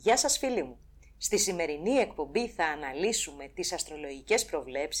Γεια σας φίλοι μου! Στη σημερινή εκπομπή θα αναλύσουμε τις αστρολογικές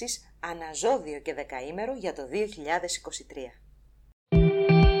προβλέψεις ανά ζώδιο και δεκαήμερο για το 2023.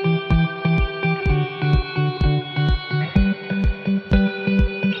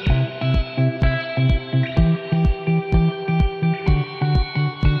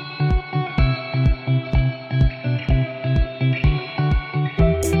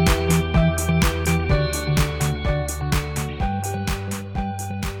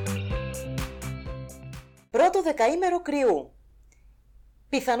 Πρώτο δεκαήμερο Κρυού.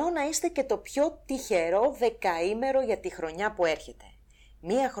 Πιθανό να είστε και το πιο τυχερό δεκαήμερο για τη χρονιά που έρχεται.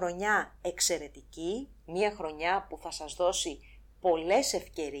 Μία χρονιά εξαιρετική, μία χρονιά που θα σας δώσει πολλές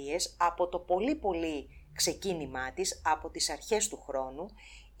ευκαιρίες από το πολύ ξεκίνημά της, από τις αρχές του χρόνου.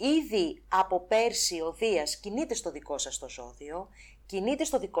 Ήδη από πέρσι ο Δίας κινείται στο δικό σας το ζώδιο, κινείται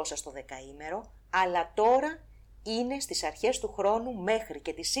στο δικό σας το δεκαήμερο, αλλά τώρα είναι στις αρχές του χρόνου μέχρι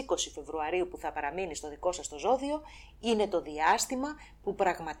και τις 20 Φεβρουαρίου που θα παραμείνει στο δικό σας το ζώδιο, είναι το διάστημα που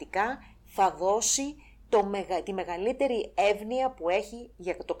πραγματικά θα δώσει τη μεγαλύτερη εύνοια που έχει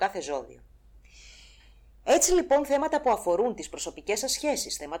για το κάθε ζώδιο. Έτσι λοιπόν θέματα που αφορούν τις προσωπικές σας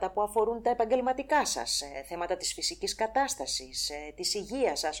σχέσεις, θέματα που αφορούν τα επαγγελματικά σας, θέματα της φυσικής κατάστασης, της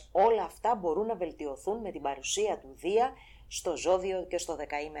υγείας σας, όλα αυτά μπορούν να βελτιωθούν με την παρουσία του Δία στο ζώδιο και στο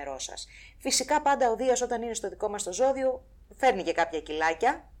δεκαήμερό σας. Φυσικά πάντα ο Δίας όταν είναι στο δικό μας το ζώδιο φέρνει και κάποια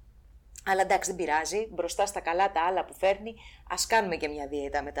κιλάκια, αλλά εντάξει δεν πειράζει, μπροστά στα καλά τα άλλα που φέρνει, ας κάνουμε και μια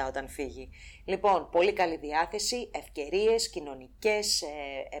δίαιτα μετά όταν φύγει. Λοιπόν, πολύ καλή διάθεση, ευκαιρίες κοινωνικές,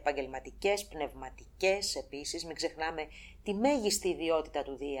 επαγγελματικές, πνευματικές επίσης. Μην ξεχνάμε τη μέγιστη ιδιότητα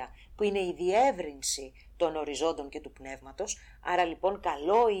του Δία, που είναι η διεύρυνση των οριζόντων και του πνεύματος. Άρα λοιπόν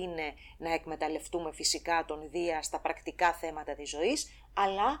καλό είναι να εκμεταλλευτούμε φυσικά τον Δία στα πρακτικά θέματα της ζωής,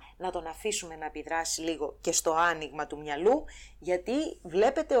 αλλά να τον αφήσουμε να επιδράσει λίγο και στο άνοιγμα του μυαλού, γιατί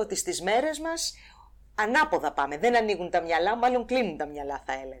βλέπετε ότι στις μέρες μας ανάποδα πάμε, δεν ανοίγουν τα μυαλά, μάλλον κλείνουν τα μυαλά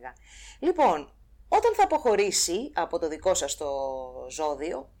θα έλεγα. Λοιπόν, όταν θα αποχωρήσει από το δικό σας το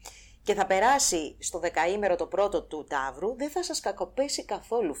ζώδιο και θα περάσει στο δεκαήμερο το πρώτο του Ταύρου, δεν θα σας κακοπέσει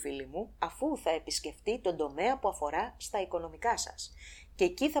καθόλου φίλοι μου, αφού θα επισκεφτεί τον τομέα που αφορά στα οικονομικά σας. Και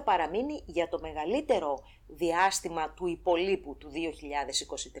εκεί θα παραμείνει για το μεγαλύτερο διάστημα του υπολείπου του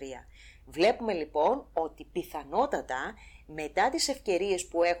 2023. Βλέπουμε λοιπόν ότι πιθανότατα μετά τις ευκαιρίες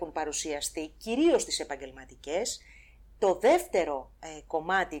που έχουν παρουσιαστεί, κυρίως τις επαγγελματικές, το δεύτερο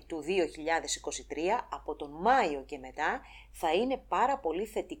κομμάτι του 2023, από τον Μάιο και μετά, θα είναι πάρα πολύ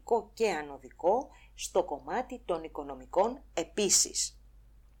θετικό και ανωδικό στο κομμάτι των οικονομικών επίσης.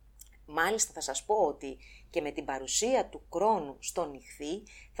 Μάλιστα θα σας πω ότι και με την παρουσία του Κρόνου στον Ιχθύ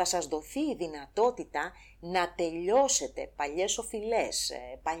θα σας δοθεί η δυνατότητα να τελειώσετε παλιές οφειλές,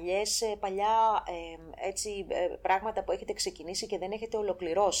 παλιά πράγματα που έχετε ξεκινήσει και δεν έχετε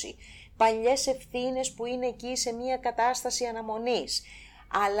ολοκληρώσει, παλιές ευθύνες που είναι εκεί σε μια κατάσταση αναμονής,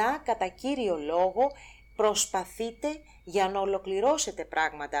 αλλά κατά κύριο λόγο προσπαθείτε για να ολοκληρώσετε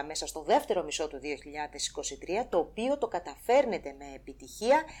πράγματα μέσα στο δεύτερο μισό του 2023, το οποίο το καταφέρνετε με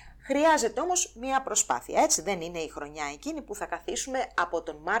επιτυχία. Χρειάζεται όμως μια προσπάθεια, έτσι δεν είναι η χρονιά εκείνη που θα καθίσουμε από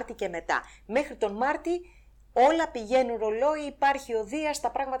τον Μάρτη και μετά. Μέχρι τον Μάρτη όλα πηγαίνουν ρολόι, υπάρχει ο Δίας,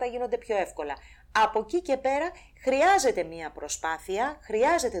 τα πράγματα γίνονται πιο εύκολα. Από εκεί και πέρα χρειάζεται μια προσπάθεια,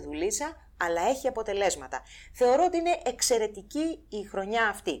 χρειάζεται δουλίτσα, αλλά έχει αποτελέσματα. Θεωρώ ότι είναι εξαιρετική η χρονιά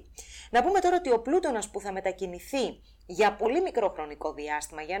αυτή. Να πούμε τώρα ότι ο Πλούτονας που θα μετακινηθεί για πολύ μικρό χρονικό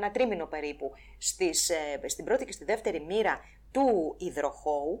διάστημα, για ένα τρίμηνο περίπου, στην πρώτη και στη δεύτερη μοίρα του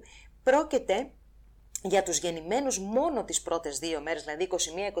υδροχόου, πρόκειται για τους γεννημένους μόνο τις πρώτες 2 μέρες, δηλαδή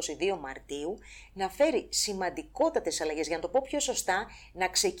 21-22 Μαρτίου, να φέρει σημαντικότατες αλλαγές, για να το πω πιο σωστά, να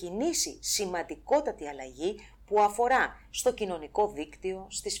ξεκινήσει σημαντικότατη αλλαγή που αφορά στο κοινωνικό δίκτυο,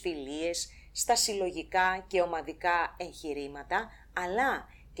 στις φιλίες, στα συλλογικά και ομαδικά εγχειρήματα,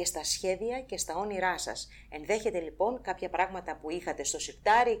 αλλά και στα σχέδια και στα όνειρά σας. Ενδέχεται λοιπόν κάποια πράγματα που είχατε στο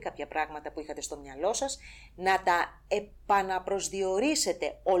σιρτάρι, κάποια πράγματα που είχατε στο μυαλό σας, να τα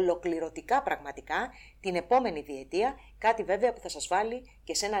επαναπροσδιορίσετε ολοκληρωτικά πραγματικά την επόμενη διετία, κάτι βέβαια που θα σας βάλει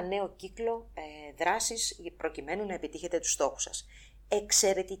και σε ένα νέο κύκλο δράσης προκειμένου να επιτύχετε τους στόχους σας.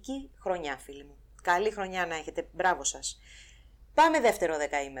 Εξαιρετική χρονιά φίλοι μου. Καλή χρονιά να έχετε, μπράβο σας. Πάμε δεύτερο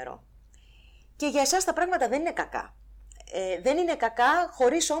δεκαήμερο. Και για εσάς τα πράγματα δεν είναι κακά. Δεν είναι κακά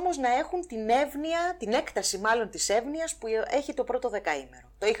χωρίς όμως να έχουν την εύνοια, την έκταση μάλλον της εύνοιας που έχει το πρώτο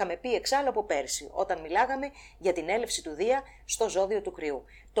δεκαήμερο. Το είχαμε πει εξάλλου από πέρσι όταν μιλάγαμε για την έλευση του Δία στο ζώδιο του Κρυού.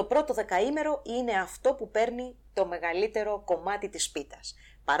 Το πρώτο δεκαήμερο είναι αυτό που παίρνει το μεγαλύτερο κομμάτι της πίτας.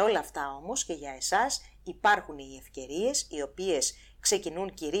 Παρόλα αυτά όμως και για εσάς υπάρχουν οι ευκαιρίες οι οποίες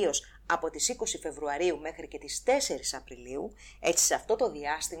ξεκινούν κυρίως από τις 20 Φεβρουαρίου μέχρι και τις 4 Απριλίου, έτσι σε αυτό το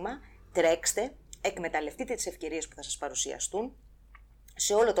διάστημα τρέξτε, εκμεταλλευτείτε τις ευκαιρίες που θα σας παρουσιαστούν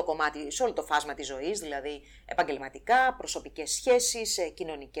σε όλο το κομμάτι, σε όλο το φάσμα της ζωής, δηλαδή επαγγελματικά, προσωπικές σχέσεις,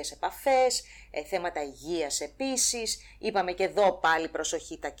 κοινωνικές επαφές, θέματα υγείας επίσης, είπαμε και εδώ πάλι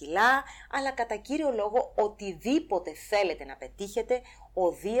προσοχή τα κιλά, αλλά κατά κύριο λόγο οτιδήποτε θέλετε να πετύχετε,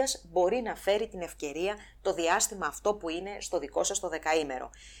 ο Δίας μπορεί να φέρει την ευκαιρία το διάστημα αυτό που είναι στο δικό σας το δεκαήμερο.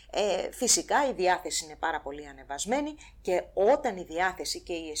 Φυσικά η διάθεση είναι πάρα πολύ ανεβασμένη και όταν η διάθεση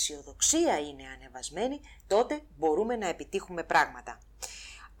και η αισιοδοξία είναι ανεβασμένη, τότε μπορούμε να επιτύχουμε πράγματα.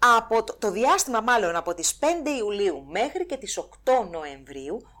 Από το διάστημα μάλλον από τις 5 Ιουλίου μέχρι και τις 8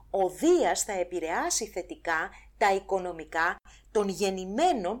 Νοεμβρίου, ο Δίας θα επηρεάσει θετικά τα οικονομικά των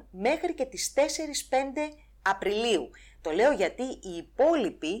γεννημένων μέχρι και τις 4-5 Απριλίου. Το λέω γιατί οι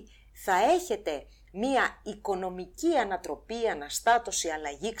υπόλοιποι θα έχετε μία οικονομική ανατροπή, αναστάτωση,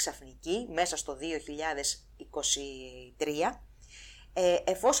 αλλαγή ξαφνική μέσα στο 2023,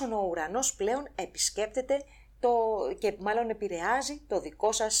 εφόσον ο ουρανός πλέον επισκέπτεται και μάλλον επηρεάζει το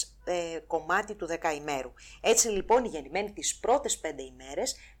δικό σας κομμάτι του δεκαημέρου. Έτσι λοιπόν οι γεννημένοι τις πρώτες 5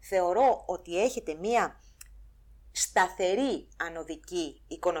 ημέρες θεωρώ ότι έχετε μία σταθερή ανωδική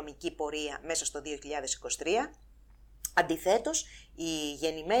οικονομική πορεία μέσα στο 2023. Αντιθέτως, οι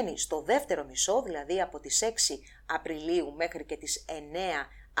γεννημένοι στο δεύτερο μισό, δηλαδή από τις 6 Απριλίου μέχρι και τις 9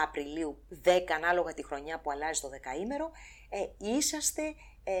 Απριλίου, 10 ανάλογα τη χρονιά που αλλάζει το δεκαήμερο, είσαστε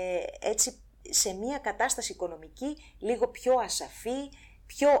έτσι σε μια κατάσταση οικονομική λίγο πιο ασαφή,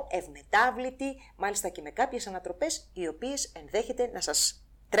 πιο ευμετάβλητη, μάλιστα και με κάποιες ανατροπές οι οποίες ενδέχεται να σας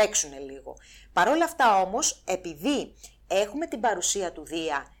τρέξουν λίγο. Παρ' όλα αυτά όμως, επειδή έχουμε την παρουσία του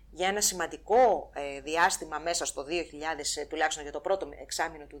Δία για ένα σημαντικό διάστημα μέσα στο 2000, τουλάχιστον για το πρώτο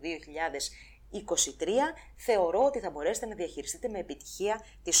εξάμηνο του 2023, θεωρώ ότι θα μπορέσετε να διαχειριστείτε με επιτυχία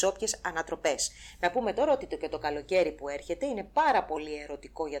τις όποιες ανατροπές. Να πούμε τώρα ότι και το καλοκαίρι που έρχεται είναι πάρα πολύ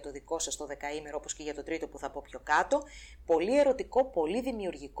ερωτικό για το δικό σας το δεκαήμερο, όπως και για το τρίτο που θα πω πιο κάτω. Πολύ ερωτικό, πολύ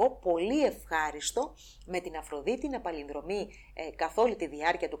δημιουργικό, πολύ ευχάριστο, με την Αφροδίτη να παλινδρομεί καθ' όλη τη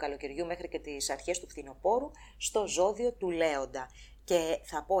διάρκεια του καλοκαιριού μέχρι και τις αρχές του φθινοπόρου στο ζώδιο του Λέοντα. Και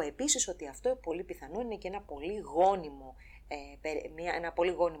θα πω επίσης ότι αυτό πολύ πιθανό είναι και ένα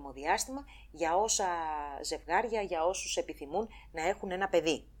πολύ γόνιμο διάστημα για όσα ζευγάρια, για όσους επιθυμούν να έχουν ένα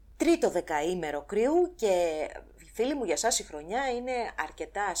παιδί. Τρίτο δεκαήμερο Κρυού και φίλοι μου, για σας η χρονιά είναι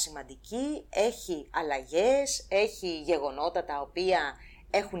αρκετά σημαντική, έχει αλλαγές, έχει γεγονότα τα οποία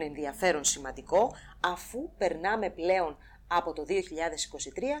έχουν ενδιαφέρον σημαντικό, αφού περνάμε πλέον από το 2023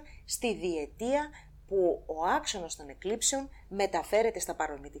 στη διετία που ο άξονας των εκλήψεων μεταφέρεται στα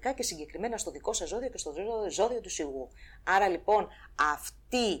παρορμητικά και συγκεκριμένα στο δικό σας ζώδιο και στο ζώδιο του Σιγού. Άρα λοιπόν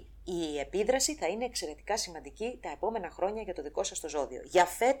αυτή η επίδραση θα είναι εξαιρετικά σημαντική τα επόμενα χρόνια για το δικό σας το ζώδιο. Για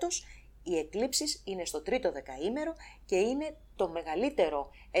φέτος οι εκλήψεις είναι στο τρίτο δεκαήμερο και είναι το μεγαλύτερο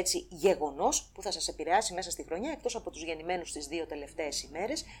γεγονός που θα σας επηρεάσει μέσα στη χρονιά, εκτός από τους γεννημένους τις 2 τελευταίες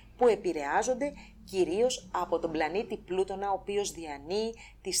ημέρες που επηρεάζονται κυρίως από τον πλανήτη Πλούτονα, ο οποίος διανύει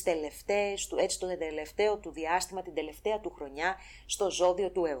το τελευταίο του διάστημα, την τελευταία του χρονιά στο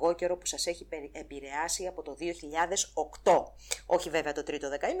ζώδιο του εγώκερο που σας έχει επηρεάσει από το 2008. Όχι βέβαια το τρίτο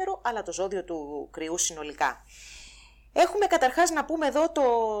δεκαήμερο, αλλά το ζώδιο του Κρυού συνολικά. Έχουμε καταρχάς να πούμε εδώ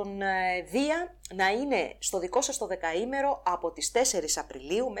τον Δία να είναι στο δικό σας το δεκαήμερο από τις 4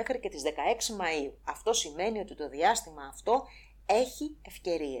 Απριλίου μέχρι και τις 16 Μαΐου. Αυτό σημαίνει ότι το διάστημα αυτό έχει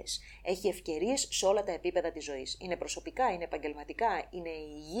ευκαιρίες. Έχει ευκαιρίες σε όλα τα επίπεδα της ζωής. Είναι προσωπικά, είναι επαγγελματικά, είναι η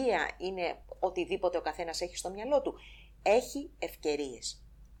υγεία, είναι οτιδήποτε ο καθένας έχει στο μυαλό του. Έχει ευκαιρίες.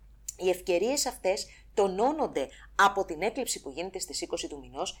 Οι ευκαιρίες αυτές τονώνονται από την έκλειψη που γίνεται στις 20 του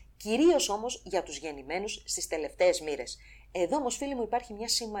μηνός, κυρίως όμως για τους γεννημένους στις τελευταίες μοίρες. Εδώ όμως φίλοι μου υπάρχει μια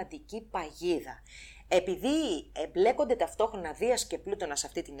σημαντική παγίδα. Επειδή εμπλέκονται ταυτόχρονα Δίας και Πλούτονα σε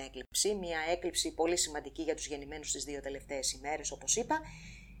αυτή την έκλειψη, μια έκλειψη πολύ σημαντική για τους γεννημένους στις 2 τελευταίες ημέρες όπως είπα,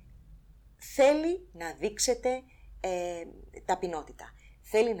 θέλει να δείξετε ταπεινότητα,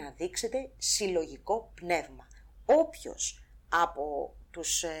 θέλει να δείξετε συλλογικό πνεύμα. Όποιος από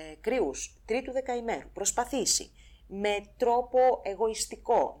τους κρυούς τρίτου δεκαημέρου προσπαθήσει με τρόπο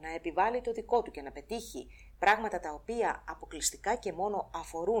εγωιστικό να επιβάλλει το δικό του και να πετύχει πράγματα τα οποία αποκλειστικά και μόνο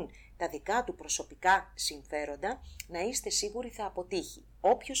αφορούν τα δικά του προσωπικά συμφέροντα, να είστε σίγουροι θα αποτύχει.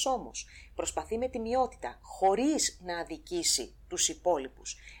 Όποιος όμως προσπαθεί με τιμιότητα, χωρίς να αδικήσει τους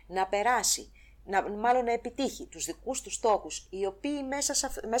υπόλοιπους, να περάσει, να επιτύχει τους δικούς του στόχους, οι οποίοι μέσα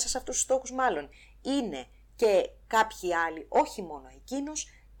σε αυτούς τους στόχους μάλλον είναι και κάποιοι άλλοι, όχι μόνο εκείνος,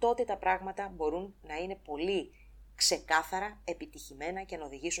 τότε τα πράγματα μπορούν να είναι πολύ ξεκάθαρα, επιτυχημένα και να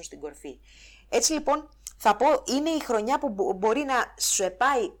οδηγήσουν στην κορφή. Έτσι λοιπόν θα πω, είναι η χρονιά που μπορεί να σου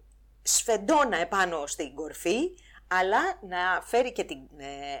πάει σφεντόνα επάνω στην κορφή, αλλά να φέρει και την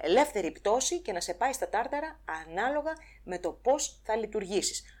ελεύθερη πτώση και να σε πάει στα τάρταρα ανάλογα με το πώς θα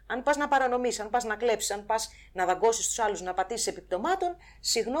λειτουργήσεις. Αν πας να παρανομήσεις, αν πας να κλέψεις, αν πας να δαγκώσεις τους άλλους, να πατήσεις επιπτωμάτων,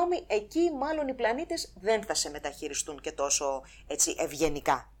 συγγνώμη, εκεί μάλλον οι πλανήτες δεν θα σε μεταχειριστούν και τόσο έτσι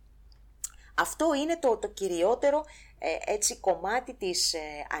ευγενικά. Αυτό είναι το κυριότερο έτσι κομμάτι της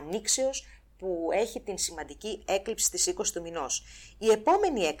ανοίξεως που έχει την σημαντική έκλειψη στις 20 του μηνός. Η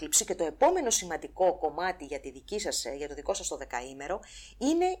επόμενη έκλειψη και το επόμενο σημαντικό κομμάτι για το δικό σας το δεκαήμερο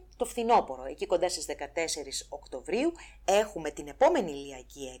είναι το φθινόπωρο. Εκεί κοντά στις 14 Οκτωβρίου έχουμε την επόμενη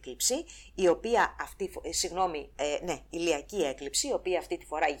ηλιακή έκλειψη, ηλιακή έκλειψη, η οποία αυτή τη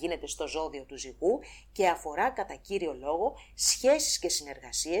φορά γίνεται στο ζώδιο του Ζυγού και αφορά κατά κύριο λόγο σχέσεις και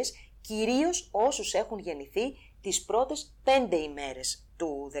συνεργασίες, κυρίως όσους έχουν γεννηθεί τις πρώτες 5 ημέρες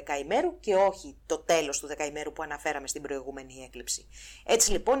του δεκαημέρου και όχι το τέλος του δεκαημέρου που αναφέραμε στην προηγούμενη έκλειψη.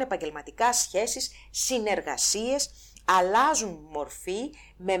 Έτσι λοιπόν επαγγελματικά σχέσεις, συνεργασίες αλλάζουν μορφή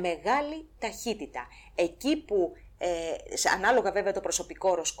με μεγάλη ταχύτητα. Εκεί που, ανάλογα βέβαια το προσωπικό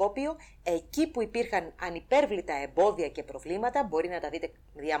οροσκόπιο, εκεί που υπήρχαν ανυπέρβλητα εμπόδια και προβλήματα μπορεί να τα δείτε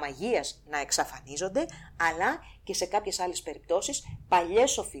δια μαγείας να εξαφανίζονται, αλλά και σε κάποιες άλλες περιπτώσεις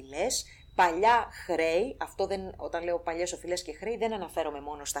παλιές οφειλές, παλιά χρέη, όταν λέω παλιές οφειλές και χρέη δεν αναφέρομαι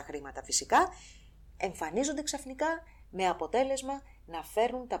μόνο στα χρήματα φυσικά, εμφανίζονται ξαφνικά με αποτέλεσμα να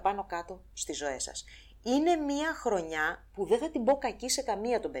φέρνουν τα πάνω κάτω στις ζωές σας. Είναι μια χρονιά που δεν θα την πω κακή σε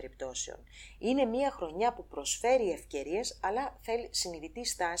καμία των περιπτώσεων. Είναι μια χρονιά που προσφέρει ευκαιρίες, αλλά θέλει συνειδητή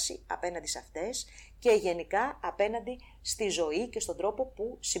στάση απέναντι σε αυτές και γενικά απέναντι στη ζωή και στον τρόπο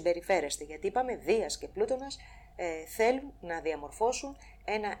που συμπεριφέρεστε. Γιατί είπαμε Δίας και Πλούτονας θέλουν να διαμορφώσουν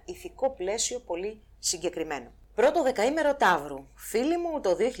ένα ηθικό πλαίσιο πολύ συγκεκριμένο. Πρώτο δεκαήμερο Ταύρου. Φίλοι μου,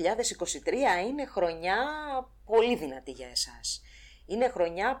 το 2023 είναι χρονιά πολύ δυνατή για εσάς. Είναι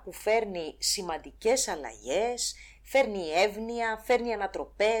χρονιά που φέρνει σημαντικές αλλαγές, φέρνει εύνοια, φέρνει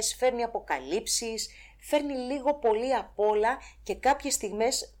ανατροπές, φέρνει αποκαλύψεις, φέρνει λίγο πολύ απ' όλα και κάποιες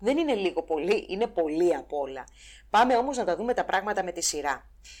στιγμές δεν είναι λίγο πολύ, είναι πολύ απ' όλα. Πάμε όμως να τα δούμε τα πράγματα με τη σειρά.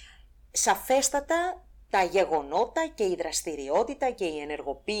 Σαφέστατα τα γεγονότα και η δραστηριότητα και η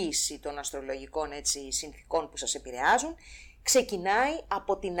ενεργοποίηση των αστρολογικών συνθηκών που σας επηρεάζουν ξεκινάει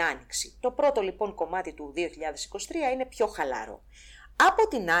από την Άνοιξη. Το πρώτο λοιπόν κομμάτι του 2023 είναι πιο χαλαρό. Από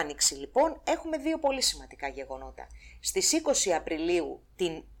την Άνοιξη λοιπόν έχουμε δύο πολύ σημαντικά γεγονότα. Στις 20 Απριλίου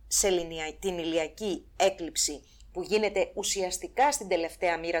την ηλιακή έκλειψη που γίνεται ουσιαστικά στην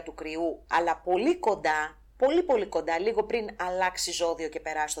τελευταία μοίρα του Κριού, αλλά πολύ κοντά, πολύ κοντά, λίγο πριν αλλάξει ζώδιο και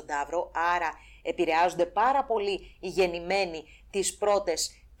περάσει τον Ταύρο, άρα επηρεάζονται πάρα πολύ οι γεννημένοι τις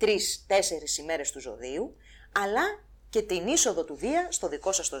πρώτες 3-4 ημέρες του ζωδίου, αλλά και την είσοδο του Δία στο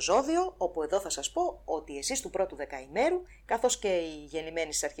δικό σας το ζώδιο, όπου εδώ θα σας πω ότι εσείς του πρώτου δεκαημέρου, καθώς και οι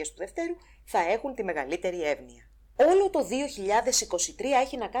γεννημένοι στις αρχές του δευτέρου, θα έχουν τη μεγαλύτερη εύνοια. Όλο το 2023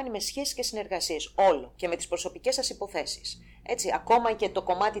 έχει να κάνει με σχέσεις και συνεργασίες, όλο, και με τις προσωπικές σας υποθέσεις. Έτσι, ακόμα και το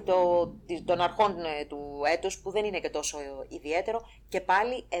κομμάτι των αρχών του έτους, που δεν είναι και τόσο ιδιαίτερο, και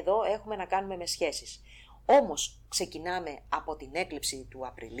πάλι εδώ έχουμε να κάνουμε με σχέσεις. Όμως, ξεκινάμε από την έκλειψη του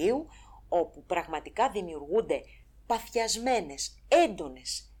Απριλίου, όπου πραγματικά δημιουργούνται παθιασμένες,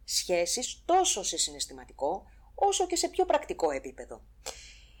 έντονες σχέσεις, τόσο σε συναισθηματικό, όσο και σε πιο πρακτικό επίπεδο.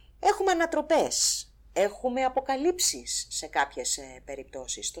 Έχουμε ανατροπές. Έχουμε αποκαλύψεις σε κάποιες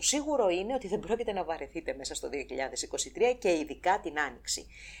περιπτώσεις. Το σίγουρο είναι ότι δεν πρόκειται να βαρεθείτε μέσα στο 2023 και ειδικά την Άνοιξη.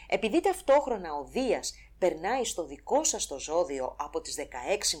 Επειδή ταυτόχρονα ο Δίας περνάει στο δικό σας το ζώδιο από τις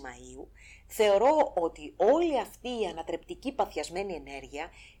 16 Μαΐου, θεωρώ ότι όλη αυτή η ανατρεπτική παθιασμένη ενέργεια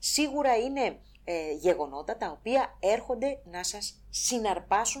σίγουρα είναι γεγονότα τα οποία έρχονται να σας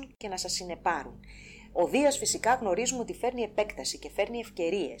συναρπάσουν και να σας συνεπάρουν. Ο Δίας φυσικά γνωρίζουμε ότι φέρνει επέκταση και φέρνει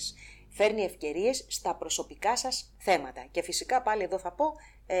ευκαιρίες. Φέρνει ευκαιρίες στα προσωπικά σας θέματα. Και φυσικά πάλι εδώ θα πω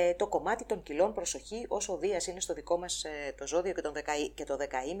το κομμάτι των κιλών, προσοχή, όσο ο Δίας είναι στο δικό μας το ζώδιο και το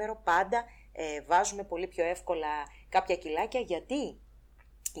δεκαήμερο, πάντα βάζουμε πολύ πιο εύκολα κάποια κιλάκια.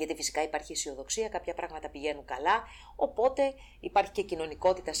 Γιατί φυσικά υπάρχει αισιοδοξία, κάποια πράγματα πηγαίνουν καλά, οπότε υπάρχει και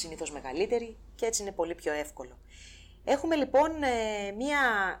κοινωνικότητα συνήθως μεγαλύτερη και έτσι είναι πολύ πιο εύκολο. Έχουμε λοιπόν μια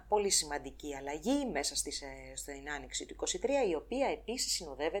πολύ σημαντική αλλαγή μέσα στην Άνοιξη του 23, η οποία επίσης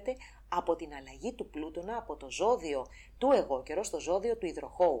συνοδεύεται από την αλλαγή του Πλούτονα από το ζώδιο του εγώκερος στο ζώδιο του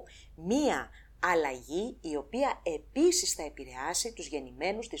υδροχόου. Μια αλλαγή η οποία επίσης θα επηρεάσει τους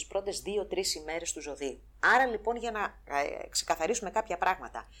γεννημένους τις πρώτες 2-3 ημέρες του ζωδίου. Άρα λοιπόν, για να ξεκαθαρίσουμε κάποια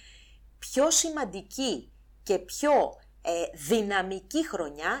πράγματα, πιο σημαντική και πιο δυναμική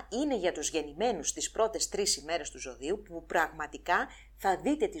χρονιά είναι για τους γεννημένους τις πρώτες 3 ημέρες του ζωδίου, που πραγματικά θα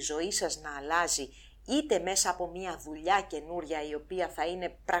δείτε τη ζωή σας να αλλάζει είτε μέσα από μια δουλειά καινούρια η οποία θα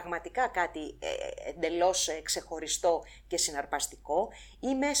είναι πραγματικά κάτι εντελώς ξεχωριστό και συναρπαστικό,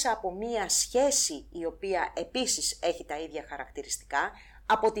 ή μέσα από μια σχέση η οποία επίσης έχει τα ίδια χαρακτηριστικά.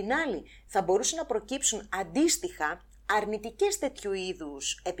 Από την άλλη θα μπορούσαν να προκύψουν αντίστοιχα αρνητικές τέτοιου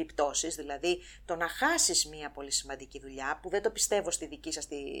είδους επιπτώσεις, δηλαδή το να χάσεις μια πολύ σημαντική δουλειά, που δεν το πιστεύω στη δική σας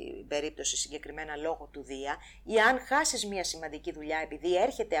την περίπτωση συγκεκριμένα λόγω του Δία, ή αν χάσεις μια σημαντική δουλειά επειδή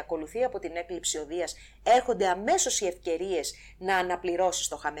ακολουθεί από την έκλειψη ο Δίας, έρχονται αμέσως οι ευκαιρίες να αναπληρώσεις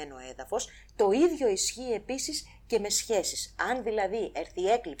το χαμένο έδαφος. Το ίδιο ισχύει επίσης και με σχέσεις. Αν δηλαδή έρθει η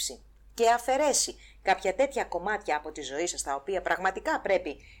έκλειψη και αφαιρέσει κάποια τέτοια κομμάτια από τη ζωή σας, τα οποία πραγματικά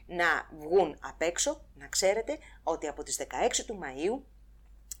πρέπει να βγουν απ' έξω, να ξέρετε ότι από τις 16 του Μαΐου,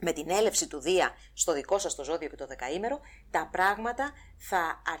 με την έλευση του Δία στο δικό σας το ζώδιο και το δεκαήμερο, τα πράγματα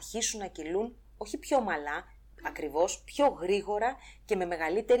θα αρχίσουν να κυλούν όχι πιο ομαλά, ακριβώς πιο γρήγορα και με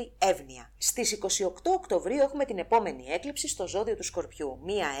μεγαλύτερη εύνοια. Στις 28 Οκτωβρίου έχουμε την επόμενη έκλειψη στο ζώδιο του Σκορπιού.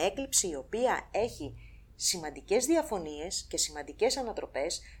 Μία έκλειψη η οποία έχει σημαντικές διαφωνίες και σημαντικές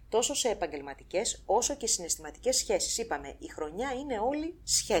ανατροπές τόσο σε επαγγελματικές όσο και συναισθηματικές σχέσεις. Είπαμε, η χρονιά είναι όλη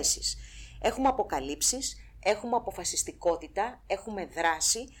σχέσεις. Έχουμε αποκαλύψεις, έχουμε αποφασιστικότητα, έχουμε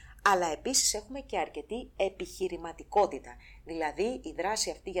δράση, αλλά επίσης έχουμε και αρκετή επιχειρηματικότητα. Δηλαδή η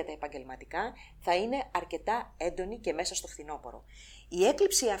δράση αυτή για τα επαγγελματικά θα είναι αρκετά έντονη και μέσα στο φθινόπωρο. Η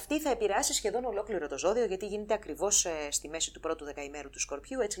έκλειψη αυτή θα επηρεάσει σχεδόν ολόκληρο το ζώδιο, γιατί γίνεται ακριβώς στη μέση του πρώτου δεκαημέρου του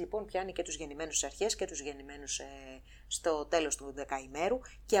Σκορπιού. Έτσι λοιπόν πιάνει και τους γεννημένους στις αρχές και τους γεννημένους στο τέλος του δεκαημέρου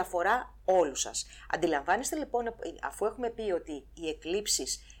και αφορά όλους σας. Αντιλαμβάνεστε λοιπόν, αφού έχουμε πει ότι οι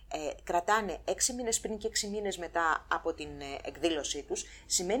εκλήψεις κρατάνε 6 μήνες πριν και 6 μήνες μετά από την εκδήλωσή τους,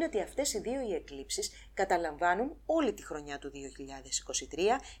 σημαίνει ότι αυτές οι δύο οι εκλήψεις καταλαμβάνουν όλη τη χρονιά του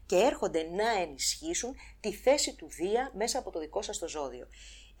 2023 και έρχονται να ενισχύσουν τη θέση του Δία μέσα από το δικό σας το ζώδιο.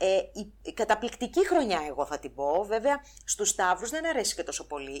 Η καταπληκτική χρονιά εγώ θα την πω, βέβαια στους Σταύρους δεν αρέσει και τόσο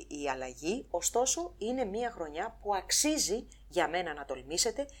πολύ η αλλαγή, ωστόσο είναι μια χρονιά που αξίζει για μένα να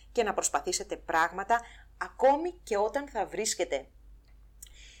τολμήσετε και να προσπαθήσετε πράγματα ακόμη και όταν θα βρίσκετε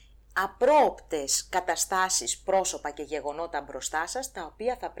απρόοπτες καταστάσεις, πρόσωπα και γεγονότα μπροστά σας, τα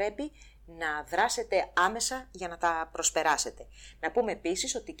οποία θα πρέπει να δράσετε άμεσα για να τα προσπεράσετε. Να πούμε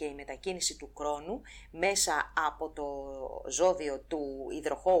επίσης ότι και η μετακίνηση του χρόνου μέσα από το ζώδιο του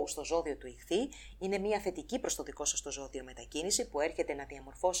Υδροχόου στο ζώδιο του Ιχθύ είναι μια θετική προς το δικό σας το ζώδιο μετακίνηση που έρχεται να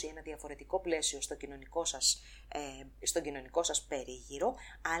διαμορφώσει ένα διαφορετικό πλαίσιο στον κοινωνικό σας περίγυρο,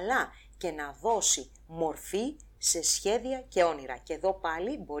 αλλά και να δώσει μορφή σε σχέδια και όνειρα. Και εδώ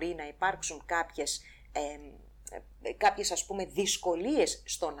πάλι μπορεί να υπάρξουν κάποιες ας πούμε δυσκολίες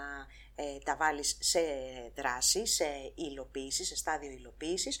στο να τα βάλεις σε δράση, σε υλοποίηση, σε στάδιο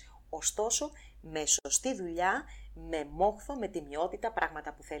υλοποίησης, ωστόσο με σωστή δουλειά, με μόχθο, με τιμιότητα,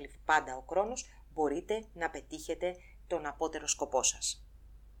 πράγματα που θέλει πάντα ο χρόνος, μπορείτε να πετύχετε τον απότερο σκοπό σας.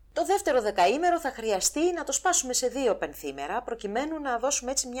 Το δεύτερο δεκαήμερο θα χρειαστεί να το σπάσουμε σε 2 πενθήμερα, προκειμένου να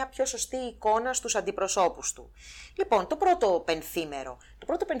δώσουμε έτσι μια πιο σωστή εικόνα στους αντιπροσώπους του. Λοιπόν, το πρώτο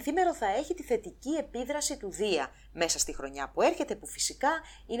πενθήμερο θα έχει τη θετική επίδραση του Δία μέσα στη χρονιά που έρχεται, που φυσικά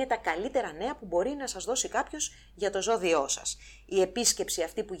είναι τα καλύτερα νέα που μπορεί να σας δώσει κάποιος για το ζώδιό σας. Η επίσκεψη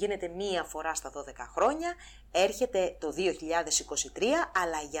αυτή που γίνεται μία φορά στα 12 χρόνια έρχεται το 2023,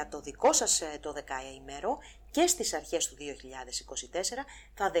 αλλά για το δικό σας το δεκαήμερο και στις αρχές του 2024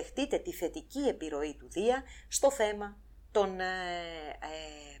 θα δεχτείτε τη θετική επιρροή του Δία στο θέμα των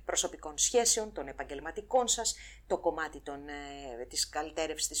προσωπικών σχέσεων, των επαγγελματικών σας, το κομμάτι της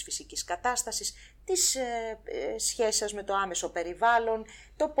καλυτέρευσης της φυσικής κατάστασης, της σχέσης σας με το άμεσο περιβάλλον,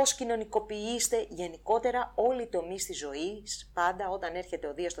 το πώς κοινωνικοποιείστε, γενικότερα όλοι οι τομείς της ζωής, πάντα όταν έρχεται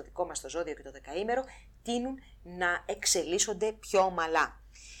ο Δίας στο δικό μας το ζώδιο και το δεκαήμερο, τείνουν να εξελίσσονται πιο ομαλά.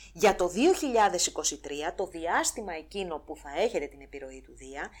 Για το 2023, το διάστημα εκείνο που θα έχετε την επιρροή του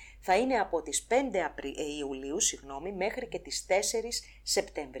Δία θα είναι από τις 5 Ιουλίου μέχρι και τις 4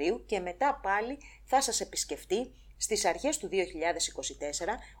 Σεπτεμβρίου και μετά πάλι θα σας επισκεφτεί στις αρχές του 2024,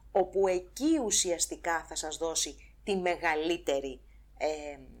 όπου εκεί ουσιαστικά θα σας δώσει τη μεγαλύτερη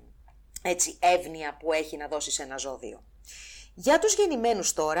εύνοια που έχει να δώσει σε ένα ζώδιο. Για τους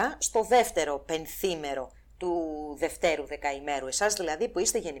γεννημένους τώρα, στο δεύτερο πενθήμερο του δευτέρου δεκαημέρου, εσάς δηλαδή που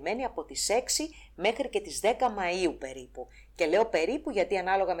είστε γεννημένοι από τις 6 μέχρι και τις 10 Μαΐου περίπου. Και λέω περίπου γιατί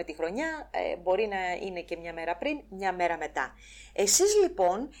ανάλογα με τη χρονιά μπορεί να είναι και μια μέρα πριν, μια μέρα μετά. Εσείς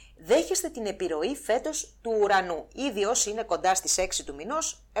λοιπόν δέχεστε την επιρροή φέτος του ουρανού. Ήδη όσοι είναι κοντά στις 6 του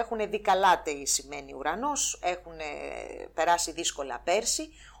μηνός έχουν δει καλά τι σημαίνει ουρανός, έχουν περάσει δύσκολα πέρσι.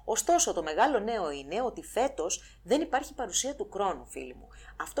 Ωστόσο, το μεγάλο νέο είναι ότι φέτος δεν υπάρχει παρουσία του χρόνου, φίλοι μου.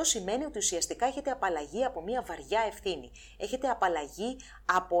 Αυτό σημαίνει ότι ουσιαστικά έχετε απαλλαγή από μια βαριά ευθύνη. Έχετε απαλλαγή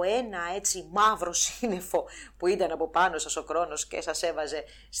από ένα έτσι μαύρο σύννεφο που ήταν από πάνω σας ο χρόνος και σας έβαζε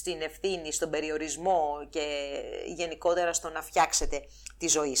στην ευθύνη, στον περιορισμό και γενικότερα στο να φτιάξετε τη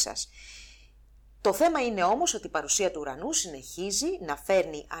ζωή σας. Το θέμα είναι όμως ότι η παρουσία του ουρανού συνεχίζει να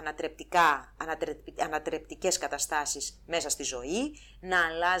φέρνει ανατρεπτικές καταστάσεις μέσα στη ζωή, να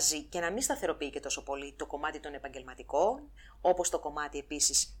αλλάζει και να μην σταθεροποιεί και τόσο πολύ το κομμάτι των επαγγελματικών, όπως το κομμάτι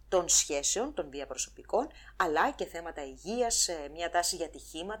επίσης των σχέσεων, των διαπροσωπικών, αλλά και θέματα υγείας, μια τάση για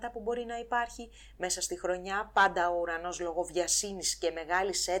ατυχήματα που μπορεί να υπάρχει μέσα στη χρονιά. Πάντα ο ουρανός λόγω βιασύνης και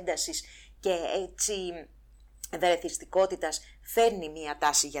μεγάλης έντασης και έτσι δρεθιστικότητας φέρνει μια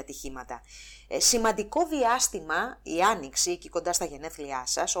τάση για ατυχήματα. Σημαντικό διάστημα η Άνοιξη εκεί κοντά στα γενέθλιά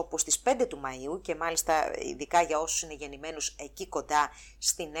σας, όπως στις 5 του Μαΐου και μάλιστα ειδικά για όσους είναι γεννημένους εκεί κοντά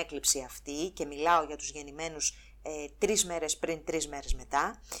στην έκλειψη αυτή, και μιλάω για τους γεννημένους 3 μέρες πριν, 3 μέρες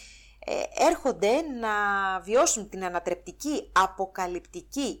μετά, έρχονται να βιώσουν την ανατρεπτική,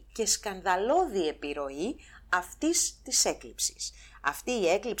 αποκαλυπτική και σκανδαλώδη επιρροή αυτής της έκλειψης. Αυτή η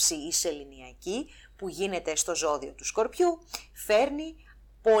έκλειψη η σεληνιακή που γίνεται στο ζώδιο του Σκορπιού φέρνει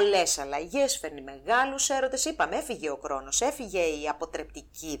πολλές αλλαγές, φέρνει μεγάλους έρωτες. Είπαμε, έφυγε ο χρόνος, έφυγε η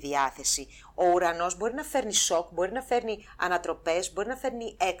αποτρεπτική διάθεση. Ο ουρανός μπορεί να φέρνει σοκ, μπορεί να φέρνει ανατροπές, μπορεί να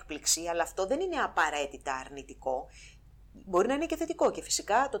φέρνει έκπληξη, αλλά αυτό δεν είναι απαραίτητα αρνητικό. Μπορεί να είναι και θετικό και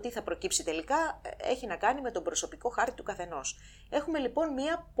φυσικά το τι θα προκύψει τελικά έχει να κάνει με τον προσωπικό χάρτη του καθενός. Έχουμε λοιπόν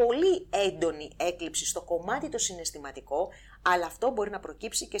μια πολύ έντονη έκλειψη στο κομμάτι το συναισθηματικό, αλλά αυτό μπορεί να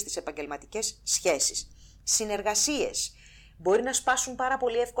προκύψει και στις επαγγελματικές σχέσεις. Συνεργασίες μπορεί να σπάσουν πάρα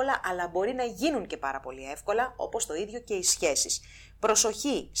πολύ εύκολα, αλλά μπορεί να γίνουν και πάρα πολύ εύκολα, όπως το ίδιο και οι σχέσεις.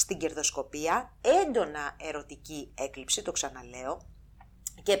 Προσοχή στην κερδοσκοπία, έντονα ερωτική έκλειψη, το ξαναλέω.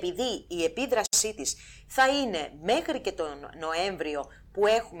 Και επειδή η επίδρασή της θα είναι μέχρι και τον Νοέμβριο που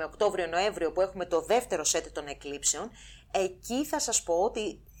έχουμε, Οκτώβριο-Νοέμβριο που έχουμε το δεύτερο σετ των εκλήψεων, εκεί θα σας πω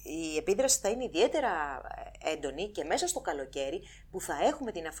ότι η επίδραση θα είναι ιδιαίτερα έντονη και μέσα στο καλοκαίρι που θα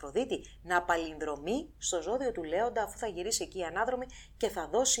έχουμε την Αφροδίτη να παλινδρομεί στο ζώδιο του Λέοντα, αφού θα γυρίσει εκεί η ανάδρομη και θα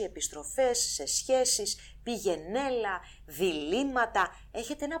δώσει επιστροφές σε σχέσεις, πηγενέλα, διλήμματα.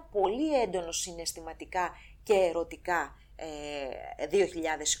 Έχετε ένα πολύ έντονο συναισθηματικά και ερωτικά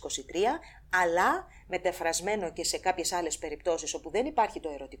 2023, αλλά μεταφρασμένο και σε κάποιες άλλες περιπτώσεις όπου δεν υπάρχει το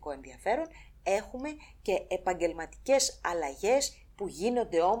ερωτικό ενδιαφέρον, έχουμε και επαγγελματικές αλλαγές που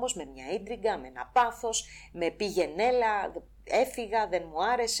γίνονται όμως με μια ίντριγκα, με ένα πάθος, με πηγενέλα, έφυγα, δεν μου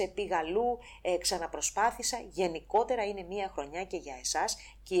άρεσε, πήγα αλλού, ξαναπροσπάθησα. Γενικότερα είναι μια χρονιά και για εσάς,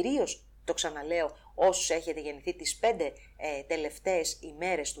 κυρίως το ξαναλέω όσους έχετε γεννηθεί τις 5 τελευταίες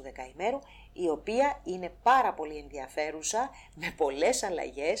ημέρες του δεκαημέρου, η οποία είναι πάρα πολύ ενδιαφέρουσα, με πολλές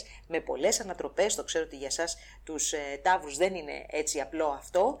αλλαγές, με πολλές ανατροπές. Το ξέρω ότι για σας τους Ταύρους δεν είναι έτσι απλό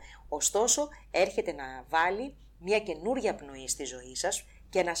αυτό, ωστόσο έρχεται να βάλει μια καινούρια πνοή στη ζωή σας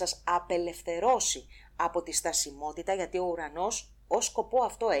και να σας απελευθερώσει από τη στασιμότητα, γιατί ο ουρανός ως σκοπό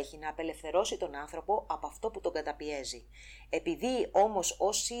αυτό έχει, να απελευθερώσει τον άνθρωπο από αυτό που τον καταπιέζει. Επειδή όμως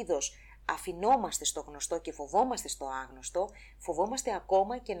ως είδος αφινόμαστε στο γνωστό και φοβόμαστε στο άγνωστο, φοβόμαστε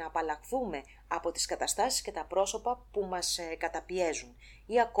ακόμα και να απαλλαχθούμε από τις καταστάσεις και τα πρόσωπα που μας καταπιέζουν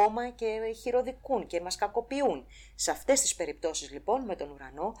ή ακόμα και χειροδικούν και μας κακοποιούν. Σε αυτές τις περιπτώσεις λοιπόν με τον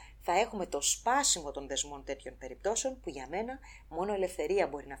ουρανό θα έχουμε το σπάσιμο των δεσμών τέτοιων περιπτώσεων που για μένα μόνο ελευθερία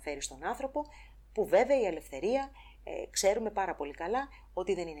μπορεί να φέρει στον άνθρωπο, που βέβαια η ελευθερία ξέρουμε πάρα πολύ καλά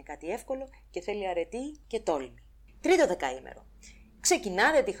ότι δεν είναι κάτι εύκολο και θέλει αρετή και τόλμη. Τρίτο δεκαήμερο.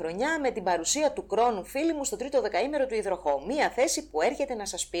 Ξεκινάτε τη χρονιά με την παρουσία του χρόνου, φίλοι μου, στο τρίτο δεκαήμερο του Υδροχόου. Μία θέση που έρχεται να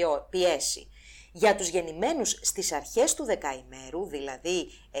σας πιέσει. Για τους γεννημένους στις αρχές του δεκαημέρου, δηλαδή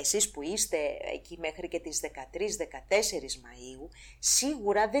εσείς που είστε εκεί μέχρι και τις 13-14 Μαΐου,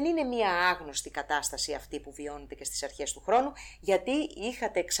 σίγουρα δεν είναι μία άγνωστη κατάσταση αυτή που βιώνετε και στις αρχές του χρόνου, γιατί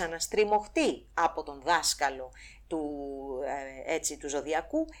είχατε ξαναστριμωχτεί από τον δάσκαλο του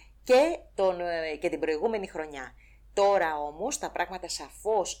ζωδιακού και την προηγούμενη χρονιά. Τώρα όμως τα πράγματα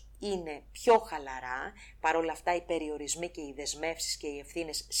σαφώς είναι πιο χαλαρά, παρόλα αυτά οι περιορισμοί και οι δεσμεύσεις και οι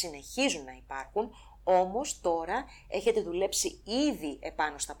ευθύνες συνεχίζουν να υπάρχουν, όμως τώρα έχετε δουλέψει ήδη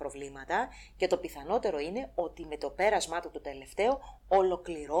επάνω στα προβλήματα και το πιθανότερο είναι ότι με το πέρασμά του το τελευταίο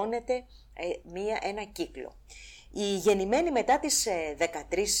ολοκληρώνεται ένα κύκλο. Οι γεννημένοι μετά τις 13-14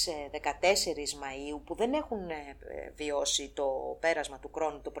 Μαΐου που δεν έχουν βιώσει το πέρασμα του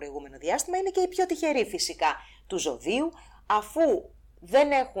χρόνου το προηγούμενο διάστημα είναι και οι πιο τυχεροί φυσικά του ζωδίου, αφού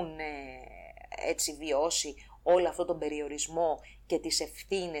δεν έχουν έτσι βιώσει όλο αυτόν τον περιορισμό και τις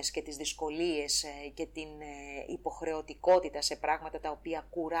ευθύνες και τις δυσκολίες και την υποχρεωτικότητα σε πράγματα τα οποία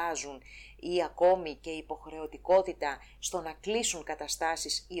κουράζουν ή ακόμη και υποχρεωτικότητα στο να κλείσουν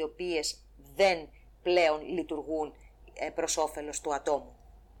καταστάσεις οι οποίες δεν πλέον λειτουργούν προς όφελος του ατόμου.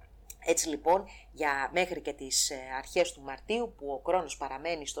 Έτσι λοιπόν, μέχρι και τις αρχές του Μαρτίου που ο Κρόνος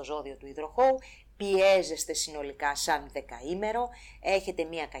παραμένει στο ζώδιο του Υδροχόου, πιέζεστε συνολικά σαν δεκαήμερο, έχετε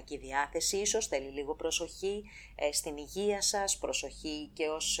μία κακή διάθεση, ίσως θέλει λίγο προσοχή στην υγεία σας, προσοχή και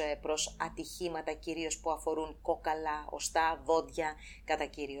ως προς ατυχήματα κυρίως που αφορούν κόκαλα, οστά, δόντια κατά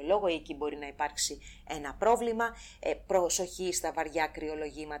κύριο λόγο, εκεί μπορεί να υπάρξει ένα πρόβλημα, προσοχή στα βαριά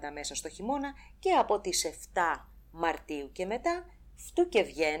κρυολογήματα μέσα στο χειμώνα και από τις 7 Μαρτίου και μετά, φτού και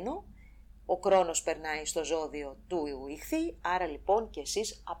βγαίνω, ο Κρόνος περνάει στο ζώδιο του Ιχθύ, άρα λοιπόν και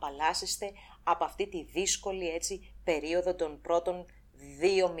εσείς απαλλάσσεστε από αυτή τη δύσκολη έτσι περίοδο των πρώτων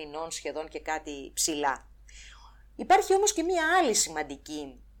 2 μηνών σχεδόν και κάτι ψηλά. Υπάρχει όμως και μία άλλη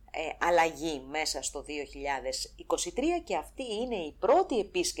σημαντική αλλαγή μέσα στο 2023 και αυτή είναι η πρώτη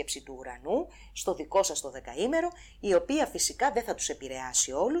επίσκεψη του ουρανού στο δικό σας το δεκαήμερο, η οποία φυσικά δεν θα τους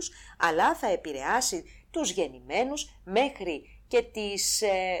επηρεάσει όλους, αλλά θα επηρεάσει τους γεννημένους μέχρι και τις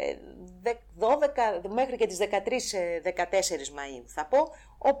 13-14 Μαΐου θα πω,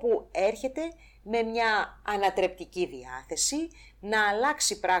 όπου έρχεται με μια ανατρεπτική διάθεση να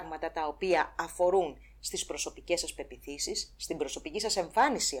αλλάξει πράγματα τα οποία αφορούν στις προσωπικές σας πεποιθήσεις, στην προσωπική σας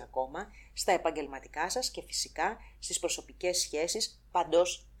εμφάνιση ακόμα, στα επαγγελματικά σας και φυσικά στις προσωπικές σχέσεις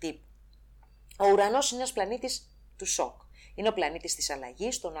παντός τύπου. Ο ουρανός είναι ένας πλανήτης του σοκ. Είναι ο πλανήτης της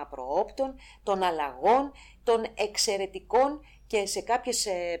αλλαγής, των απροόπτων, των αλλαγών, των εξαιρετικών και σε κάποιες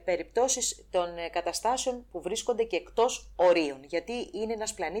περιπτώσεις των καταστάσεων που βρίσκονται και εκτός ορίων, γιατί είναι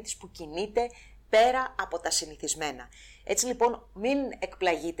ένας πλανήτης που κινείται πέρα από τα συνηθισμένα. Έτσι λοιπόν μην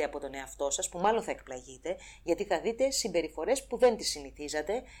εκπλαγείτε από τον εαυτό σας, που μάλλον θα εκπλαγείτε, γιατί θα δείτε συμπεριφορές που δεν τις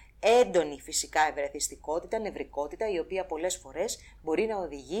συνηθίζατε, έντονη φυσικά ευρεθιστικότητα, νευρικότητα, η οποία πολλές φορές μπορεί να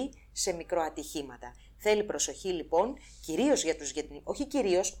οδηγεί σε μικροατυχήματα. Θέλει προσοχή λοιπόν,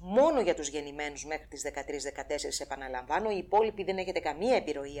 μόνο για τους γεννημένους μέχρι τις 13-14 επαναλαμβάνω, οι υπόλοιποι δεν έχετε καμία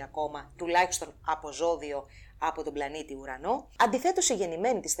επιρροή ακόμα, τουλάχιστον από ζώδιο, από τον πλανήτη Ουρανό. Αντιθέτως, οι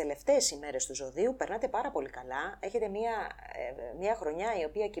γεννημένοι τις τελευταίες ημέρες του ζωδίου περνάτε πάρα πολύ καλά, έχετε μια χρονιά η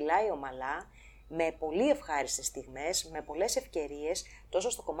οποία κυλάει ομαλά, με πολύ ευχάριστες στιγμές, με πολλές ευκαιρίες, τόσο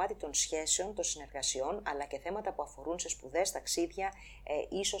στο κομμάτι των σχέσεων, των συνεργασιών, αλλά και θέματα που αφορούν σε σπουδές, ταξίδια,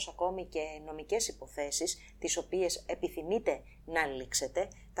 ίσως ακόμη και νομικές υποθέσεις, τις οποίες επιθυμείτε να λήξετε,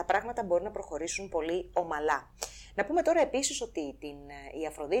 τα πράγματα μπορεί να προχωρήσουν πολύ ομαλά. Να πούμε τώρα επίσης ότι η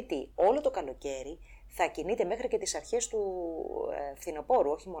Αφροδίτη όλο το καλοκαίρι θα κινείται μέχρι και τις αρχές του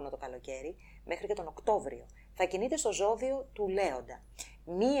φθινοπόρου, όχι μόνο το καλοκαίρι, μέχρι και τον Οκτώβριο. Θα κινείται στο ζώδιο του Λέοντα.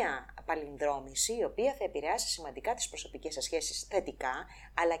 Μία παλινδρόμηση η οποία θα επηρεάσει σημαντικά τις προσωπικές σας σχέσεις θετικά,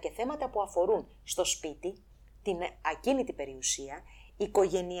 αλλά και θέματα που αφορούν στο σπίτι, την ακίνητη περιουσία,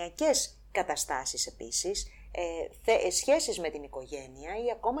 οικογενειακές καταστάσεις επίσης, σχέσεις με την οικογένεια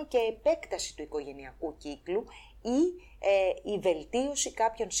ή ακόμα και επέκταση του οικογενειακού κύκλου ή η βελτίωση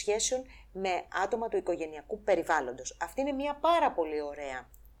κάποιων σχέσεων με άτομα του οικογενειακού περιβάλλοντος. Αυτή είναι μια πάρα πολύ ωραία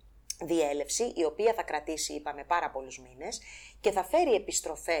διέλευση, η οποία θα κρατήσει, είπαμε, πάρα πολλούς μήνες και θα φέρει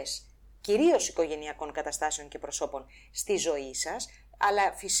επιστροφές κυρίως οικογενειακών καταστάσεων και προσώπων στη ζωή σας,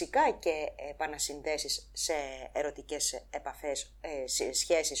 αλλά φυσικά και επανασυνδέσεις σε ερωτικές επαφές,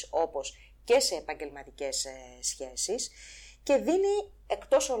 σχέσεις όπως και σε επαγγελματικές σχέσεις και δίνει,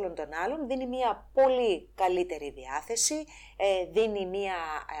 εκτός όλων των άλλων, δίνει μια πολύ καλύτερη διάθεση, δίνει μια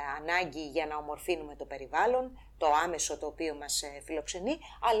ανάγκη για να ομορφύνουμε το περιβάλλον, το άμεσο το οποίο μας φιλοξενεί,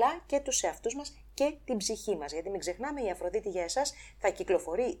 αλλά και τους εαυτούς μας και την ψυχή μας. Γιατί μην ξεχνάμε, η Αφροδίτη για εσάς θα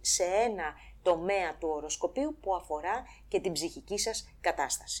κυκλοφορεί σε ένα τομέα του οροσκοπίου που αφορά και την ψυχική σας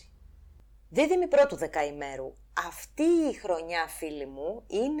κατάσταση. Δίδυμη πρώτου δεκαημέρου. Αυτή η χρονιά, φίλοι μου,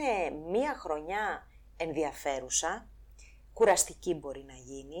 είναι μια χρονιά ενδιαφέρουσα, κουραστική μπορεί να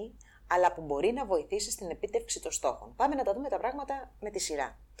γίνει, αλλά που μπορεί να βοηθήσει στην επίτευξη των στόχων. Πάμε να τα δούμε τα πράγματα με τη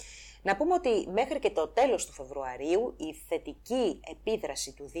σειρά. Να πούμε ότι μέχρι και το τέλος του Φεβρουαρίου η θετική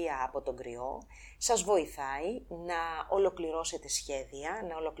επίδραση του Δία από τον Κρυό σας βοηθάει να ολοκληρώσετε σχέδια,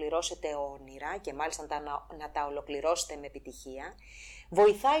 να ολοκληρώσετε όνειρα και μάλιστα να τα ολοκληρώσετε με επιτυχία.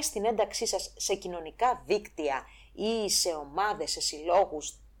 Βοηθάει στην ένταξή σας σε κοινωνικά δίκτυα ή σε ομάδες, σε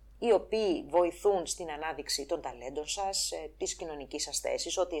συλλόγους, οι οποίοι βοηθούν στην ανάδειξη των ταλέντων σας, της κοινωνικής σας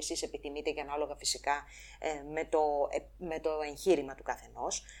θέσης, ό,τι εσείς επιθυμείτε και ανάλογα φυσικά με το εγχείρημα του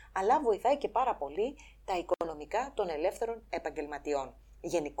καθενός, αλλά βοηθάει και πάρα πολύ τα οικονομικά των ελεύθερων επαγγελματιών.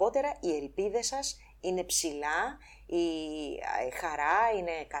 Γενικότερα οι ελπίδες σας είναι ψηλά, η χαρά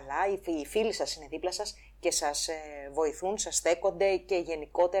είναι καλά, οι φίλοι σας είναι δίπλα σας και σας βοηθούν, σας στέκονται και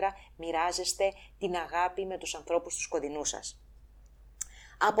γενικότερα μοιράζεστε την αγάπη με τους ανθρώπους τους κοντινούς σας.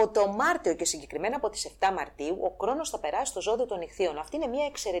 Από το Μάρτιο και συγκεκριμένα από τις 7 Μαρτίου, ο Κρόνος θα περάσει στο ζώδιο των Ιχθύων. Αυτή είναι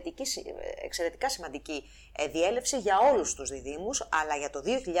μια εξαιρετικά σημαντική διέλευση για όλους τους διδύμους, αλλά για το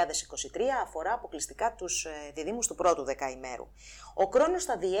 2023 αφορά αποκλειστικά τους διδύμους του πρώτου δεκαημέρου. Ο Κρόνος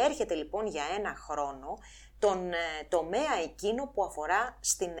θα διέρχεται λοιπόν για ένα χρόνο τον τομέα εκείνο που αφορά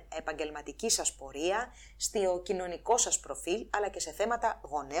στην επαγγελματική σας πορεία, στο κοινωνικό σας προφίλ, αλλά και σε θέματα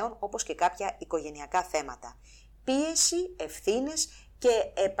γονέων, όπως και κάποια οικογενειακά θέματα. Πίεση, ευθύνες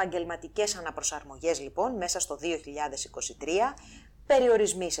και επαγγελματικές αναπροσαρμογές λοιπόν μέσα στο 2023,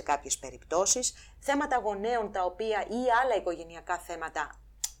 περιορισμοί σε κάποιες περιπτώσεις, θέματα γονέων τα οποία ή άλλα οικογενειακά θέματα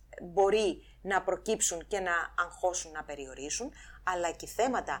μπορεί να προκύψουν και να αγχώσουν, να περιορίσουν, αλλά και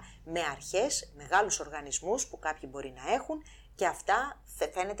θέματα με αρχές, μεγάλους οργανισμούς που κάποιοι μπορεί να έχουν και αυτά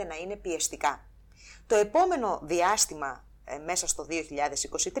φαίνεται να είναι πιεστικά. Το επόμενο διάστημα μέσα στο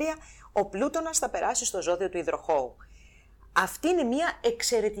 2023 ο Πλούτονας θα περάσει στο ζώδιο του Υδροχόου. Αυτή είναι μια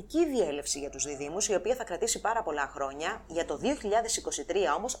εξαιρετική διέλευση για τους διδύμους, η οποία θα κρατήσει πάρα πολλά χρόνια. Για το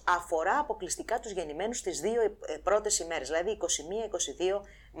 2023 όμως αφορά αποκλειστικά τους γεννημένους τις δύο πρώτες ημέρες, δηλαδή 21-22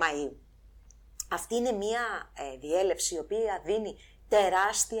 Μαΐου. Αυτή είναι μια διέλευση η οποία δίνει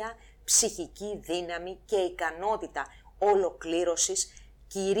τεράστια ψυχική δύναμη και ικανότητα ολοκλήρωσης,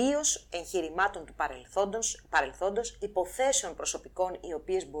 κυρίως εγχειρημάτων του παρελθόντος, υποθέσεων προσωπικών οι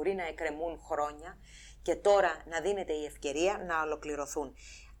οποίες μπορεί να εκκρεμούν χρόνια και τώρα να δίνεται η ευκαιρία να ολοκληρωθούν.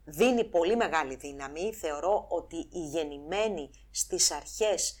 Δίνει πολύ μεγάλη δύναμη, θεωρώ ότι οι γεννημένοι στις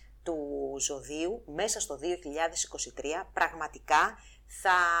αρχές του ζωδίου μέσα στο 2023 πραγματικά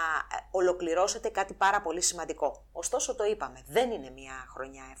θα ολοκληρώσετε κάτι πάρα πολύ σημαντικό. Ωστόσο το είπαμε, δεν είναι μια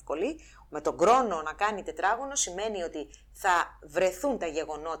χρονιά εύκολη. Με τον χρόνο να κάνει τετράγωνο σημαίνει ότι θα βρεθούν τα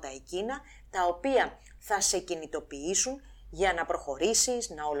γεγονότα εκείνα τα οποία θα σε κινητοποιήσουν για να προχωρήσεις,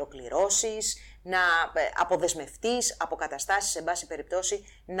 να ολοκληρώσεις, να αποδεσμευτείς από καταστάσεις, σε πάση περιπτώσει,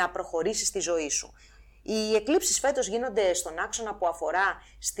 να προχωρήσεις στη ζωή σου. Οι εκλήψεις φέτος γίνονται στον άξονα που αφορά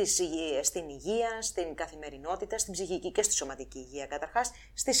στην υγεία, στην καθημερινότητα, στην ψυχική και στη σωματική υγεία καταρχάς,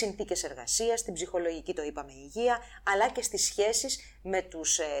 στις συνθήκες εργασίας, στην ψυχολογική το είπαμε υγεία, αλλά και στις σχέσεις με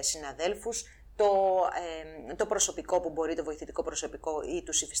τους συναδέλφους, το προσωπικό που μπορεί, το βοηθητικό προσωπικό ή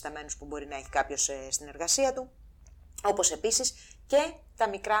τους υφισταμένους που μπορεί να έχει κάποιος στην εργασία του, όπως επίσης και τα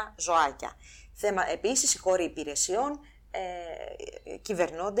μικρά ζωάκια. Επίσης οι χώροι υπηρεσιών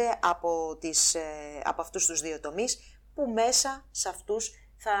κυβερνώνται από αυτούς τους δύο τομείς που μέσα σε αυτούς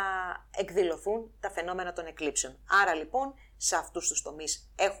θα εκδηλωθούν τα φαινόμενα των εκλήψεων. Άρα λοιπόν σε αυτούς τους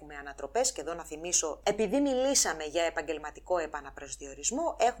τομείς έχουμε ανατροπές και εδώ να θυμίσω, επειδή μιλήσαμε για επαγγελματικό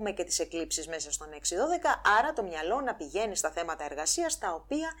επαναπροσδιορισμό, έχουμε και τις εκλήψεις μέσα στον 6-12, άρα το μυαλό να πηγαίνει στα θέματα εργασίας, τα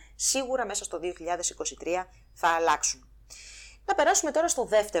οποία σίγουρα μέσα στο 2023 θα αλλάξουν. Να περάσουμε τώρα στο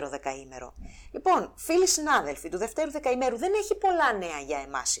δεύτερο δεκαήμερο. Λοιπόν, φίλοι συνάδελφοι, του δευτέρου δεκαήμερου δεν έχει πολλά νέα για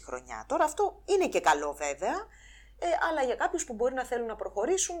εμάς η χρονιά. Τώρα αυτό είναι και καλό βέβαια, αλλά για κάποιους που μπορεί να θέλουν να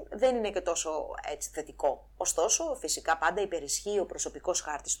προχωρήσουν δεν είναι και τόσο έτσι θετικό. Ωστόσο, φυσικά πάντα υπερισχύει ο προσωπικός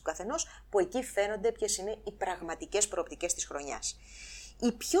χάρτης του καθενός, που εκεί φαίνονται ποιες είναι οι πραγματικές προοπτικές της χρονιάς.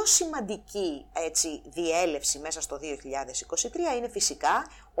 Η πιο σημαντική διέλευση μέσα στο 2023 είναι φυσικά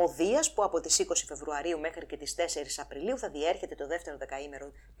ο Δίας, που από τις 20 Φεβρουαρίου μέχρι και τις 4 Απριλίου θα διέρχεται το δεύτερο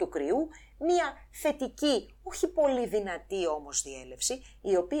δεκαήμερο του Κριού, μια θετική, όχι πολύ δυνατή όμως διέλευση,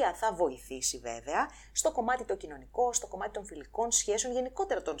 η οποία θα βοηθήσει βέβαια στο κομμάτι το κοινωνικό, στο κομμάτι των φιλικών σχέσεων,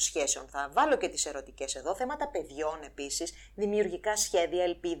 γενικότερα των σχέσεων. Θα βάλω και τις ερωτικές εδώ, θέματα παιδιών επίσης, δημιουργικά σχέδια,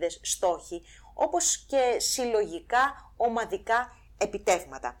 ελπίδες, στόχοι, όπως και συλλογικά, ομαδικά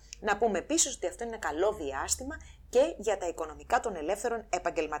επιτεύγματα. Να πούμε επίσης ότι αυτό είναι ένα καλό διάστημα και για τα οικονομικά των ελεύθερων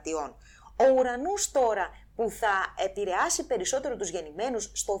επαγγελματιών. Ο ουρανός τώρα που θα επηρεάσει περισσότερο τους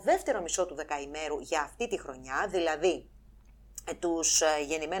γεννημένους στο δεύτερο μισό του δεκαημέρου για αυτή τη χρονιά, δηλαδή τους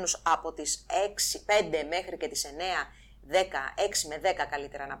γεννημένους από τις 5 μέχρι και τις 6 με 10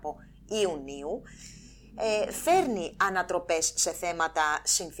 καλύτερα να πω, Ιουνίου, φέρνει ανατροπές σε θέματα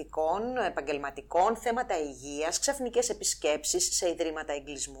συνθηκών, επαγγελματικών, θέματα υγείας, ξαφνικές επισκέψεις σε ιδρύματα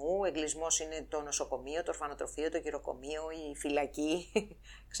εγκλισμού. Εγκλισμός είναι το νοσοκομείο, το ορφανοτροφείο, το γυροκομείο, η φυλακή.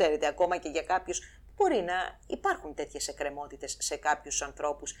 Ξέρετε, ακόμα και για κάποιους μπορεί να υπάρχουν τέτοιες εκκρεμότητες σε κάποιους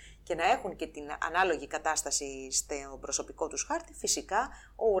ανθρώπους και να έχουν και την ανάλογη κατάσταση στο προσωπικό τους χάρτη. Φυσικά,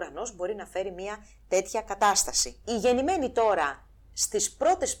 ο ουρανός μπορεί να φέρει μια τέτοια κατάσταση. Οι γεννημένοι τώρα στις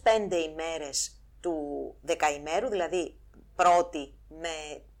πρώτες 5 ημέρες του δεκαημέρου, δηλαδή 1η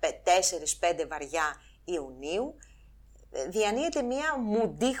με 4-5 βαριά Ιουνίου, διανύεται μια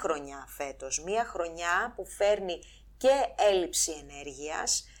μουντή χρονιά φέτος, μια χρονιά που φέρνει και έλλειψη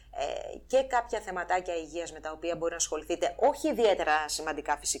ενέργειας, και κάποια θεματάκια υγείας με τα οποία μπορεί να ασχοληθείτε, όχι ιδιαίτερα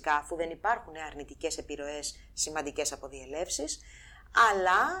σημαντικά φυσικά, αφού δεν υπάρχουν αρνητικές επιρροές σημαντικές από διελεύσεις,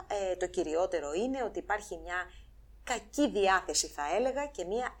 αλλά το κυριότερο είναι ότι υπάρχει μια κακή διάθεση, θα έλεγα, και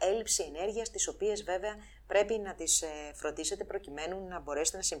μια έλλειψη ενέργειας, τις οποίες βέβαια πρέπει να τις φροντίσετε προκειμένου να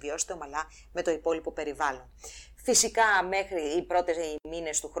μπορέσετε να συμβιώσετε ομαλά με το υπόλοιπο περιβάλλον. Φυσικά μέχρι οι πρώτες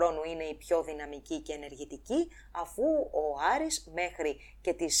μήνες του χρόνου είναι οι πιο δυναμικοί και ενεργητικοί, αφού ο Άρης μέχρι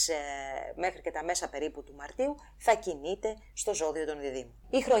και τα μέσα περίπου του Μαρτίου θα κινείται στο ζώδιο των Διδύμων.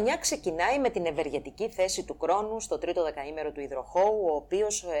 Η χρονιά ξεκινάει με την ευεργετική θέση του Κρόνου στο τρίτο δεκαήμερο του υδροχόου, ο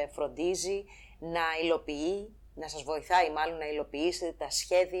οποίος φροντίζει να υλοποιεί, να σας βοηθάει μάλλον να υλοποιήσετε τα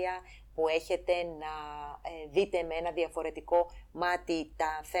σχέδια που έχετε, να δείτε με ένα διαφορετικό μάτι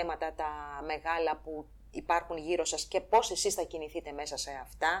τα θέματα, τα μεγάλα που υπάρχουν γύρω σας και πώς εσείς θα κινηθείτε μέσα σε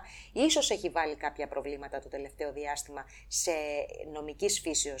αυτά. Ίσως έχει βάλει κάποια προβλήματα το τελευταίο διάστημα σε νομικής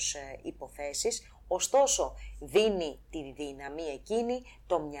φύσεως υποθέσεις, ωστόσο δίνει τη δύναμη εκείνη,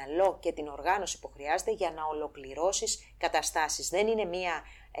 το μυαλό και την οργάνωση που χρειάζεται για να ολοκληρώσεις καταστάσεις. Δεν είναι μία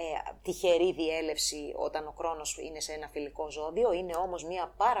τυχερή διέλευση όταν ο Κρόνος είναι σε ένα φιλικό ζώδιο, είναι όμως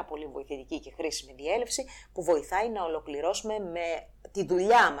μία πάρα πολύ βοηθητική και χρήσιμη διέλευση που βοηθάει να ολοκληρώσουμε με τη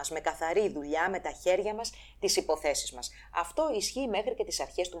δουλειά μας, με καθαρή δουλειά, με τα χέρια μας, τις υποθέσεις μας. Αυτό ισχύει μέχρι και τις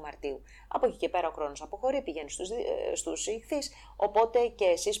αρχές του Μαρτίου. Από εκεί και πέρα ο Κρόνος αποχωρεί, πηγαίνει στους Ιχθύς, οπότε και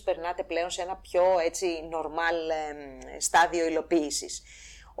εσείς περνάτε πλέον σε ένα πιο normal στάδιο υλοποίησης.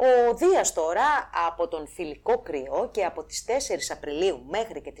 Ο Δίας τώρα από τον φιλικό κρυό και από τις 4 Απριλίου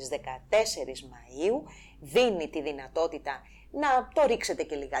μέχρι και τις 14 Μαΐου δίνει τη δυνατότητα να το ρίξετε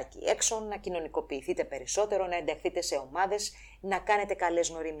και λιγάκι έξω, να κοινωνικοποιηθείτε περισσότερο, να ενταχθείτε σε ομάδες, να κάνετε καλές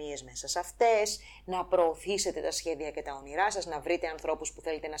γνωριμίες μέσα σε αυτές, να προωθήσετε τα σχέδια και τα όνειρά σας, να βρείτε ανθρώπους που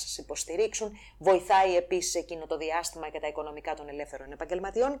θέλετε να σας υποστηρίξουν. Βοηθάει επίσης εκείνο το διάστημα και τα οικονομικά των ελεύθερων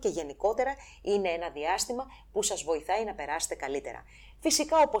επαγγελματιών και γενικότερα είναι ένα διάστημα που σας βοηθάει να περάσετε καλύτερα.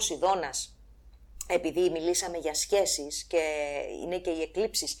 Φυσικά ο Ποσειδώνας, επειδή μιλήσαμε για σχέσεις και είναι και οι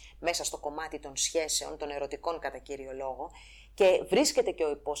εκλήψεις μέσα στο κομμάτι των σχέσεων, των ερωτικών κατά κύριο λόγο, και βρίσκεται και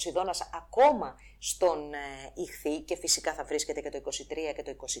ο Ποσειδώνας ακόμα στον Ιχθύ και φυσικά θα βρίσκεται και το 23 και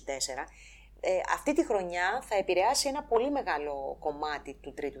το 24, αυτή τη χρονιά θα επηρεάσει ένα πολύ μεγάλο κομμάτι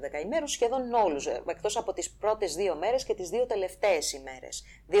του τρίτου δεκαημέρου, σχεδόν όλους, εκτός από τις πρώτες 2 μέρες και τις 2 τελευταίες ημέρες,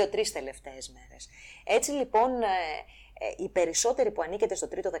 2-3 τελευταίες μέρες. Έτσι λοιπόν, οι περισσότεροι που ανήκετε στο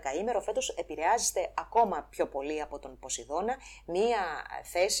τρίτο δεκαήμερο φέτος επηρεάζεστε ακόμα πιο πολύ από τον Ποσειδώνα, μία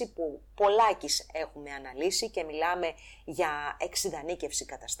θέση που πολλάκις έχουμε αναλύσει και μιλάμε για εξειδανίκευση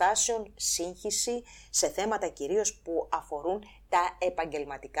καταστάσεων, σύγχυση σε θέματα κυρίως που αφορούν τα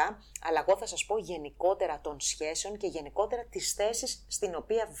επαγγελματικά, αλλά εγώ θα σας πω γενικότερα των σχέσεων και γενικότερα τις θέσεις στην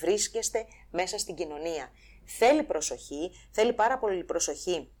οποία βρίσκεστε μέσα στην κοινωνία. Θέλει προσοχή, θέλει πάρα πολύ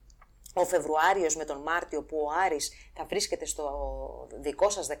προσοχή ο Φεβρουάριος με τον Μάρτιο, που ο Άρης θα βρίσκεται στο δικό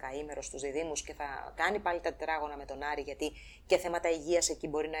σας δεκαήμερο στους Διδύμους και θα κάνει πάλι τα τετράγωνα με τον Άρη, γιατί και θέματα υγείας εκεί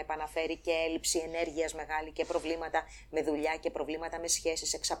μπορεί να επαναφέρει και έλλειψη ενέργειας μεγάλη και προβλήματα με δουλειά και προβλήματα με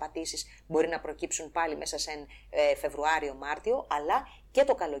σχέσεις, εξαπατήσεις μπορεί να προκύψουν πάλι μέσα σε Φεβρουάριο-Μάρτιο, αλλά και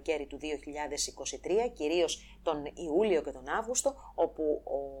το καλοκαίρι του 2023, κυρίως τον Ιούλιο και τον Αύγουστο, όπου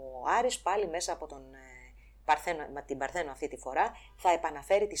ο Άρης πάλι μέσα από την Παρθένο αυτή τη φορά θα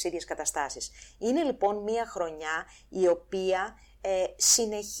επαναφέρει τις ίδιες καταστάσεις. Είναι λοιπόν μια χρονιά η οποία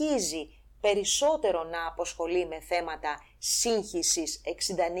συνεχίζει περισσότερο να αποσχολεί με θέματα σύγχυσης,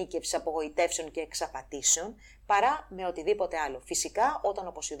 εξειδανίκευσης, απογοητεύσεων και εξαπατήσεων παρά με οτιδήποτε άλλο. Φυσικά όταν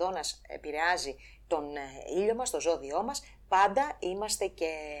ο Ποσειδώνας επηρεάζει τον ήλιο μας, το ζώδιό μας, πάντα είμαστε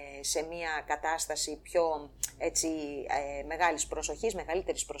και σε μια κατάσταση πιο μεγάλης προσοχής,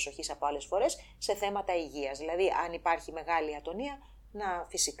 μεγαλύτερης προσοχής από άλλες φορές σε θέματα υγείας. Δηλαδή αν υπάρχει μεγάλη ατονία,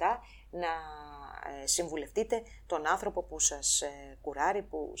 φυσικά να συμβουλευτείτε τον άνθρωπο που σας κουράρει,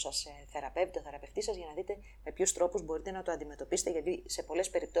 που σας θεραπεύει, το θεραπευτή σας, για να δείτε με ποιους τρόπους μπορείτε να το αντιμετωπίσετε, γιατί σε πολλές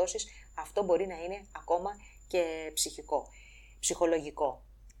περιπτώσεις αυτό μπορεί να είναι ακόμα και ψυχολογικό.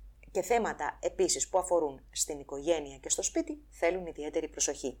 Και θέματα επίσης που αφορούν στην οικογένεια και στο σπίτι θέλουν ιδιαίτερη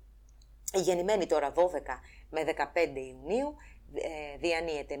προσοχή. Η γεννημένη τώρα 12 με 15 Ιουνίου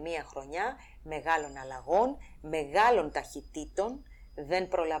διανύεται μία χρονιά μεγάλων αλλαγών, μεγάλων ταχυτήτων, δεν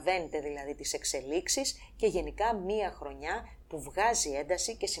προλαβαίνετε δηλαδή τις εξελίξεις και γενικά μία χρονιά που βγάζει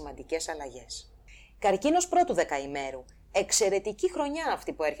ένταση και σημαντικές αλλαγές. Καρκίνος πρώτου δεκαημέρου. Εξαιρετική χρονιά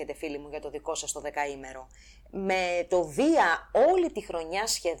αυτή που έρχεται, φίλοι μου, για το δικό σας το δεκαήμερο. Με το Δία όλη τη χρονιά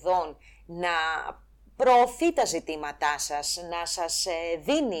σχεδόν να προωθεί τα ζητήματά σας, να σας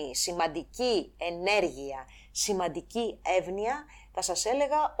δίνει σημαντική ενέργεια, σημαντική εύνοια, θα σας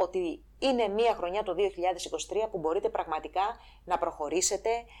έλεγα ότι είναι μια χρονιά το 2023 που μπορείτε πραγματικά να προχωρήσετε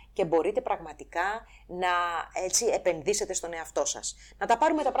και μπορείτε πραγματικά να έτσι επενδύσετε στον εαυτό σας. Να τα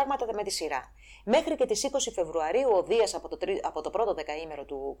πάρουμε τα πράγματα με τη σειρά. Μέχρι και τις 20 Φεβρουαρίου ο Δίας από το πρώτο δεκαήμερο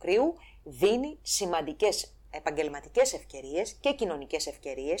του Κριού δίνει σημαντικές επαγγελματικές ευκαιρίες και κοινωνικές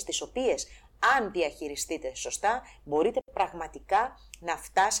ευκαιρίες, τις οποίες αν διαχειριστείτε σωστά μπορείτε πραγματικά να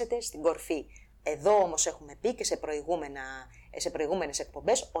φτάσετε στην κορφή. Εδώ όμως έχουμε πει και σε προηγούμενες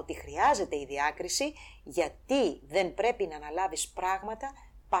εκπομπές ότι χρειάζεται η διάκριση, γιατί δεν πρέπει να αναλάβεις πράγματα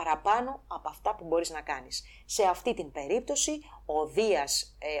παραπάνω από αυτά που μπορείς να κάνεις. Σε αυτή την περίπτωση, ο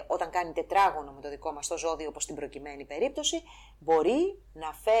Δίας, όταν κάνει τετράγωνο με το δικό μας το ζώδιο, όπως στην προκειμένη περίπτωση, μπορεί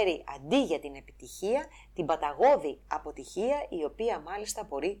να φέρει αντί για την επιτυχία, την παταγώδη αποτυχία, η οποία μάλιστα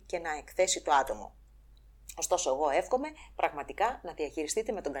μπορεί και να εκθέσει το άτομο. Ωστόσο, εγώ εύχομαι πραγματικά να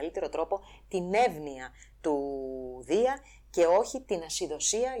διαχειριστείτε με τον καλύτερο τρόπο την εύνοια του Δία και όχι την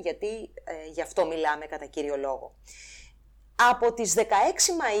ασυδοσία, γιατί γι' αυτό μιλάμε κατά κύριο λόγο. Από τις 16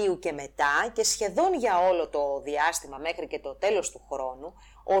 Μαΐου και μετά και σχεδόν για όλο το διάστημα μέχρι και το τέλος του χρόνου,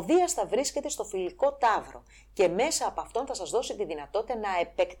 ο Δίας θα βρίσκεται στο φιλικό Ταύρο και μέσα από αυτόν θα σας δώσει τη δυνατότητα να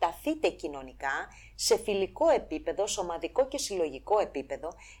επεκταθείτε κοινωνικά σε φιλικό επίπεδο, σωματικό και συλλογικό επίπεδο,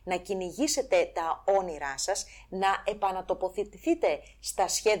 να κυνηγήσετε τα όνειρά σας, να επανατοποθετηθείτε στα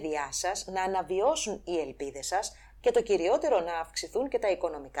σχέδιά σας, να αναβιώσουν οι ελπίδες σας, και το κυριότερο να αυξηθούν και τα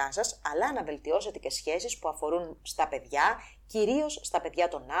οικονομικά σας, αλλά να βελτιώσετε και σχέσεις που αφορούν στα παιδιά, κυρίως στα παιδιά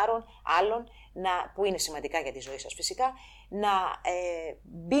των άλλων, που είναι σημαντικά για τη ζωή σας φυσικά, να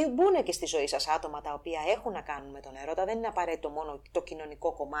μπουν και στη ζωή σας άτομα τα οποία έχουν να κάνουν με τον έρωτα. Δεν είναι απαραίτητο μόνο το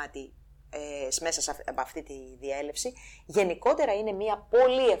κοινωνικό κομμάτι μέσα από αυτή τη διέλευση. Γενικότερα είναι μια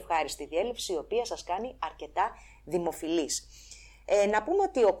πολύ ευχάριστη διέλευση, η οποία σας κάνει αρκετά δημοφιλείς. Να πούμε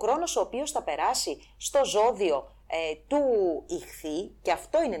ότι ο χρόνος ο οποίος θα περάσει στο ζώδιο του Ιχθύ, και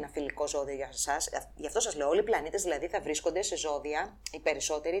αυτό είναι ένα φιλικό ζώδιο για σας, γι' αυτό σας λέω, όλοι οι πλανήτες δηλαδή θα βρίσκονται σε ζώδια, οι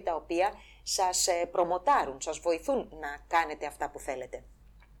περισσότεροι, τα οποία σας προμοτάρουν, σας βοηθούν να κάνετε αυτά που θέλετε.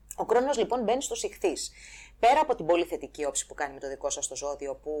 Ο χρόνος λοιπόν μπαίνει στους Ιχθύς. Πέρα από την πολύ θετική όψη που κάνει με το δικό σας το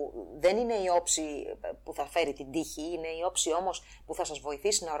ζώδιο, που δεν είναι η όψη που θα φέρει την τύχη, είναι η όψη όμως που θα σας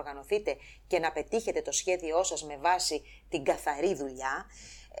βοηθήσει να οργανωθείτε και να πετύχετε το σχέδιό σας με βάση την καθαρή δουλειά,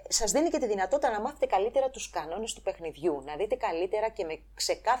 σας δίνει και τη δυνατότητα να μάθετε καλύτερα τους κανόνες του παιχνιδιού, να δείτε καλύτερα και με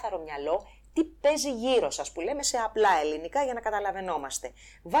ξεκάθαρο μυαλό τι παίζει γύρω σας, που λέμε σε απλά ελληνικά για να καταλαβαίνόμαστε.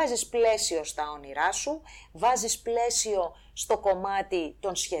 Βάζεις πλαίσιο στα όνειρά σου, βάζεις πλαίσιο στο κομμάτι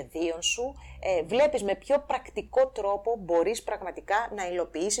των σχεδίων σου, βλέπεις με ποιο πρακτικό τρόπο μπορείς πραγματικά να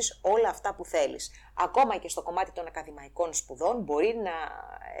υλοποιήσεις όλα αυτά που θέλεις. Ακόμα και στο κομμάτι των ακαδημαϊκών σπουδών μπορεί να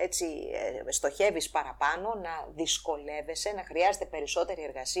στοχεύεις παραπάνω, να δυσκολεύεσαι, να χρειάζεται περισσότερη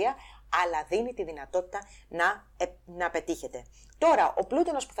εργασία, αλλά δίνει τη δυνατότητα να πετύχετε. Τώρα, ο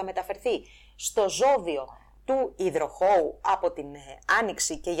Πλούτονας που θα μεταφερθεί στο ζώδιο του υδροχόου από την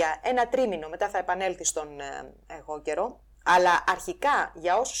Άνοιξη και για ένα τρίμηνο, μετά θα επανέλθει στον εγώκερο, αλλά αρχικά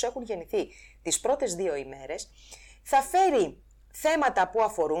για όσους έχουν γεννηθεί τις πρώτες 2 ημέρες, θα φέρει θέματα που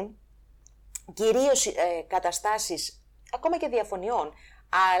αφορούν κυρίως καταστάσεις ακόμα και διαφωνιών,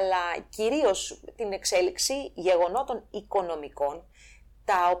 αλλά κυρίως την εξέλιξη γεγονότων οικονομικών,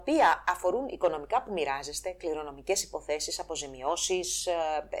 τα οποία αφορούν οικονομικά που μοιράζεστε, κληρονομικές υποθέσεις, αποζημιώσεις,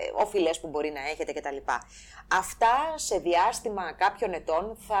 οφειλές που μπορεί να έχετε κτλ. Αυτά σε διάστημα κάποιων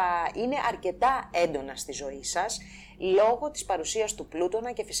ετών θα είναι αρκετά έντονα στη ζωή σας, λόγω της παρουσίας του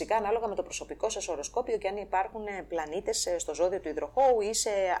Πλούτονα και φυσικά ανάλογα με το προσωπικό σας οροσκόπιο και αν υπάρχουν πλανήτες στο ζώδιο του υδροχόου ή σε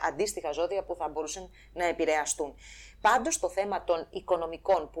αντίστοιχα ζώδια που θα μπορούσαν να επηρεαστούν. Πάντως το θέμα των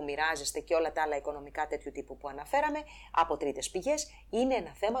οικονομικών που μοιράζεστε και όλα τα άλλα οικονομικά τέτοιου τύπου που αναφέραμε από τρίτες πηγές είναι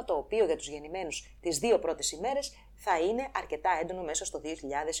ένα θέμα το οποίο για τους γεννημένους τις 2 πρώτες ημέρες θα είναι αρκετά έντονο μέσα στο 2023.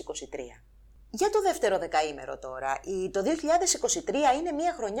 Για το δεύτερο δεκαήμερο τώρα, το 2023 είναι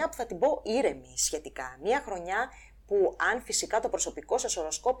μια χρονιά που θα την πω ήρεμη σχετικά, μια χρονιά που αν φυσικά το προσωπικό σας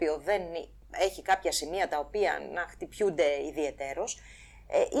οροσκόπιο δεν έχει κάποια σημεία τα οποία να χτυπιούνται ιδιαιτέρως,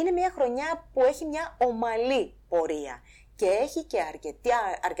 είναι μια χρονιά που έχει μια ομαλή πορεία και έχει και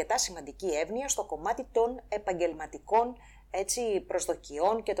αρκετά σημαντική εύνοια στο κομμάτι των επαγγελματικών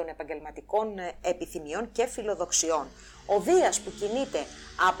προσδοκιών και των επαγγελματικών επιθυμιών και φιλοδοξιών. Ο Δίας που κινείται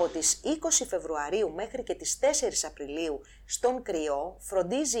από τις 20 Φεβρουαρίου μέχρι και τις 4 Απριλίου στον Κριό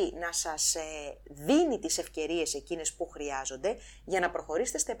φροντίζει να σας δίνει τις ευκαιρίες εκείνες που χρειάζονται για να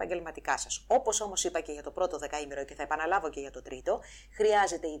προχωρήσετε στα επαγγελματικά σας. Όπως όμως είπα και για το πρώτο δεκαήμερο και θα επαναλάβω και για το τρίτο,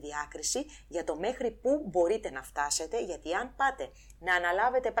 χρειάζεται η διάκριση για το μέχρι πού μπορείτε να φτάσετε, γιατί αν πάτε να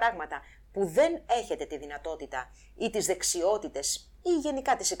αναλάβετε πράγματα που δεν έχετε τη δυνατότητα ή τις δεξιότητες ή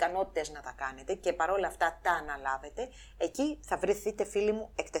γενικά τις ικανότητες να τα κάνετε και παρόλα αυτά τα αναλάβετε, εκεί θα βρεθείτε, φίλοι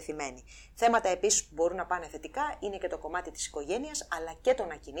μου, εκτεθειμένοι. Θέματα επίσης που μπορούν να πάνε θετικά είναι και το κομμάτι της οικογένειας αλλά και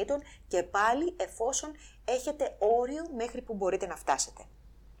των ακινήτων και πάλι εφόσον έχετε όριο μέχρι που μπορείτε να φτάσετε.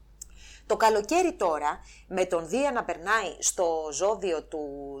 Το καλοκαίρι τώρα, με τον Δία να περνάει στο ζώδιο του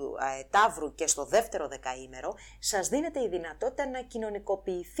Ταύρου και στο δεύτερο δεκαήμερο, σας δίνεται η δυνατότητα να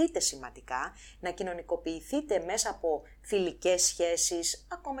κοινωνικοποιηθείτε σημαντικά, να κοινωνικοποιηθείτε μέσα από φιλικές σχέσεις,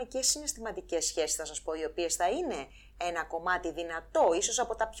 ακόμα και συναισθηματικές σχέσεις θα σας πω, οι οποίες θα είναι ένα κομμάτι δυνατό, ίσως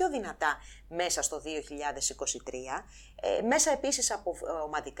από τα πιο δυνατά μέσα στο 2023, μέσα επίσης από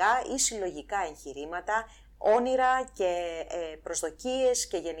ομαδικά ή συλλογικά εγχειρήματα, όνειρα και προσδοκίες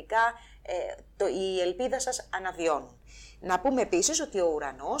και γενικά η ελπίδα σας αναβιώνουν. Να πούμε επίσης ότι ο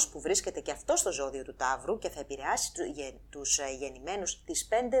ουρανός που βρίσκεται και αυτό στο ζώδιο του Ταύρου και θα επηρεάσει τους γεννημένους τις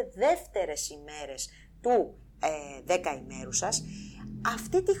 5 δεύτερες ημέρες του 10ημέρου σας,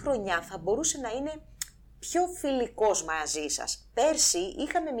 αυτή τη χρονιά θα μπορούσε να είναι πιο φιλικός μαζί σας. Πέρσι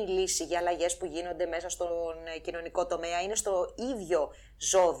είχαμε μιλήσει για αλλαγές που γίνονται μέσα στον κοινωνικό τομέα, είναι στο ίδιο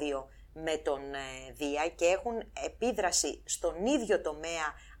ζώδιο με τον Δία και έχουν επίδραση στον ίδιο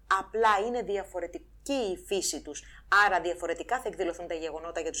τομέα, απλά είναι διαφορετική η φύση τους, άρα διαφορετικά θα εκδηλωθούν τα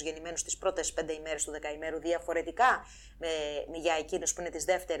γεγονότα για τους γεννημένους τις πρώτες 5 ημέρες του δεκαημέρου, διαφορετικά για εκείνους που είναι τις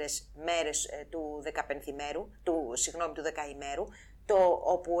δεύτερες μέρες του του δεκαημέρου,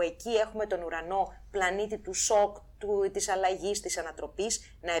 όπου εκεί έχουμε τον ουρανό πλανήτη του σοκ, της αλλαγής, της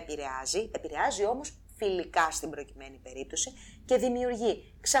ανατροπής να επηρεάζει όμως φιλικά στην προκειμένη περίπτωση και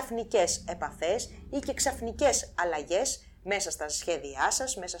δημιουργεί ξαφνικές επαφές ή και ξαφνικές αλλαγές μέσα στα σχέδιά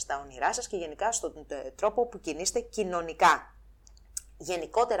σας, μέσα στα όνειρά σας και γενικά στον τρόπο που κινείστε κοινωνικά.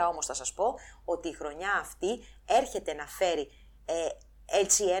 Γενικότερα όμως θα σας πω ότι η χρονιά αυτή έρχεται να φέρει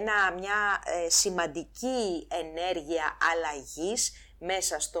έτσι μια σημαντική ενέργεια αλλαγής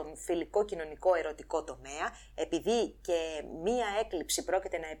μέσα στον φιλικό, κοινωνικό, ερωτικό τομέα, επειδή και μία έκλειψη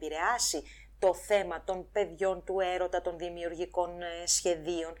πρόκειται να επηρεάσει το θέμα των παιδιών, του έρωτα, των δημιουργικών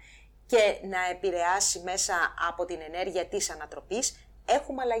σχεδίων και να επηρεάσει μέσα από την ενέργεια της ανατροπής.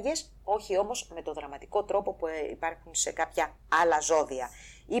 Έχουμε αλλαγές, όχι όμως με το δραματικό τρόπο που υπάρχουν σε κάποια άλλα ζώδια.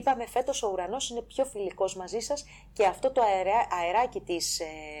 Είπαμε φέτος ο ουρανός είναι πιο φιλικός μαζί σας και αυτό το αεράκι της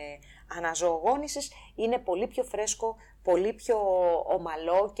αναζωογόνησης είναι πολύ πιο φρέσκο, πολύ πιο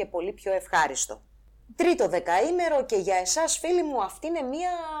ομαλό και πολύ πιο ευχάριστο. Τρίτο δεκαήμερο και για εσάς φίλοι μου αυτή είναι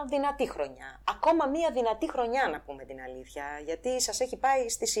μια δυνατή χρονιά. Ακόμα μια δυνατή χρονιά να πούμε την αλήθεια, γιατί σας έχει πάει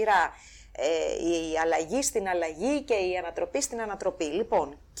στη σειρά η αλλαγή στην αλλαγή και η ανατροπή στην ανατροπή.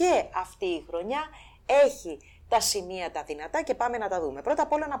 Λοιπόν, και αυτή η χρονιά έχει τα σημεία τα δυνατά και πάμε να τα δούμε. Πρώτα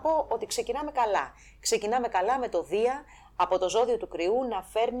απ' όλα να πω ότι ξεκινάμε καλά. Ξεκινάμε καλά με το Δία από το ζώδιο του Κριού να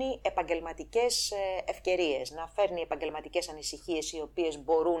φέρνει επαγγελματικές ευκαιρίες, να φέρνει επαγγελματικές ανησυχίες οι οποίες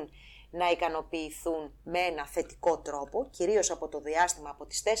μπορούν να ικανοποιηθούν με ένα θετικό τρόπο, κυρίως από το διάστημα από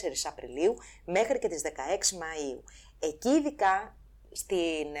τις 4 Απριλίου μέχρι και τις 16 Μαΐου. Εκεί ειδικά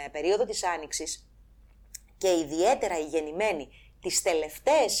στην περίοδο της Άνοιξης και ιδιαίτερα οι γεννημένοι τις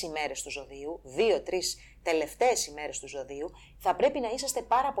τελευταίες ημέρες του ζωδίου, 2-3 τελευταίες ημέρες του ζωδίου, θα πρέπει να είσαστε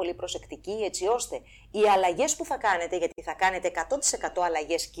πάρα πολύ προσεκτικοί έτσι ώστε οι αλλαγές που θα κάνετε, γιατί θα κάνετε 100%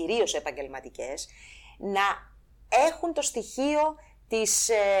 αλλαγές κυρίως επαγγελματικές, να έχουν το στοιχείο της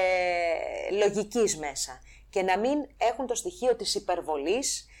λογικής μέσα και να μην έχουν το στοιχείο της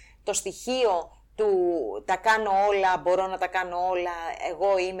υπερβολής, το στοιχείο του τα κάνω όλα, μπορώ να τα κάνω όλα,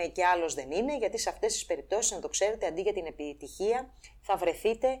 εγώ είμαι και άλλος δεν είναι, γιατί σε αυτές τις περιπτώσεις, να το ξέρετε, αντί για την επιτυχία θα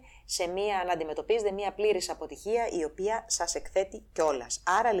βρεθείτε να αντιμετωπίζετε μια πλήρης αποτυχία η οποία σας εκθέτει κιόλας.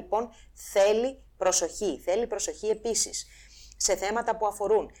 Άρα λοιπόν θέλει προσοχή επίσης σε θέματα που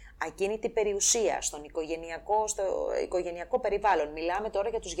αφορούν ακίνητη περιουσία, στο οικογενειακό περιβάλλον. Μιλάμε τώρα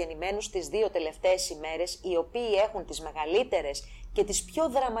για τους γεννημένους τις 2 τελευταίες ημέρες, οι οποίοι έχουν τις μεγαλύτερες και τις πιο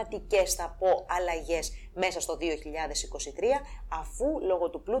δραματικές, θα πω, αλλαγές μέσα στο 2023, αφού λόγω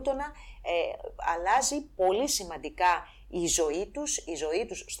του Πλούτονα αλλάζει πολύ σημαντικά η ζωή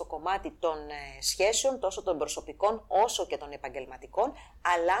τους στο κομμάτι των σχέσεων, τόσο των προσωπικών όσο και των επαγγελματικών,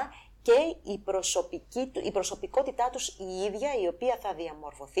 αλλά και η προσωπικότητά τους η ίδια, η οποία θα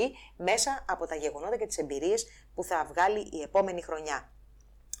διαμορφωθεί μέσα από τα γεγονότα και τις εμπειρίες που θα βγάλει η επόμενη χρονιά.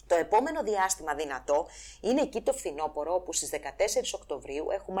 Το επόμενο διάστημα δυνατό είναι εκεί το φθινόπωρο, όπου στις 14 Οκτωβρίου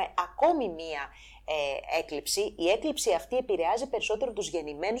έχουμε ακόμη μία έκλειψη. Η έκλειψη αυτή επηρεάζει περισσότερο τους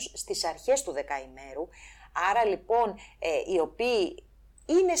γεννημένους στις αρχές του δεκαημέρου, άρα λοιπόν οι οποίοι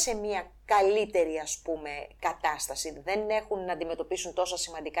είναι σε μια καλύτερη, ας πούμε, κατάσταση, δεν έχουν να αντιμετωπίσουν τόσα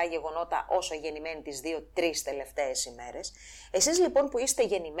σημαντικά γεγονότα όσο οι γεννημένοι τις 2-3 τελευταίες ημέρες. Εσείς λοιπόν που είστε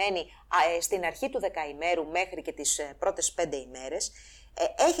γεννημένοι στην αρχή του δεκαημέρου μέχρι και τις πρώτες 5 ημέρες,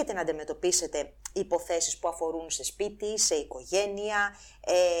 έχετε να αντιμετωπίσετε υποθέσεις που αφορούν σε σπίτι, σε οικογένεια,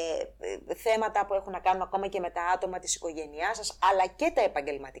 θέματα που έχουν να κάνουν ακόμα και με τα άτομα της οικογένειάς σας, αλλά και τα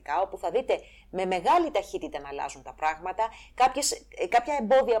επαγγελματικά, όπου θα δείτε με μεγάλη ταχύτητα να αλλάζουν τα πράγματα, κάποια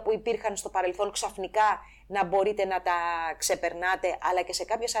εμπόδια που υπήρχαν στο παρελθόν ξαφνικά να μπορείτε να τα ξεπερνάτε, αλλά και σε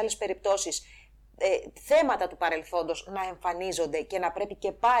κάποιες άλλες περιπτώσεις θέματα του παρελθόντος να εμφανίζονται και να πρέπει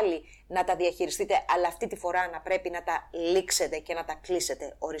και πάλι να τα διαχειριστείτε, αλλά αυτή τη φορά να πρέπει να τα λήξετε και να τα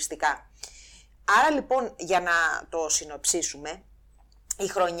κλείσετε οριστικά. Άρα λοιπόν, για να το συνοψίσουμε, η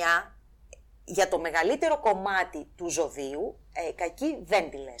χρονιά για το μεγαλύτερο κομμάτι του ζωδίου κακή δεν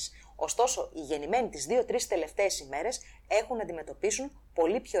τη λες. Ωστόσο, οι γεννημένοι τις 2-3 τελευταίες ημέρες έχουν να αντιμετωπίσουν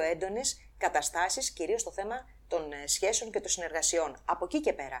πολύ πιο έντονες καταστάσεις, κυρίως στο θέμα των σχέσεων και των συνεργασιών. Από εκεί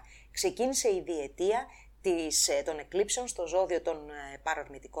και πέρα ξεκίνησε η διετία των εκλήψεων στο ζώδιο των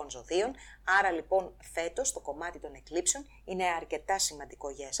παρορμητικών ζωδίων, άρα λοιπόν φέτος το κομμάτι των εκλήψεων είναι αρκετά σημαντικό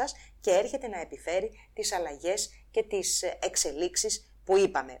για εσάς και έρχεται να επιφέρει τις αλλαγές και τις εξελίξεις που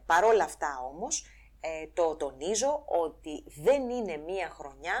είπαμε. Παρόλα αυτά όμως, το τονίζω ότι δεν είναι μία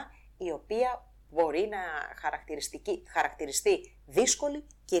χρονιά η οποία μπορεί να χαρακτηριστεί δύσκολη,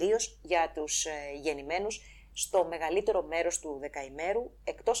 κυρίως για τους γεννημένους στο μεγαλύτερο μέρος του δεκαημέρου,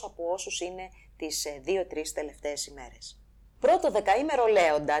 εκτός από όσους είναι τις 2-3 τελευταίες ημέρες. Πρώτο δεκαήμερο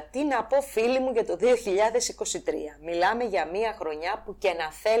Λέοντα, τι να πω φίλοι μου για το 2023. Μιλάμε για μία χρονιά που και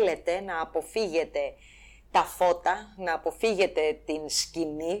να θέλετε να αποφύγετε τα φώτα, να αποφύγετε την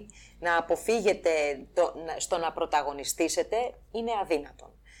σκηνή, να αποφύγετε στο να πρωταγωνιστήσετε, είναι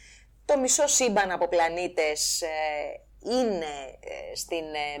αδύνατον. Το μισό σύμπαν από πλανήτες είναι στην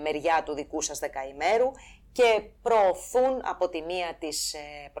μεριά του δικού σας δεκαημέρου και προωθούν από τη μία τις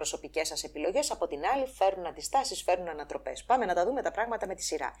προσωπικές σας επιλογές, από την άλλη φέρνουν αντιστάσεις, φέρνουν ανατροπές. Πάμε να τα δούμε τα πράγματα με τη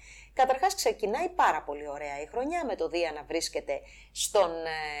σειρά. Καταρχάς ξεκινάει πάρα πολύ ωραία η χρονιά με το Δία να βρίσκεται στον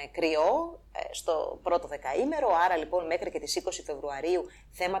Κριό, στο πρώτο δεκαήμερο, άρα λοιπόν μέχρι και τις 20 Φεβρουαρίου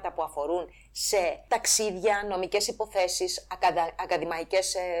θέματα που αφορούν σε ταξίδια, νομικές υποθέσεις,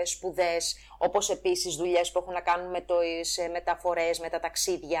 ακαδημαϊκές σπουδές, όπως επίσης δουλειές που έχουν να κάνουν με τις μεταφορές, με τα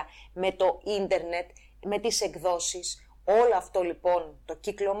ταξίδια, με το ίντερνετ, με τις εκδόσεις. Όλο αυτό λοιπόν το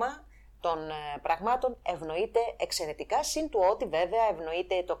κύκλωμα των πραγμάτων ευνοείται εξαιρετικά, συν του ότι βέβαια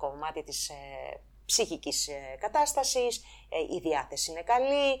ευνοείται το κομμάτι της ψυχικής κατάστασης, η διάθεση είναι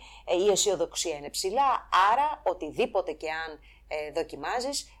καλή, η αισιοδοξία είναι ψηλά, άρα οτιδήποτε και αν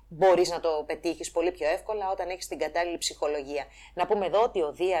δοκιμάζεις μπορείς να το πετύχεις πολύ πιο εύκολα όταν έχεις την κατάλληλη ψυχολογία. Να πούμε εδώ ότι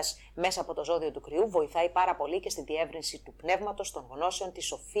ο Δίας μέσα από το ζώδιο του Κριού βοηθάει πάρα πολύ και στη διεύρυνση του πνεύματος, των γνώσεων, της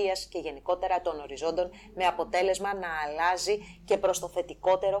σοφίας και γενικότερα των οριζόντων, με αποτέλεσμα να αλλάζει και προς το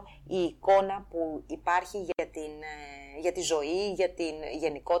θετικότερο η εικόνα που υπάρχει για τη ζωή,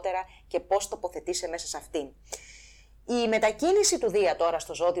 γενικότερα και πώς τοποθετείσαι μέσα σε αυτήν. Η μετακίνηση του Δία τώρα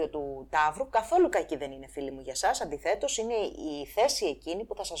στο ζώδιο του Ταύρου καθόλου κακή δεν είναι, φίλοι μου, για σας. Αντιθέτως, είναι η θέση εκείνη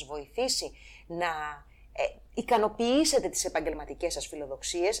που θα σας βοηθήσει να ικανοποιήσετε τις επαγγελματικές σας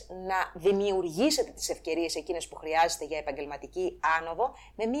φιλοδοξίες, να δημιουργήσετε τις ευκαιρίες εκείνες που χρειάζεται για επαγγελματική άνοδο,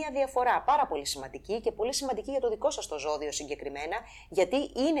 με μία διαφορά πάρα πολύ σημαντική και πολύ σημαντική για το δικό σας το ζώδιο συγκεκριμένα, γιατί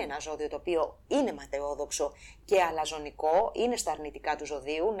είναι ένα ζώδιο το οποίο είναι ματαιόδοξο και αλαζονικό, είναι στα αρνητικά του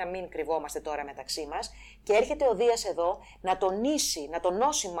ζωδίου, να μην κρυβόμαστε τώρα μεταξύ μας, και έρχεται ο Δίας εδώ να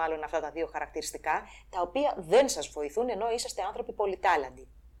τονώσει μάλλον αυτά τα δύο χαρακτηριστικά, τα οποία δεν σας βοηθούν ενώ είσαστε άνθρωποι πολυτάλαντοι.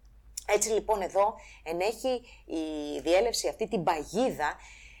 Έτσι λοιπόν εδώ ενέχει η διέλευση αυτή την παγίδα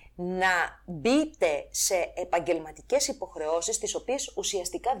να μπείτε σε επαγγελματικές υποχρεώσεις τις οποίες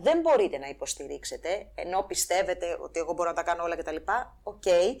ουσιαστικά δεν μπορείτε να υποστηρίξετε, ενώ πιστεύετε ότι εγώ μπορώ να τα κάνω όλα κτλ. Οκ,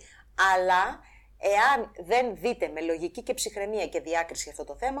 αλλά εάν δεν δείτε με λογική και ψυχραιμία και διάκριση αυτό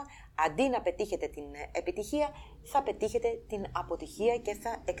το θέμα, αντί να πετύχετε την επιτυχία, θα πετύχετε την αποτυχία και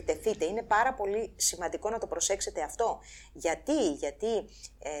θα εκτεθείτε. Είναι πάρα πολύ σημαντικό να το προσέξετε αυτό. Γιατί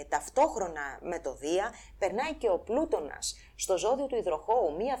ταυτόχρονα με το Δία περνάει και ο Πλούτονας στο ζώδιο του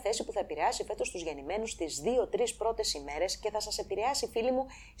Υδροχόου, μία θέση που θα επηρεάσει φέτος τους γεννημένους τις 2-3 πρώτες ημέρες και θα σας επηρεάσει, φίλοι μου,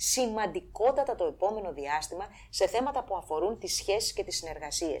 σημαντικότατα το επόμενο διάστημα σε θέματα που αφορούν τις σχέσεις και τις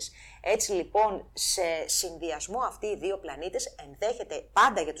συνεργασίες. Έτσι λοιπόν, σε συνδυασμό αυτοί οι δύο πλανήτες ενδέχεται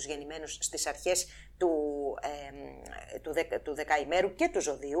πάντα για τους γεννημένους στις αρχές του δεκαημέρου και του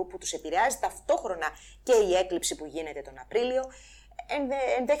ζωδίου, που τους επηρεάζει ταυτόχρονα και η έκλειψη που γίνεται τον Απρίλιο,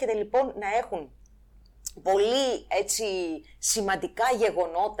 ενδέχεται λοιπόν να έχουν πολύ έτσι σημαντικά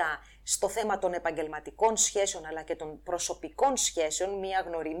γεγονότα στο θέμα των επαγγελματικών σχέσεων αλλά και των προσωπικών σχέσεων, μια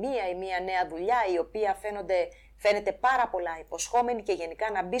γνωριμία ή μια νέα δουλειά η οποία φαίνεται πάρα πολλά υποσχόμενη και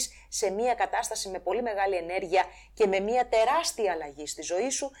γενικά να μπεις σε μια κατάσταση με πολύ μεγάλη ενέργεια και με μια τεράστια αλλαγή στη ζωή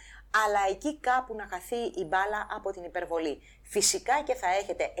σου, αλλά εκεί κάπου να χαθεί η μπάλα από την υπερβολή. Φυσικά και θα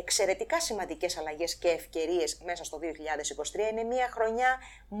έχετε εξαιρετικά σημαντικές αλλαγές και ευκαιρίες μέσα στο 2023. Είναι μια χρονιά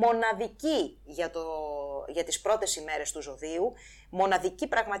μοναδική για τις πρώτες ημέρες του ζωδίου, μοναδική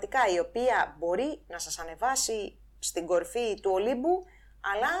πραγματικά, η οποία μπορεί να σας ανεβάσει στην κορυφή του Ολύμπου,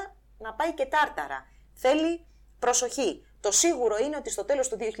 αλλά να πάει και τάρταρα. Θέλει προσοχή. Το σίγουρο είναι ότι στο τέλος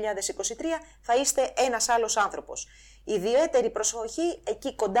του 2023 θα είστε ένας άλλος άνθρωπος. Ιδιαίτερη προσοχή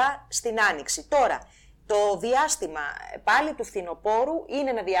εκεί κοντά στην Άνοιξη. Τώρα, το διάστημα πάλι του φθινοπόρου είναι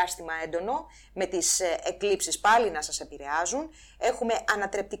ένα διάστημα έντονο, με τις εκλήψεις πάλι να σας επηρεάζουν. Έχουμε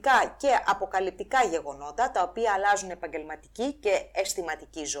ανατρεπτικά και αποκαλυπτικά γεγονότα, τα οποία αλλάζουν επαγγελματική και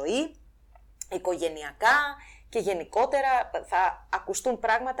αισθηματική ζωή, οικογενειακά και γενικότερα θα ακουστούν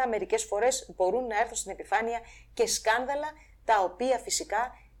πράγματα, μερικές φορές μπορούν να έρθουν στην επιφάνεια και σκάνδαλα, τα οποία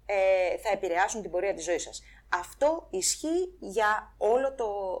φυσικά θα επηρεάσουν την πορεία της ζωής σας. Αυτό ισχύει για όλο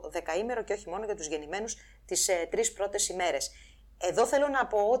το δεκαήμερο και όχι μόνο για τους γεννημένους τις 3 πρώτες ημέρες. Εδώ θέλω να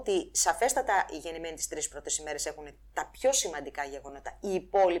πω ότι σαφέστατα οι γεννημένοι τις 3 πρώτες ημέρες έχουν τα πιο σημαντικά γεγονότα. Οι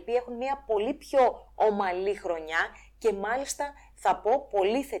υπόλοιποι έχουν μια πολύ πιο ομαλή χρονιά και μάλιστα θα πω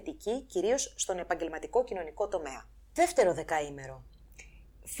πολύ θετική, κυρίως στον επαγγελματικό κοινωνικό τομέα. Δεύτερο δεκαήμερο.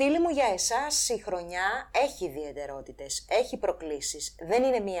 Φίλοι μου, για εσάς η χρονιά έχει ιδιαιτερότητες, έχει προκλήσεις. Δεν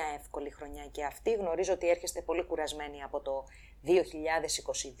είναι μια εύκολη χρονιά και αυτή, γνωρίζω ότι έρχεστε πολύ κουρασμένοι από το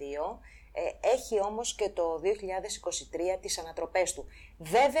 2022. Έχει όμως και το 2023 τις ανατροπές του.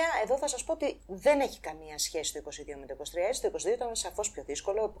 Βέβαια, εδώ θα σας πω ότι δεν έχει καμία σχέση το 22 με το 23. Το 22 ήταν σαφώς πιο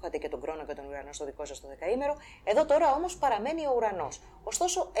δύσκολο, που είχατε και τον χρόνο και τον ουρανό στο δικό σας το δεκαήμερο. Εδώ τώρα όμως παραμένει ο ουρανός.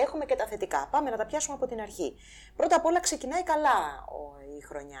 Ωστόσο, έχουμε και τα θετικά. Πάμε να τα πιάσουμε από την αρχή. Πρώτα απ' όλα ξεκινάει καλά η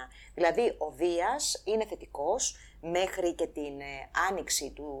χρονιά. Δηλαδή, ο Δίας είναι θετικός μέχρι και την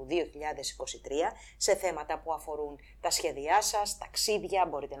άνοιξη του 2023 σε θέματα που αφορούν τα σχέδιά σας, ταξίδια,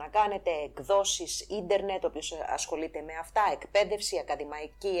 μπορείτε να κάνετε, εκδόσεις, ίντερνετ, όποιος ασχολείται με αυτά, εκπαίδευση,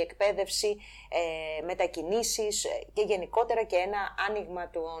 ακαδημαϊκή εκπαίδευση, μετακινήσεις και γενικότερα και ένα άνοιγμα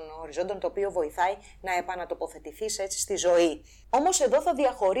των οριζόντων, το οποίο βοηθάει να επανατοποθετηθείς έτσι στη ζωή. Όμως εδώ θα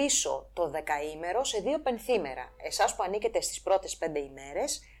διαχωρίσω το δεκαήμερο σε 2 πενθήμερα. Εσάς που ανήκετε στις πρώτες 5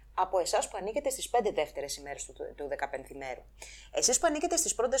 ημέρες, από εσάς που ανήκετε στις 5 δεύτερες ημέρες του 15ημέρου. Εσείς που ανήκετε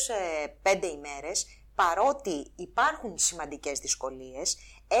στις πρώτες 5 ημέρες, παρότι υπάρχουν σημαντικές δυσκολίες,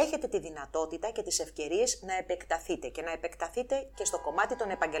 έχετε τη δυνατότητα και τις ευκαιρίες να επεκταθείτε και να επεκταθείτε και στο κομμάτι των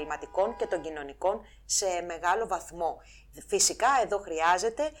επαγγελματικών και των κοινωνικών σε μεγάλο βαθμό. Φυσικά εδώ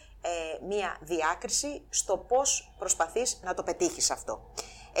χρειάζεται μία διάκριση στο πώς προσπαθείς να το πετύχεις αυτό.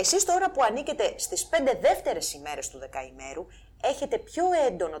 Εσείς τώρα που ανήκετε στις 5 δεύτερες ημέρες του δεκαημέρου, έχετε πιο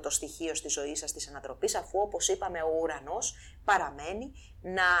έντονο το στοιχείο στη ζωή σας της ανατροπής, αφού όπως είπαμε ο ουρανός παραμένει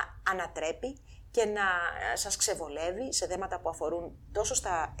να ανατρέπει και να σας ξεβολεύει σε θέματα που αφορούν τόσο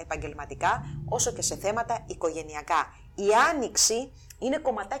στα επαγγελματικά όσο και σε θέματα οικογενειακά. Η Άνοιξη είναι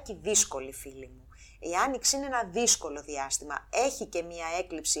κομματάκι δύσκολη, φίλοι μου. Η Άνοιξη είναι ένα δύσκολο διάστημα. Έχει και μια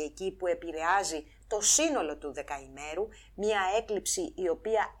έκλειψη εκεί που επηρεάζει το σύνολο του δεκαημέρου, μια έκλειψη η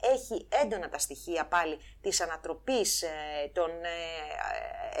οποία έχει έντονα τα στοιχεία πάλι της ανατροπής,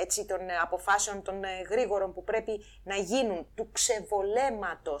 των αποφάσεων των γρήγορων που πρέπει να γίνουν, του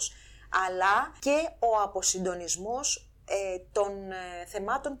ξεβολέματος, αλλά και ο αποσυντονισμός των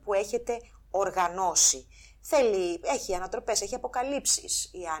θεμάτων που έχετε οργανώσει. Έχει ανατροπές, έχει αποκαλύψεις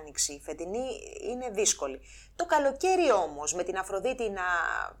η Άνοιξη, η φετινή είναι δύσκολη. Το καλοκαίρι όμως με την Αφροδίτη να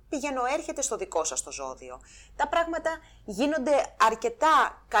πηγαίνω έρχεται στο δικό σας το ζώδιο, τα πράγματα γίνονται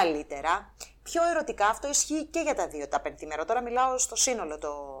αρκετά καλύτερα, πιο ερωτικά. Αυτό ισχύει και για τα 2 τα πενθήμερα, τώρα μιλάω στο σύνολο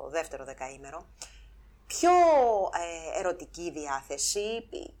το δεύτερο δεκαήμερο. Πιο ερωτική διάθεση,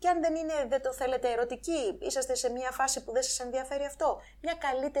 και αν δεν το θέλετε ερωτική, είσαστε σε μια φάση που δεν σας ενδιαφέρει αυτό. Μια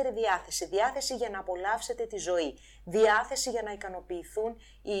καλύτερη διάθεση για να απολαύσετε τη ζωή, διάθεση για να ικανοποιηθούν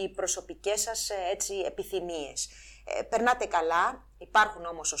οι προσωπικές σας επιθυμίες. Περνάτε καλά, υπάρχουν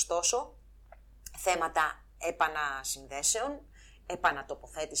όμως ωστόσο θέματα επανασυνδέσεων,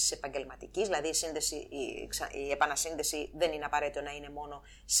 επανατοποθέτησης επαγγελματικής, δηλαδή η επανασύνδεση δεν είναι απαραίτητο να είναι μόνο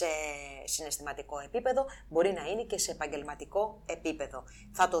σε συναισθηματικό επίπεδο, μπορεί να είναι και σε επαγγελματικό επίπεδο.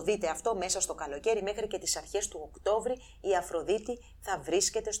 Θα το δείτε αυτό μέσα στο καλοκαίρι, μέχρι και τις αρχές του Οκτώβρη η Αφροδίτη θα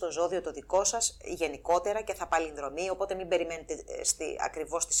βρίσκεται στο ζώδιο το δικό σας γενικότερα και θα παλινδρομεί, οπότε μην περιμένετε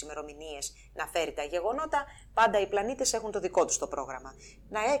ακριβώς τις ημερομηνίες να φέρει τα γεγονότα, πάντα οι πλανήτες έχουν το δικό τους το πρόγραμμα.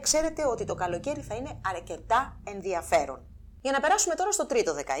 Να ξέρετε ότι το καλοκαίρι θα είναι αρκετά ενδιαφέρον. Για να περάσουμε τώρα στο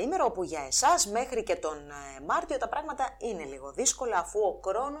τρίτο δεκαήμερο, όπου για εσάς μέχρι και τον Μάρτιο τα πράγματα είναι λίγο δύσκολα, αφού ο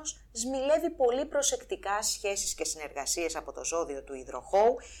Κρόνος σμιλεύει πολύ προσεκτικά σχέσεις και συνεργασίες από το ζώδιο του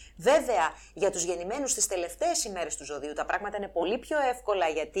Υδροχόου. Βέβαια, για τους γεννημένους στις τελευταίες ημέρες του ζωδίου τα πράγματα είναι πολύ πιο εύκολα,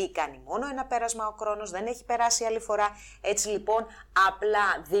 γιατί κάνει μόνο ένα πέρασμα ο Κρόνος, δεν έχει περάσει άλλη φορά. Έτσι λοιπόν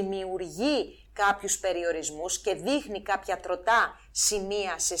απλά δημιουργεί κάποιους περιορισμούς και δείχνει κάποια τροτά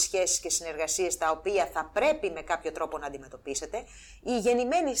σημεία σε σχέσεις και συνεργασίες, τα οποία θα πρέπει με κάποιο τρόπο να αντιμετωπίσετε. Οι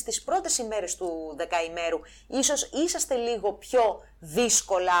γεννημένοι στις πρώτες ημέρες του δεκαημέρου ίσως είσαστε λίγο πιο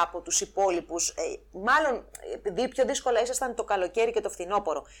δύσκολα από τους υπόλοιπους, μάλλον επειδή πιο δύσκολα ήσασταν το καλοκαίρι και το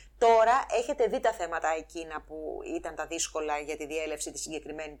φθινόπωρο. Τώρα έχετε δει τα θέματα εκείνα που ήταν τα δύσκολα για τη διέλευση της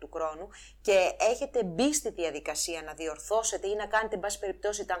συγκεκριμένη του χρόνου και έχετε μπει στη διαδικασία να διορθώσετε ή να κάνετε, εν πάση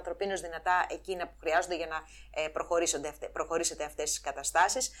περιπτώσει, τα ανθρωπίνως δυνατά εκείνα που χρειάζονται για να προχωρήσετε αυτές τις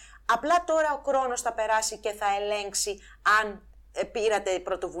καταστάσεις. Απλά τώρα ο χρόνος θα περάσει και θα ελέγξει αν πήρατε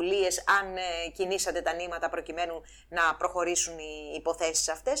πρωτοβουλίες, αν κινήσατε τα νήματα προκειμένου να προχωρήσουν οι υποθέσεις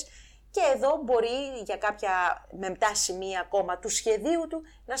αυτές. Και εδώ μπορεί για κάποια μεμπτά σημεία ακόμα του σχεδίου του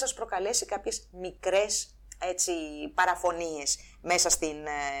να σας προκαλέσει κάποιες μικρές παραφωνίες μέσα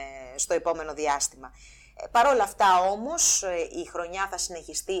στο επόμενο διάστημα. Παρ' όλα αυτά όμως η χρονιά θα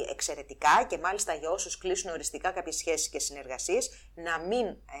συνεχιστεί εξαιρετικά και μάλιστα για όσους κλείσουν οριστικά κάποιες σχέσεις και συνεργασίες να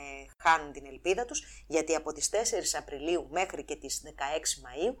μην χάνουν την ελπίδα τους, γιατί από τις 4 Απριλίου μέχρι και τις 16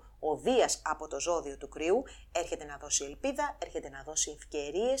 Μαΐου ο Δίας από το ζώδιο του Κρυού έρχεται να δώσει ελπίδα, έρχεται να δώσει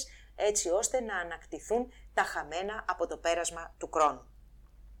ευκαιρίες έτσι ώστε να ανακτηθούν τα χαμένα από το πέρασμα του χρόνου.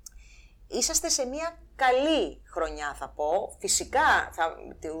 Είσαστε σε μια καλή χρονιά θα πω, φυσικά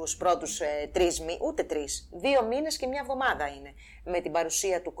τους πρώτους 2 μήνες και μια εβδομάδα είναι. Με την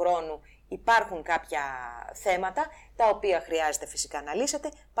παρουσία του χρόνου υπάρχουν κάποια θέματα τα οποία χρειάζεται φυσικά να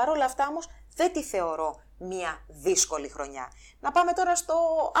λύσετε, παρόλα αυτά όμως δεν τη θεωρώ μια δύσκολη χρονιά. Να πάμε τώρα στο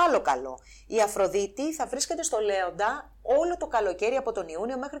άλλο καλό. Η Αφροδίτη θα βρίσκεται στο Λέοντα όλο το καλοκαίρι από τον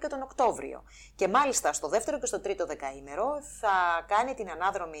Ιούνιο μέχρι και τον Οκτώβριο. Και μάλιστα στο δεύτερο και στο τρίτο δεκαήμερο θα κάνει την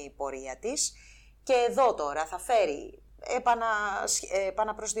ανάδρομη πορεία της και εδώ τώρα θα φέρει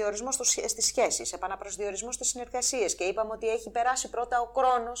επαναπροσδιορισμό στις σχέσεις, επαναπροσδιορισμό στις συνεργασίες και είπαμε ότι έχει περάσει πρώτα ο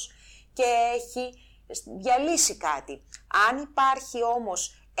χρόνος και έχει διαλύσει κάτι. Αν υπάρχει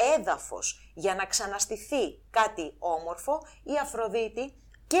όμως έδαφος για να ξαναστηθεί κάτι όμορφο, η Αφροδίτη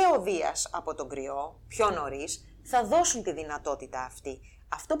και ο Δίας από τον Κρυό πιο νωρίς θα δώσουν τη δυνατότητα αυτή.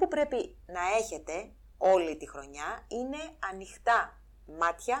 Αυτό που πρέπει να έχετε όλη τη χρονιά είναι ανοιχτά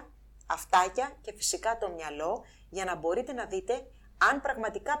μάτια, αυτάκια και φυσικά το μυαλό για να μπορείτε να δείτε αν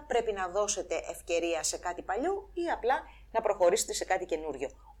πραγματικά πρέπει να δώσετε ευκαιρία σε κάτι παλιό ή απλά να προχωρήσετε σε κάτι καινούριο.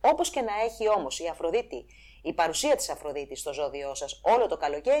 Όπως και να έχει όμως η Αφροδίτη, η παρουσία της Αφροδίτης στο ζώδιό σας όλο το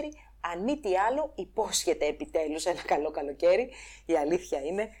καλοκαίρι, αν μη τι άλλο υπόσχεται επιτέλους ένα καλό καλοκαίρι, η αλήθεια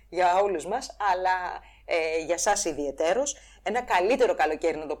είναι για όλους μας, αλλά για σας ιδιαιτέρως, ένα καλύτερο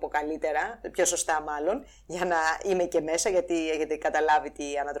καλοκαίρι, να το πω καλύτερα, πιο σωστά μάλλον, για να είμαι και μέσα, γιατί έχετε καταλάβει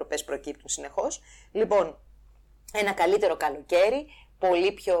τι ανατροπές προκύπτουν συνεχώς. Λοιπόν, ένα καλύτερο καλοκαίρι,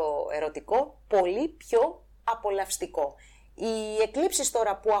 πολύ πιο ερωτικό, πολύ πιο απολαυστικό. Οι εκλήψεις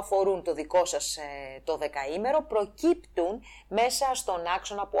τώρα που αφορούν το δικό σας το δεκαήμερο προκύπτουν μέσα στον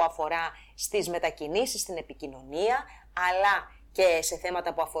άξονα που αφορά στις μετακινήσεις, στην επικοινωνία, αλλά και σε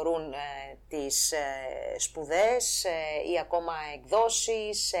θέματα που αφορούν τις σπουδές ή ακόμα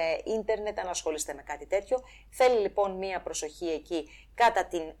εκδόσεις, ίντερνετ, αν ασχολείστε με κάτι τέτοιο. Θέλει λοιπόν μία προσοχή εκεί κατά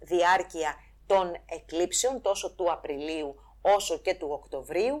τη διάρκεια των εκλήψεων, τόσο του Απριλίου όσο και του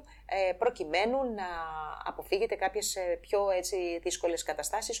Οκτωβρίου, προκειμένου να αποφύγετε κάποιες πιο δύσκολες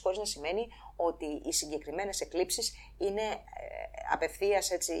καταστάσεις, χωρίς να σημαίνει ότι οι συγκεκριμένες εκλήψεις είναι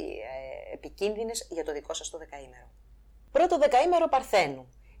απευθείας επικίνδυνες για το δικό σας το δεκαήμερο. Πρώτο δεκαήμερο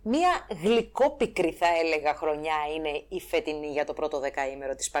Παρθένου. Μία γλυκόπικρη θα έλεγα χρονιά είναι η φετινή για το πρώτο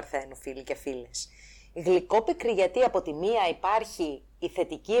δεκαήμερο της Παρθένου, φίλοι και φίλες. Γλυκόπικρη γιατί από τη μία υπάρχει η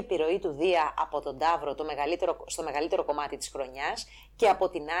θετική επιρροή του Δία από τον Ταύρο στο μεγαλύτερο κομμάτι της χρονιάς και από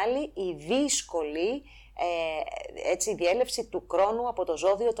την άλλη η δύσκολη διέλευση του χρόνου από το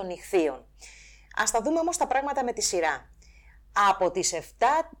ζώδιο των Ιχθύων. Ας τα δούμε όμως τα πράγματα με τη σειρά. Από τις 7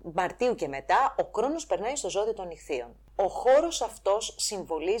 Μαρτίου και μετά ο χρόνος περνάει στο ζώδιο των Ιχθύων. Ο χώρος αυτός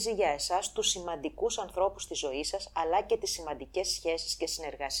συμβολίζει για εσάς τους σημαντικούς ανθρώπους στη ζωή σας, αλλά και τις σημαντικές σχέσεις και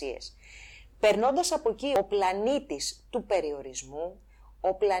συνεργασίες. Περνώντας από εκεί, ο πλανήτης του περιορισμού,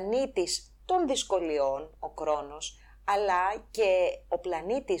 ο πλανήτης των δυσκολιών, ο Κρόνος, αλλά και ο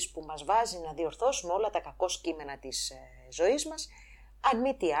πλανήτης που μας βάζει να διορθώσουμε όλα τα κακό κείμενα της ζωής μας, αν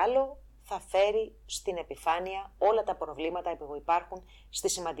μη τι άλλο, θα φέρει στην επιφάνεια όλα τα προβλήματα που υπάρχουν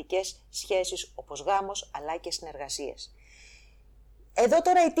στις σημαντικές σχέσεις όπως γάμος αλλά και συνεργασίες. Εδώ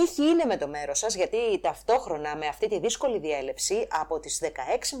τώρα η τύχη είναι με το μέρος σας, γιατί ταυτόχρονα με αυτή τη δύσκολη διέλευση από τις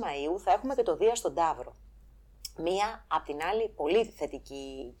 16 Μαΐου θα έχουμε και το Δία στον Ταύρο. Μία απ' την άλλη πολύ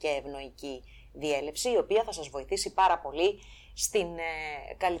θετική και ευνοϊκή διέλευση, η οποία θα σας βοηθήσει πάρα πολύ στην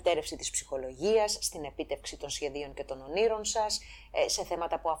καλυτέρευση της ψυχολογίας, στην επίτευξη των σχεδίων και των ονείρων σας, σε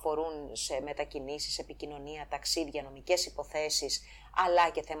θέματα που αφορούν σε μετακινήσεις, επικοινωνία, ταξίδια, νομικές υποθέσεις, αλλά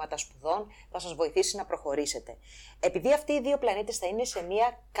και θέματα σπουδών, θα σας βοηθήσει να προχωρήσετε. Επειδή αυτοί οι δύο πλανήτες θα είναι σε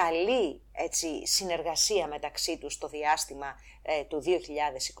μια καλή συνεργασία μεταξύ τους στο διάστημα του 2023,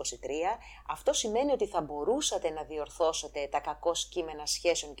 αυτό σημαίνει ότι θα μπορούσατε να διορθώσετε τα κακό κείμενα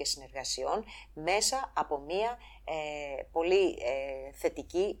σχέσεων και συνεργασιών μέσα από μια πολύ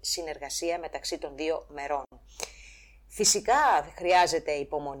θετική συνεργασία μεταξύ των δύο μερών. Φυσικά χρειάζεται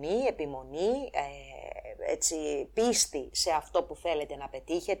υπομονή, επιμονή, πίστη σε αυτό που θέλετε να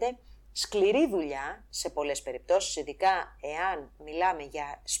πετύχετε, σκληρή δουλειά σε πολλές περιπτώσεις, ειδικά εάν μιλάμε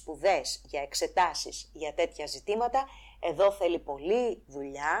για σπουδές, για εξετάσεις, για τέτοια ζητήματα. Εδώ θέλει πολλή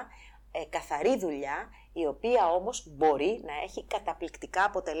δουλειά, καθαρή δουλειά, η οποία όμως μπορεί να έχει καταπληκτικά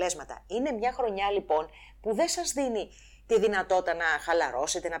αποτελέσματα. Είναι μια χρονιά λοιπόν που δεν σας δίνει τη δυνατότητα να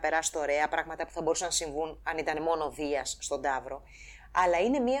χαλαρώσετε, να περάσετε ωραία, πράγματα που θα μπορούσαν να συμβούν αν ήταν μόνο Δίας στον Ταύρο. Αλλά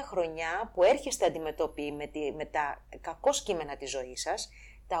είναι μια χρονιά που έρχεστε αντιμετωπί με τα κακό κείμενα της ζωής σας,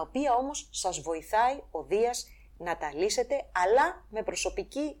 τα οποία όμως σας βοηθάει ο Δίας να τα λύσετε, αλλά με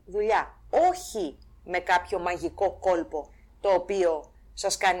προσωπική δουλειά. Όχι με κάποιο μαγικό κόλπο, το οποίο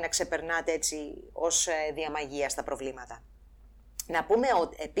σας κάνει να ξεπερνάτε ως διαμαγεία στα προβλήματα. Να πούμε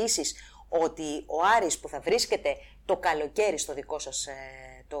επίσης ότι ο Άρης που θα βρίσκεται το καλοκαίρι στο δικό σας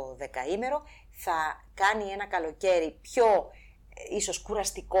το δεκαήμερο θα κάνει ένα καλοκαίρι πιο ίσως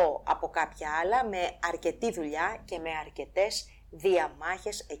κουραστικό από κάποια άλλα, με αρκετή δουλειά και με αρκετές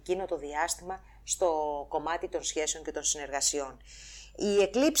διαμάχες εκείνο το διάστημα στο κομμάτι των σχέσεων και των συνεργασιών. Οι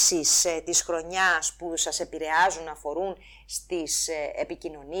εκλήψεις της χρονιάς που σας επηρεάζουν αφορούν στις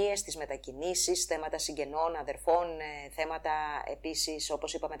επικοινωνίες, στις μετακινήσεις, θέματα συγγενών, αδερφών, θέματα επίσης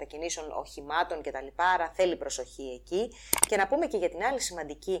όπως είπα μετακινήσεων οχημάτων κτλ. Άρα θέλει προσοχή εκεί. Και να πούμε και για την άλλη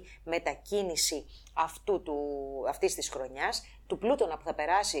σημαντική μετακίνηση αυτής της χρονιάς, του Πλούτονα που θα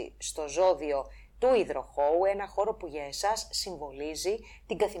περάσει στο ζώδιο του υδροχόου, ένα χώρο που για εσάς συμβολίζει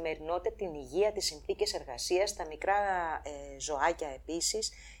την καθημερινότητα, την υγεία, τις συνθήκες εργασίας, τα μικρά ζωάκια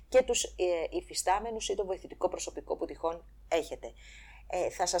επίσης και τους υφιστάμενους ή το βοηθητικό προσωπικό που τυχόν έχετε.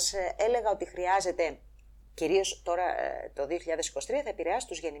 Θα σας έλεγα ότι χρειάζεται, κυρίως τώρα το 2023, θα επηρεάσει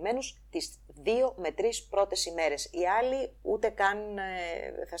τους γεννημένους τις 2 με 3 πρώτες ημέρες. Οι άλλοι ούτε καν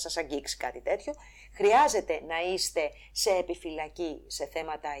θα σας αγγίξει κάτι τέτοιο. Χρειάζεται να είστε σε επιφυλακή σε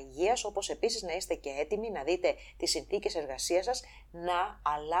θέματα υγείας, όπως επίσης να είστε και έτοιμοι να δείτε τις συνθήκες εργασίας σας να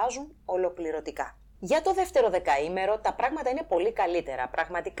αλλάζουν ολοκληρωτικά. Για το δεύτερο δεκαήμερο τα πράγματα είναι πολύ καλύτερα.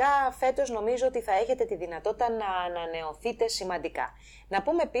 Πραγματικά φέτος νομίζω ότι θα έχετε τη δυνατότητα να ανανεωθείτε σημαντικά. Να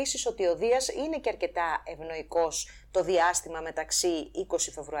πούμε επίσης ότι ο Δίας είναι και αρκετά ευνοϊκός το διάστημα μεταξύ 20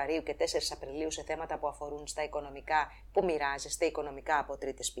 Φεβρουαρίου και 4 Απριλίου σε θέματα που αφορούν στα οικονομικά που μοιράζεστε, οικονομικά από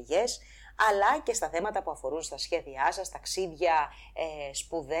τρίτες πηγές, αλλά και στα θέματα που αφορούν στα σχέδιά σας, ταξίδια,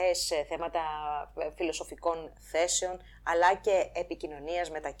 σπουδές, θέματα φιλοσοφικών θέσεων, αλλά και επικοινωνίας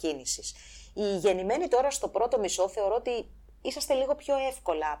μετακίνησης. Οι γεννημένοι τώρα στο πρώτο μισό θεωρώ ότι είσαστε λίγο πιο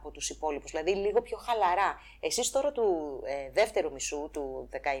εύκολα από τους υπόλοιπους, δηλαδή λίγο πιο χαλαρά. Εσείς τώρα του δεύτερου μισού του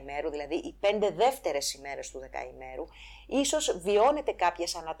δεκαημέρου, δηλαδή οι 5 δεύτερες ημέρες του δεκαημέρου, ίσως βιώνετε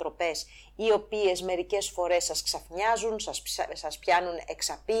κάποιες ανατροπές οι οποίες μερικές φορές σας ξαφνιάζουν, σας πιάνουν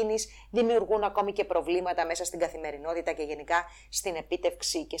εξαπίνης, δημιουργούν ακόμη και προβλήματα μέσα στην καθημερινότητα και γενικά στην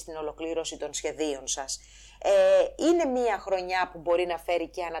επίτευξη και στην ολοκλήρωση των σχεδίων σας. Είναι μια χρονιά που μπορεί να φέρει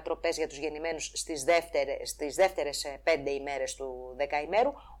και ανατροπές για τους γεννημένους στις δεύτερες 5 ημέρες του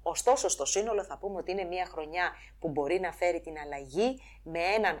δεκαημέρου, ωστόσο στο σύνολο θα πούμε ότι είναι μια χρονιά που μπορεί να φέρει την αλλαγή με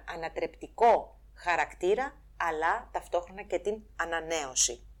έναν ανατρεπτικό χαρακτήρα, αλλά ταυτόχρονα και την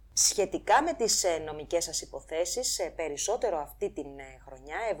ανανέωση. Σχετικά με τις νομικές σας υποθέσεις, περισσότερο αυτή την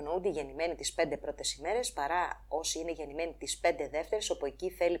χρονιά ευνοούνται οι γεννημένοι τις 5 πρώτες ημέρες παρά όσοι είναι γεννημένοι τις 5 δεύτερες, όπου εκεί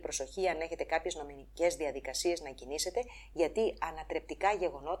θέλει προσοχή αν έχετε κάποιες νομικές διαδικασίες να κινήσετε, γιατί ανατρεπτικά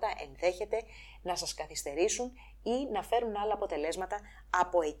γεγονότα ενδέχεται να σας καθυστερήσουν ή να φέρουν άλλα αποτελέσματα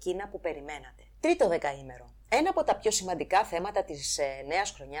από εκείνα που περιμένατε. Τρίτο δεκαήμερο. Ένα από τα πιο σημαντικά θέματα της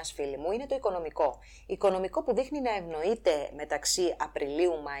νέας χρονιάς, φίλοι μου, είναι το οικονομικό. Οικονομικό που δείχνει να ευνοείται μεταξύ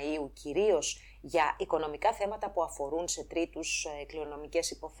Απριλίου-Μαΐου, κυρίως για οικονομικά θέματα που αφορούν σε τρίτους,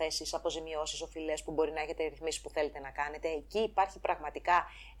 κληρονομικές υποθέσεις, αποζημιώσεις, οφειλές που μπορεί να έχετε ρυθμίσει που θέλετε να κάνετε. Εκεί υπάρχει πραγματικά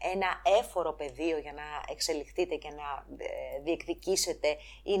ένα έφορο πεδίο για να εξελιχθείτε και να διεκδικήσετε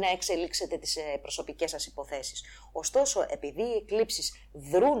ή να εξελίξετε τις προσωπικές σας υποθέσεις. Ωστόσο, επειδή οι εκλήψεις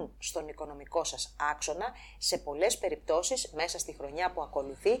δρούν στον οικονομικό σας άξονα, σε πολλές περιπτώσεις μέσα στη χρονιά που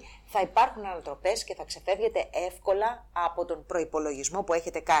ακολουθεί θα υπάρχουν ανατροπές και θα ξεφεύγετε εύκολα από τον προϋπολογισμό που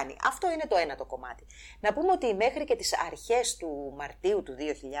έχετε κάνει. Αυτό είναι το ένα το κομμάτι. Να πούμε ότι μέχρι και τις αρχές του Μαρτίου του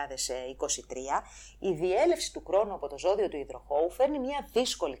 2023 η διέλευση του χρόνου από το ζώδιο του υδροχόου φέρνει μια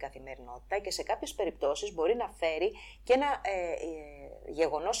δύσκολη καθημερινότητα και σε κάποιες περιπτώσεις μπορεί να φέρει και ένα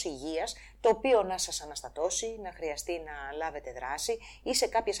γεγονός υγείας το οποίο να σας αναστατώσει, να χρειαστεί να λάβετε δράση ή σε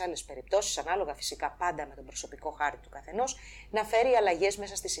κάποιες άλλες περιπτώσεις, ανάλογα φυσικά πάντα με τον προσωπικό χάρτη του καθενός, να φέρει αλλαγές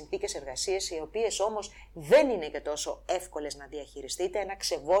μέσα στις συνθήκες εργασίας, οι οποίες όμως δεν είναι και τόσο εύκολες να διαχειριστείτε, ένα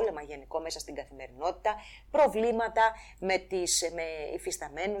ξεβόλεμα γενικό μέσα στην καθημερινότητα, προβλήματα με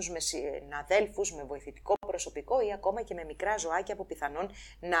υφισταμένους, με συναδέλφους, με βοηθητικό προσωπικό ή ακόμα και με μικρά ζωάκια που πιθανόν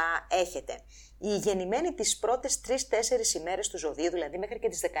να έχετε. Οι γεννημένοι τις πρώτες 3-4 ημέρες του ζωδίου, δηλαδή μέχρι και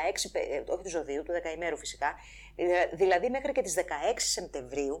τις 16, όχι του ζωδίου, του δεκαημέρου φυσικά, δηλαδή μέχρι και τις 16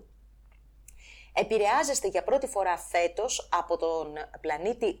 Σεπτεμβρίου, επηρεάζεστε για πρώτη φορά φέτος από τον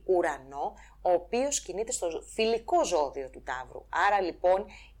πλανήτη Ουρανό, ο οποίος κινείται στο φιλικό ζώδιο του Ταύρου. Άρα λοιπόν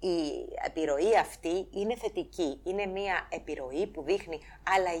η επιρροή αυτή είναι θετική. Είναι μια επιρροή που δείχνει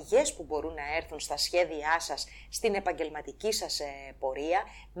αλλαγές που μπορούν να έρθουν στα σχέδιά σας, στην επαγγελματική σας πορεία,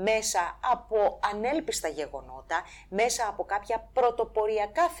 μέσα από ανέλπιστα γεγονότα, μέσα από κάποια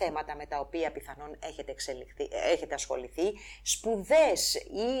πρωτοποριακά θέματα με τα οποία πιθανόν έχετε ασχοληθεί, σπουδές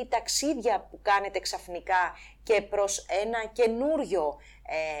ή ταξίδια που κάνετε ξαφνικά και προς ένα καινούριο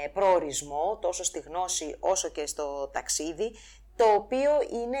προορισμό, τόσο στη γνώση όσο και στο ταξίδι,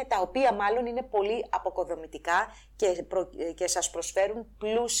 τα οποία μάλλον είναι πολύ αποκοδομητικά και σας προσφέρουν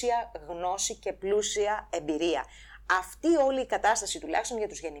πλούσια γνώση και πλούσια εμπειρία. Αυτή όλη η κατάσταση, τουλάχιστον για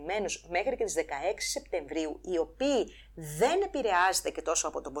τους γεννημένους μέχρι και τις 16 Σεπτεμβρίου, οι οποίοι δεν επηρεάζεται και τόσο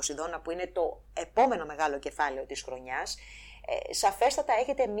από τον Ποσειδώνα που είναι το επόμενο μεγάλο κεφάλαιο της χρονιάς, σαφέστατα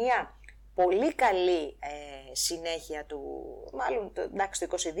έχετε μία πολύ καλή συνέχεια του, μάλλον εντάξει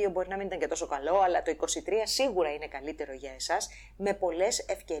το 22 μπορεί να μην ήταν και τόσο καλό, αλλά το 23 σίγουρα είναι καλύτερο για εσάς, με πολλές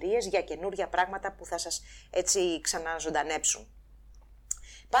ευκαιρίες για καινούργια πράγματα που θα σας έτσι ξαναζωντανέψουν.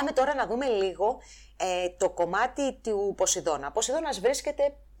 Πάμε τώρα να δούμε λίγο το κομμάτι του Ποσειδώνα. Ο Ποσειδώνας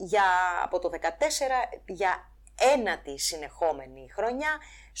βρίσκεται από το 14 για ένατη συνεχόμενη χρονιά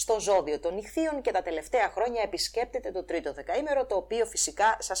στο ζώδιο των Ιχθύων και τα τελευταία χρόνια επισκέπτεται το τρίτο δεκαήμερο, το οποίο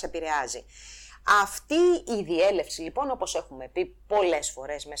φυσικά σας επηρεάζει. Αυτή η διέλευση λοιπόν, όπως έχουμε πει πολλές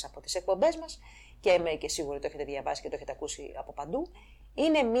φορές μέσα από τις εκπομπές μας και σίγουρα το έχετε διαβάσει και το έχετε ακούσει από παντού,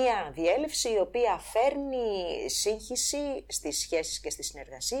 είναι μια διέλευση η οποία φέρνει σύγχυση στις σχέσεις και στις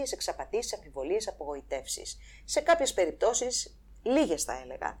συνεργασίες, εξαπατήσεις, αμφιβολίες, απογοητεύσεις. Σε κάποιες περιπτώσεις, λίγες θα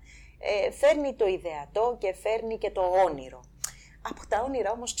έλεγα, φέρνει το ιδεατό και φέρνει και το όνειρο. Από τα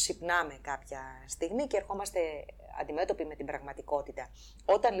όνειρα όμως ξυπνάμε κάποια στιγμή και ερχόμαστε αντιμέτωποι με την πραγματικότητα.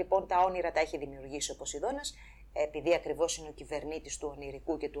 Όταν λοιπόν τα όνειρα τα έχει δημιουργήσει ο Ποσειδώνας, επειδή ακριβώς είναι ο κυβερνήτης του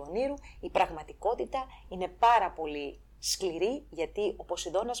ονειρικού και του ονείρου, η πραγματικότητα είναι πάρα πολύ σκληρή, γιατί ο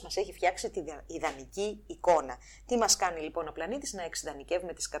Ποσειδώνας μας έχει φτιάξει τη ιδανική εικόνα. Τι μας κάνει λοιπόν ο πλανήτης? Να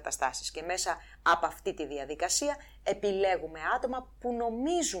εξειδανικεύουμε τις καταστάσεις και μέσα από αυτή τη διαδικασία επιλέγουμε άτομα που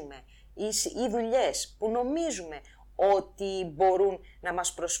νομίζουμε ή δουλειές που νομίζουμε ότι μπορούν να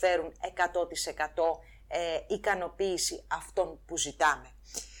μας προσφέρουν 100% ικανοποίηση αυτών που ζητάμε.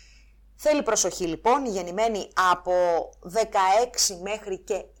 Θέλει προσοχή λοιπόν, οι γεννημένοι από 16 μέχρι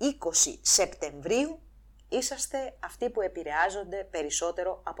και 20 Σεπτεμβρίου είσαστε αυτοί που επηρεάζονται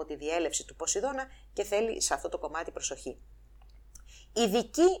περισσότερο από τη διέλευση του Ποσειδώνα και θέλει σε αυτό το κομμάτι προσοχή.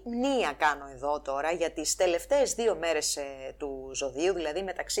 Ειδική μνήα κάνω εδώ τώρα για τις τελευταίες 2 μέρες του ζωδίου, δηλαδή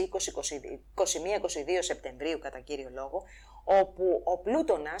μεταξύ 21-22 Σεπτεμβρίου κατά κύριο λόγο, όπου ο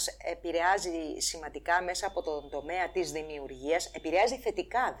Πλούτονας επηρεάζει σημαντικά μέσα από τον τομέα της δημιουργίας, επηρεάζει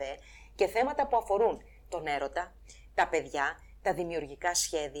θετικά και θέματα που αφορούν τον έρωτα, τα παιδιά, τα δημιουργικά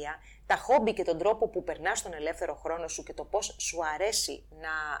σχέδια, τα χόμπι και τον τρόπο που περνάς τον ελεύθερο χρόνο σου και το πώς σου αρέσει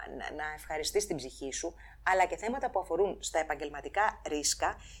να ευχαριστείς την ψυχή σου, αλλά και θέματα που αφορούν στα επαγγελματικά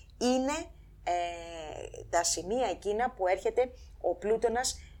ρίσκα, είναι τα σημεία εκείνα που έρχεται ο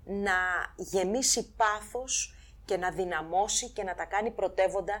Πλούτονας να γεμίσει πάθος και να δυναμώσει και να τα κάνει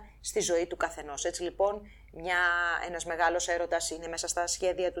πρωτεύοντα στη ζωή του καθενός. Έτσι λοιπόν, ένας μεγάλος έρωτας είναι μέσα στα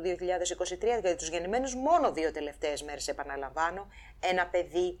σχέδια του 2023, για τους γεννημένους μόνο 2 τελευταίες μέρες, επαναλαμβάνω, ένα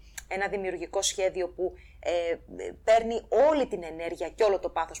παιδί, ένα δημιουργικό σχέδιο που παίρνει όλη την ενέργεια και όλο το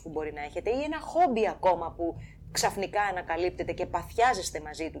πάθος που μπορεί να έχετε, ή ένα χόμπι ακόμα που ξαφνικά ανακαλύπτεται και παθιάζεστε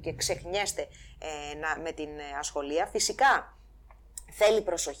μαζί του και ξεχνιέστε με την ασχολία. Φυσικά, θέλει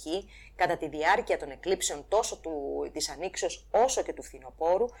προσοχή κατά τη διάρκεια των εκλήψεων τόσο της ανοίξεως όσο και του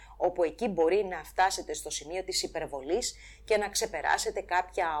φθινοπόρου, όπου εκεί μπορεί να φτάσετε στο σημείο της υπερβολής και να ξεπεράσετε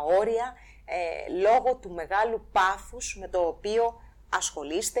κάποια όρια λόγω του μεγάλου πάθους με το οποίο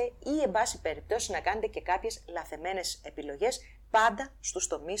ασχολείστε ή, εν πάση περιπτώσει, να κάνετε και κάποιες λαθεμένες επιλογές, πάντα στους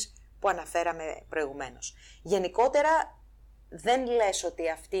τομείς που αναφέραμε προηγουμένως. Γενικότερα, δεν λες ότι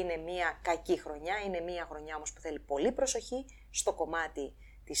αυτή είναι μια κακή χρονιά, είναι μια χρονιά όμως που θέλει πολύ προσοχή στο κομμάτι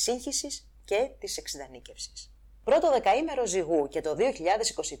της σύγχυσης και της εξειδανίκευσης. Πρώτο δεκαήμερο Ζυγού και το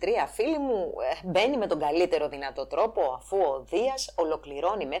 2023, φίλοι μου, μπαίνει με τον καλύτερο δυνατό τρόπο, αφού ο Δίας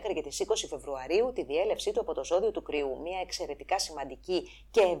ολοκληρώνει μέχρι και τις 20 Φεβρουαρίου τη διέλευσή του από το ζώδιο του Κρυού. Μια εξαιρετικά σημαντική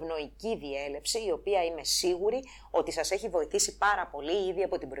και ευνοϊκή διέλευση, η οποία είμαι σίγουρη ότι σας έχει βοηθήσει πάρα πολύ ήδη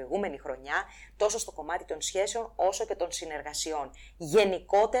από την προηγούμενη χρονιά, τόσο στο κομμάτι των σχέσεων όσο και των συνεργασιών.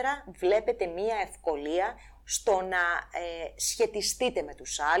 Γενικότερα βλέπετε μια ευκολία στο να σχετιστείτε με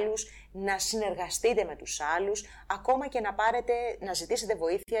τους άλλους, να συνεργαστείτε με τους άλλους, ακόμα και να ζητήσετε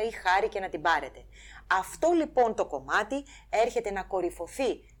βοήθεια ή χάρη και να την πάρετε. Αυτό λοιπόν το κομμάτι έρχεται να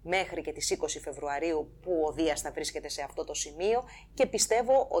κορυφωθεί μέχρι και τις 20 Φεβρουαρίου που ο Δίας θα βρίσκεται σε αυτό το σημείο και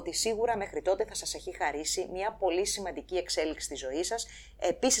πιστεύω ότι σίγουρα μέχρι τότε θα σας έχει χαρίσει μια πολύ σημαντική εξέλιξη στη ζωή σας.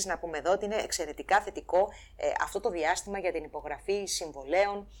 Επίσης να πούμε εδώ ότι είναι εξαιρετικά θετικό αυτό το διάστημα για την υπογραφή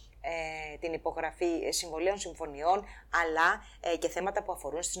συμβολέων, την υπογραφή συμβολέων συμφωνιών, αλλά και θέματα που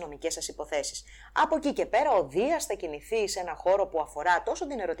αφορούν στις νομικές σας υποθέσεις. Από εκεί και πέρα ο Δίας θα κινηθεί σε ένα χώρο που αφορά τόσο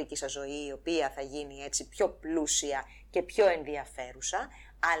την ερωτική σας ζωή, η οποία θα γίνει έτσι πιο πλούσια και πιο ενδιαφέρουσα,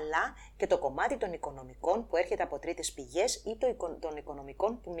 αλλά και το κομμάτι των οικονομικών που έρχεται από τρίτες πηγές ή των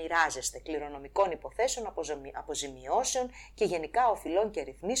οικονομικών που μοιράζεστε, κληρονομικών υποθέσεων, αποζημιώσεων και γενικά οφειλών και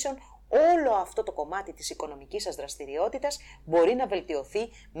ρυθμίσεων. Όλο αυτό το κομμάτι της οικονομικής σας δραστηριότητας μπορεί να βελτιωθεί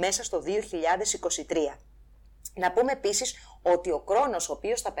μέσα στο 2023. Να πούμε επίσης ότι ο Κρόνος, ο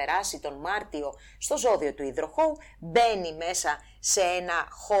οποίος θα περάσει τον Μάρτιο στο ζώδιο του Υδροχόου, μπαίνει μέσα σε ένα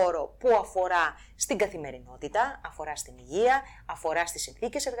χώρο που αφορά στην καθημερινότητα, αφορά στην υγεία, αφορά στις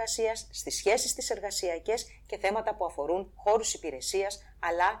συνθήκες εργασίας, στις σχέσεις τις εργασιακές και θέματα που αφορούν χώρους υπηρεσίας,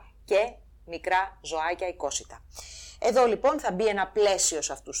 αλλά και μικρά ζωάκια οικόσιτα. Εδώ λοιπόν θα μπει ένα πλαίσιο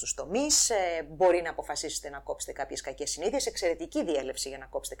σε αυτούς τους τομείς, μπορεί να αποφασίσετε να κόψετε κάποιες κακές συνήθειες, εξαιρετική διέλευση για να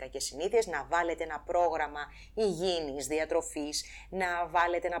κόψετε κακές συνήθειες, να βάλετε ένα πρόγραμμα υγιεινής, διατροφής, να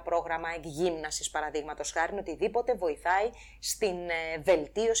βάλετε ένα πρόγραμμα εκγύμνασης παραδείγματος χάριν, οτιδήποτε βοηθάει στην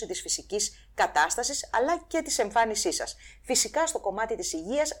βελτίωση της φυσικής κατάστασης αλλά και της εμφάνισής σας. Φυσικά στο κομμάτι της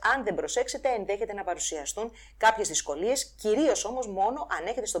υγείας, αν δεν προσέξετε, ενδέχεται να παρουσιαστούν κάποιες δυσκολίες, κυρίως όμως μόνο αν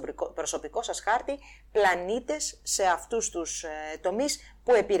έχετε στον προσωπικό σας χάρτη πλανήτες σε αυτούς τους τομείς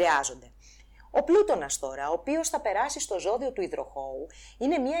που επηρεάζονται. Ο Πλούτονας τώρα, ο οποίος θα περάσει στο ζώδιο του Υδροχόου,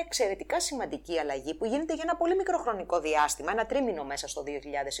 είναι μια εξαιρετικά σημαντική αλλαγή που γίνεται για ένα πολύ μικρό χρονικό διάστημα, ένα τρίμηνο μέσα στο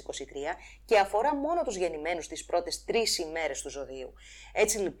 2023 και αφορά μόνο τους γεννημένους τις πρώτες 3 ημέρες του ζωδίου.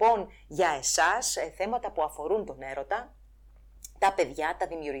 Έτσι λοιπόν για εσάς θέματα που αφορούν τον έρωτα, τα παιδιά, τα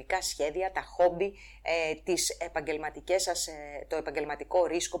δημιουργικά σχέδια, τα χόμπι, τις επαγγελματικές σας, το επαγγελματικό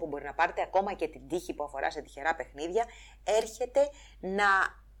ρίσκο που μπορεί να πάρετε, ακόμα και την τύχη που αφορά σε τυχερά παιχνίδια, έρχεται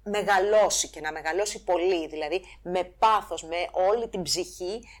να μεγαλώσει και να μεγαλώσει πολύ, δηλαδή με πάθος, με όλη την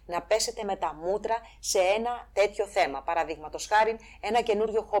ψυχή να πέσετε με τα μούτρα σε ένα τέτοιο θέμα. Παραδείγματος χάριν, ένα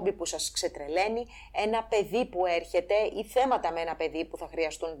καινούριο χόμπι που σας ξετρελαίνει, ένα παιδί που έρχεται ή θέματα με ένα παιδί που θα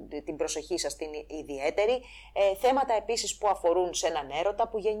χρειαστούν την προσοχή σας την ιδιαίτερη, θέματα επίσης που αφορούν σε έναν έρωτα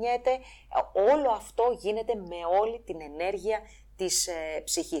που γεννιέται. Όλο αυτό γίνεται με όλη την ενέργεια της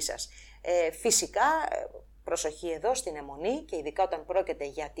ψυχής σας. Φυσικά, προσοχή εδώ στην αιμονή και ειδικά όταν πρόκειται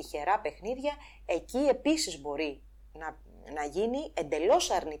για τυχερά παιχνίδια, εκεί επίσης μπορεί να γίνει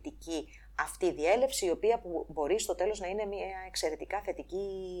εντελώς αρνητική αυτή η διέλευση, η οποία μπορεί στο τέλος να είναι μια εξαιρετικά θετική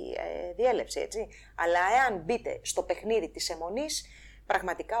διέλευση, έτσι. Αλλά εάν μπείτε στο παιχνίδι της αιμονής,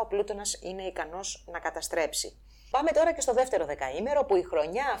 πραγματικά ο Πλούτονας είναι ικανός να καταστρέψει. Πάμε τώρα και στο δεύτερο δεκαήμερο, που η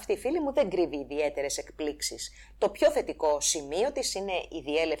χρονιά αυτή, φίλοι μου, δεν κρύβει ιδιαίτερες εκπλήξεις. Το πιο θετικό σημείο της είναι η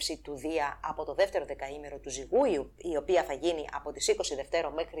διέλευση του Δία από το δεύτερο δεκαήμερο του Ζυγού, η οποία θα γίνει από τις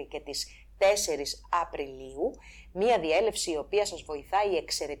 22 μέχρι και τις 4 Απριλίου. Μία διέλευση η οποία σας βοηθάει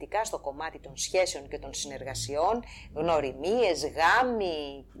εξαιρετικά στο κομμάτι των σχέσεων και των συνεργασιών, γνωριμίες,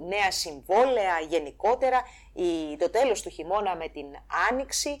 γάμοι, νέα συμβόλαια, γενικότερα το τέλος του χειμώνα με την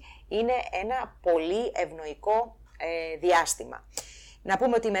Άνοιξη είναι ένα πολύ ευνοϊκό διάστημα. Να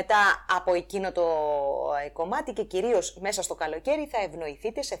πούμε ότι μετά από εκείνο το κομμάτι και κυρίως μέσα στο καλοκαίρι θα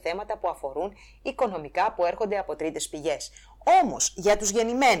ευνοηθείτε σε θέματα που αφορούν οικονομικά που έρχονται από τρίτες πηγές. Όμως για τους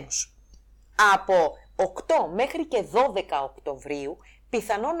γεννημένους από 8 μέχρι και 12 Οκτωβρίου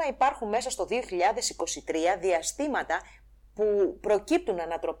πιθανόν να υπάρχουν μέσα στο 2023 διαστήματα που προκύπτουν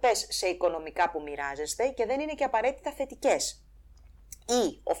ανατροπές σε οικονομικά που μοιράζεστε και δεν είναι και απαραίτητα θετικές.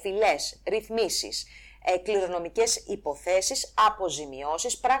 Ή οφειλές, ρυθμίσεις, κληρονομικές υποθέσεις,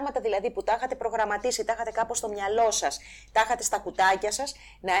 αποζημιώσεις, πράγματα δηλαδή που τα είχατε προγραμματίσει, τα είχατε κάπως στο μυαλό σας, τα είχατε στα κουτάκια σας,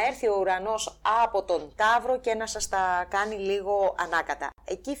 να έρθει ο ουρανός από τον Ταύρο και να σας τα κάνει λίγο ανάκατα.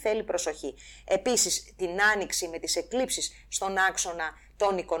 Εκεί θέλει προσοχή. Επίσης, την Άνοιξη με τις εκλήψεις στον άξονα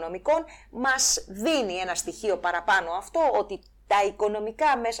των οικονομικών μας δίνει ένα στοιχείο παραπάνω αυτό, ότι τα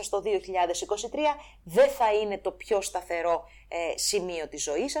οικονομικά μέσα στο 2023 δεν θα είναι το πιο σταθερό σημείο της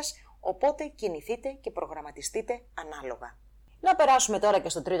ζωής σας, οπότε κινηθείτε και προγραμματιστείτε ανάλογα. Να περάσουμε τώρα και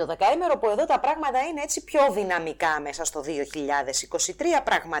στο τρίτο δεκαήμερο, που εδώ τα πράγματα είναι έτσι πιο δυναμικά μέσα στο 2023,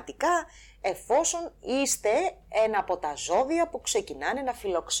 πραγματικά, εφόσον είστε ένα από τα ζώδια που ξεκινάνε να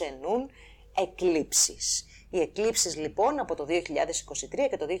φιλοξενούν εκλήψεις. Οι εκλήψεις λοιπόν από το 2023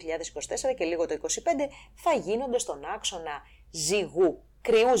 και το 2024 και λίγο το 2025 θα γίνονται στον άξονα Ζυγού,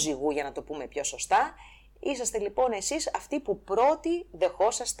 κρυού Ζυγού για να το πούμε πιο σωστά. Είσαστε λοιπόν εσείς αυτοί που πρώτοι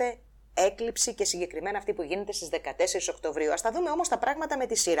δεχόσαστε έκλειψη και συγκεκριμένα αυτή που γίνεται στις 14 Οκτωβρίου. Ας τα δούμε όμως τα πράγματα με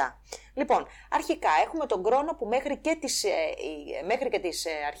τη σειρά. Λοιπόν, αρχικά έχουμε τον Κρόνο που μέχρι και τις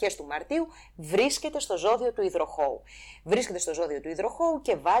αρχές του Μαρτίου βρίσκεται στο ζώδιο του Υδροχόου. Βρίσκεται στο ζώδιο του Υδροχόου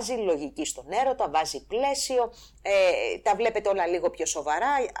και βάζει λογική στον έρωτα, βάζει πλαίσιο, τα βλέπετε όλα λίγο πιο σοβαρά,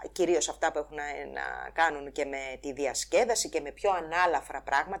 κυρίως αυτά που έχουν να κάνουν και με τη διασκέδαση και με πιο ανάλαφρα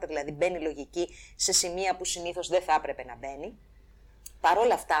πράγματα, δηλαδή μπαίνει λογική σε σημεία που συνήθως δεν θα έπρεπε να μπαίνει. Παρ'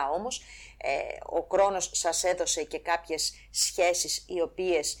 όλα αυτά όμως, ο Κρόνος σας έδωσε και κάποιες σχέσεις οι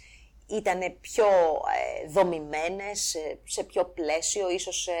οποίες ήταν πιο δομημένες, σε πιο πλαίσιο,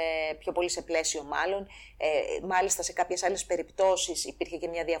 ίσως πιο πολύ σε πλαίσιο μάλλον. Μάλιστα σε κάποιες άλλες περιπτώσεις υπήρχε και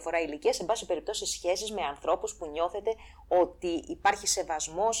μια διαφορά ηλικίας. Σε πάση περιπτώσει σχέσεις με ανθρώπους που νιώθετε ότι υπάρχει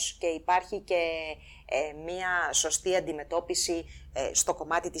σεβασμός και υπάρχει και μια σωστή αντιμετώπιση στο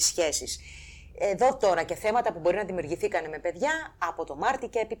κομμάτι της σχέσης. Εδώ τώρα και θέματα που μπορεί να δημιουργηθήκανε με παιδιά, από το Μάρτι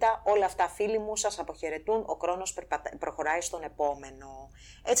και έπειτα, όλα αυτά φίλοι μου σας αποχαιρετούν, ο Κρόνος προχωράει στον επόμενο.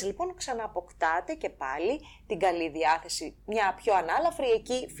 Έτσι λοιπόν ξανααποκτάτε και πάλι την καλή διάθεση, μια πιο ανάλαφρη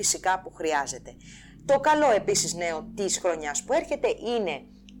εκεί φυσικά που χρειάζεται. Το καλό επίσης νέο της χρονιάς που έρχεται είναι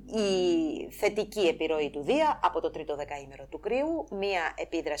η θετική επιρροή του Δία από το τρίτο δεκαήμερο του Κρυού, μία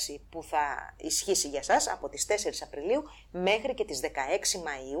επίδραση που θα ισχύσει για σας από τις 4 Απριλίου μέχρι και τις 16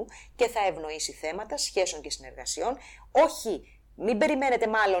 Μαΐου και θα ευνοήσει θέματα σχέσεων και συνεργασιών. Όχι, μην περιμένετε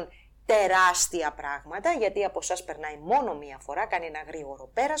μάλλον τεράστια πράγματα, γιατί από σας περνάει μόνο μία φορά, κάνει ένα γρήγορο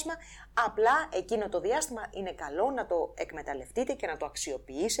πέρασμα, απλά εκείνο το διάστημα είναι καλό να το εκμεταλλευτείτε και να το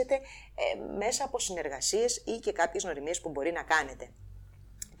αξιοποιήσετε μέσα από συνεργασίες ή και κάποιες γνωριμίες που μπορεί να κάνετε.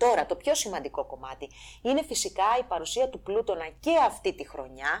 Τώρα, το πιο σημαντικό κομμάτι είναι φυσικά η παρουσία του Πλούτονα και αυτή τη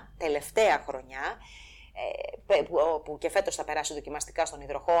χρονιά, τελευταία χρονιά, που και φέτος θα περάσει δοκιμαστικά στον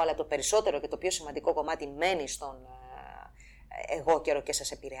Υδροχόο, αλλά το περισσότερο και το πιο σημαντικό κομμάτι μένει στον εγώ καιρό και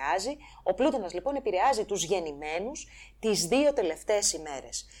σας επηρεάζει. Ο Πλούτονας λοιπόν επηρεάζει τους γεννημένους τις 2 τελευταίες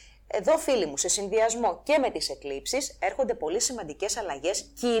ημέρες. Εδώ φίλοι μου, σε συνδυασμό και με τις εκλήψεις, έρχονται πολύ σημαντικές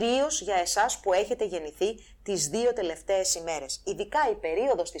αλλαγές, κυρίως για εσάς που έχετε γεννηθεί τις 2 τελευταίες ημέρες. Ειδικά η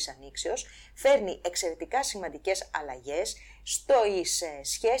περίοδος της ανοίξεως φέρνει εξαιρετικά σημαντικές αλλαγές στις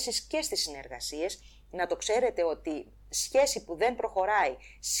σχέσεις και στις συνεργασίες. Να το ξέρετε ότι σχέση που δεν προχωράει,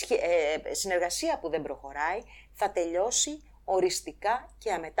 συνεργασία που δεν προχωράει, θα τελειώσει οριστικά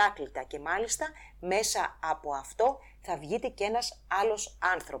και αμετάκλητα και μάλιστα μέσα από αυτό θα βγείτε και ένας άλλος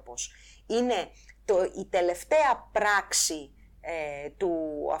άνθρωπος. Είναι η τελευταία πράξη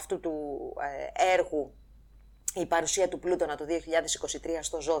αυτού του έργου, η παρουσία του Πλούτονα το 2023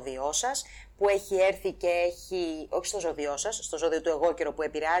 στο ζώδιό σας, που έχει έρθει και έχει, όχι στο ζώδιό σας, στο ζώδιο του εγώ καιρο που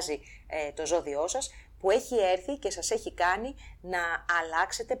επηρεάζει το ζώδιό σας, που έχει έρθει και σας έχει κάνει να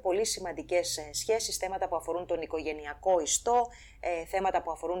αλλάξετε πολύ σημαντικές σχέσεις, θέματα που αφορούν τον οικογενειακό ιστό, θέματα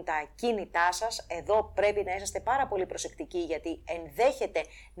που αφορούν τα κίνητά σας. Εδώ πρέπει να είσαστε πάρα πολύ προσεκτικοί, γιατί ενδέχεται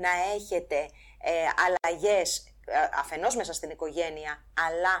να έχετε αλλαγές αφενός μέσα στην οικογένεια,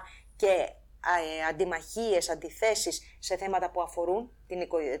 αλλά και αντιμαχίες, αντιθέσεις σε θέματα που αφορούν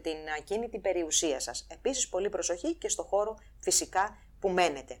την ακίνητη περιουσία σας. Επίσης, πολύ προσοχή και στο χώρο φυσικά που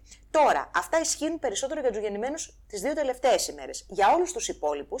μένετε. Τώρα, αυτά ισχύουν περισσότερο για τους γεννημένους τις 2 τελευταίες ημέρες. Για όλους τους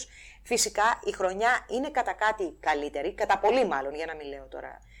υπόλοιπους, φυσικά η χρονιά είναι κατά κάτι καλύτερη, κατά πολύ μάλλον, για να μην λέω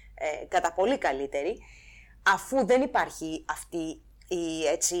τώρα, κατά πολύ καλύτερη, αφού δεν υπάρχει αυτή η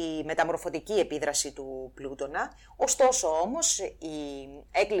έτσι μεταμορφωτική επίδραση του Πλούτονα. Ωστόσο όμως η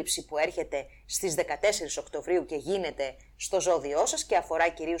έκλειψη που έρχεται στις 14 Οκτωβρίου και γίνεται στο ζώδιό σας και αφορά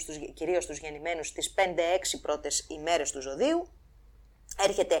κυρίως τους γεννημένους τις 5-6 πρώτες ημέρες του ζωδίου,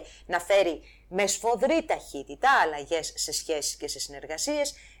 έρχεται να φέρει με σφοδρή ταχύτητα αλλαγές σε σχέσεις και σε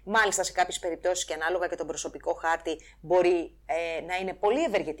συνεργασίες. Μάλιστα σε κάποιες περιπτώσεις και ανάλογα και τον προσωπικό χάρτη μπορεί να είναι πολύ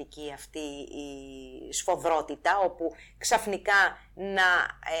ευεργετική αυτή η σφοδρότητα, όπου ξαφνικά να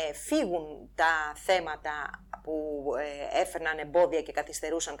φύγουν τα θέματα που έφερναν εμπόδια και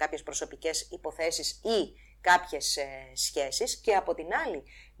καθυστερούσαν κάποιες προσωπικές υποθέσεις ή κάποιες σχέσεις, και από την άλλη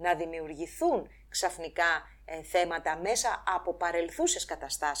να δημιουργηθούν ξαφνικά θέματα μέσα από παρελθούσες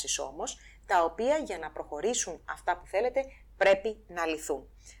καταστάσεις όμως, τα οποία για να προχωρήσουν αυτά που θέλετε πρέπει να λυθούν.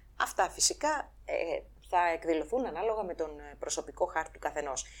 Αυτά φυσικά θα εκδηλωθούν ανάλογα με τον προσωπικό χάρτη του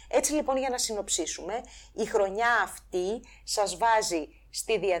καθενός. Έτσι λοιπόν, για να συνοψίσουμε, η χρονιά αυτή σας βάζει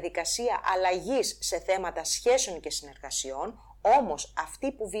στη διαδικασία αλλαγής σε θέματα σχέσεων και συνεργασιών, όμως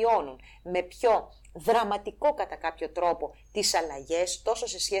αυτοί που βιώνουν με πιο δραματικό κατά κάποιο τρόπο τις αλλαγές, τόσο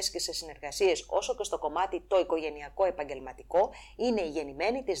σε σχέσεις και σε συνεργασίες, όσο και στο κομμάτι το οικογενειακό επαγγελματικό, είναι οι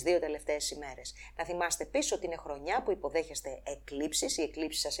γεννημένοι τις 2 τελευταίες ημέρες. Να θυμάστε επίσης ότι είναι χρονιά που υποδέχεστε εκλήψεις, οι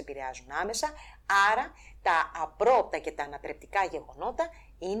εκλήψεις σας επηρεάζουν άμεσα, άρα τα απρόοπτα και τα ανατρεπτικά γεγονότα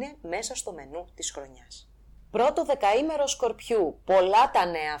είναι μέσα στο μενού της χρονιάς. Πρώτο δεκαήμερο Σκορπιού. Πολλά τα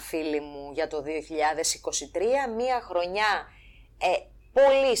νέα, φίλοι μου, για το 2023, μία χρονιά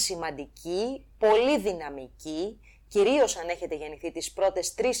πολύ σημαντική, πολύ δυναμική, κυρίως αν έχετε γεννηθεί τις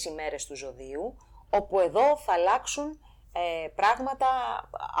πρώτες 3 ημέρες του ζωδίου, όπου εδώ θα αλλάξουν πράγματα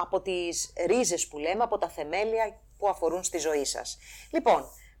από τις ρίζες που λέμε, από τα θεμέλια που αφορούν στη ζωή σας. Λοιπόν,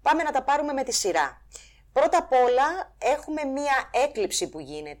 πάμε να τα πάρουμε με τη σειρά. Πρώτα απ' όλα έχουμε μία έκλειψη που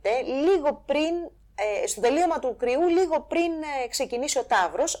γίνεται λίγο πριν, στο τελείωμα του Κρυού, λίγο πριν ξεκινήσει ο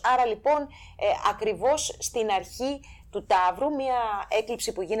Ταύρος, άρα λοιπόν ακριβώς στην αρχή του Ταύρου, μια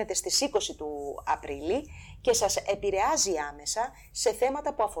έκλειψη που γίνεται στις 20 του Απρίλη και σας επηρεάζει άμεσα σε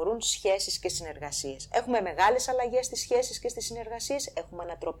θέματα που αφορούν σχέσεις και συνεργασίες. Έχουμε μεγάλες αλλαγές στις σχέσεις και στις συνεργασίες, έχουμε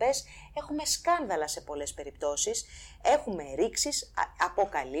ανατροπές, έχουμε σκάνδαλα σε πολλές περιπτώσεις, έχουμε ρήξεις,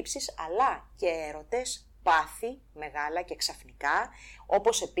 αποκαλύψεις, αλλά και έρωτες, πάθη μεγάλα και ξαφνικά,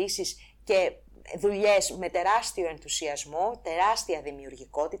 όπως επίσης και δουλειές με τεράστιο ενθουσιασμό, τεράστια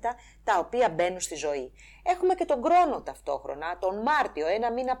δημιουργικότητα, τα οποία μπαίνουν στη ζωή. Έχουμε και τον Κρόνο ταυτόχρονα, τον Μάρτιο,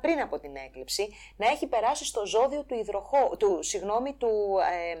 1 μήνα πριν από την έκλειψη, να έχει περάσει στο ζώδιο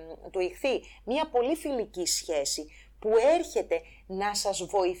του Ιχθύ, μια πολύ φιλική σχέση που έρχεται να σας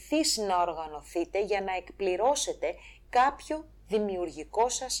βοηθήσει να οργανωθείτε για να εκπληρώσετε κάποιο δημιουργικό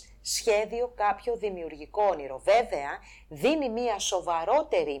σας σχέδιο, κάποιο δημιουργικό όνειρο. Βέβαια, δίνει μια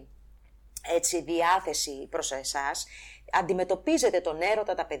σοβαρότερη διάθεση προς εσάς, αντιμετωπίζετε τον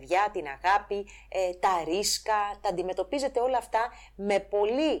έρωτα, τα παιδιά, την αγάπη, τα ρίσκα, τα αντιμετωπίζετε όλα αυτά με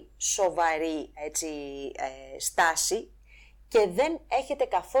πολύ σοβαρή στάση και δεν έχετε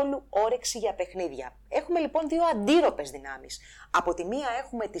καθόλου όρεξη για παιχνίδια. Έχουμε λοιπόν 2 αντίρροπες δυνάμεις. Από τη μία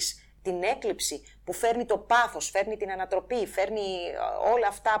έχουμε την έκλειψη που φέρνει το πάθος, φέρνει την ανατροπή, φέρνει όλα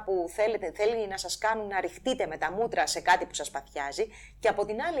αυτά που θέλει να σας κάνουν να ρηχτείτε με τα μούτρα σε κάτι που σας παθιάζει, και από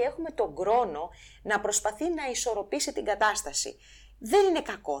την άλλη έχουμε τον Κρόνο να προσπαθεί να ισορροπήσει την κατάσταση. Δεν είναι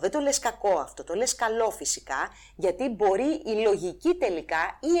κακό, δεν το λες κακό αυτό, το λες καλό φυσικά, γιατί μπορεί η λογική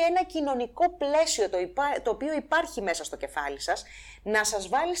τελικά ή ένα κοινωνικό πλαίσιο το οποίο υπάρχει μέσα στο κεφάλι σας να σας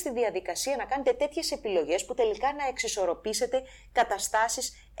βάλει στη διαδικασία να κάνετε τέτοιες επιλογές που τελικά να εξισορροπήσετε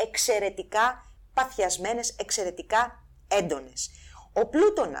καταστάσεις εξαιρετικά παθιασμένες, εξαιρετικά έντονες. Ο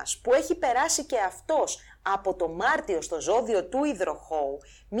Πλούτονας που έχει περάσει και αυτός από το Μάρτιο στο ζώδιο του Υδροχόου,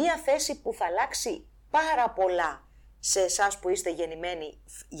 μία θέση που θα αλλάξει πάρα πολλά σε εσάς που είστε γεννημένοι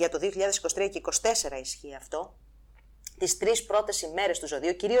για το 2023 και 2024 ισχύει αυτό, τις 3 πρώτες ημέρες του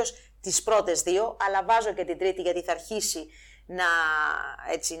ζωδίου, κυρίως τις πρώτες 2, αλλά βάζω και την τρίτη γιατί θα αρχίσει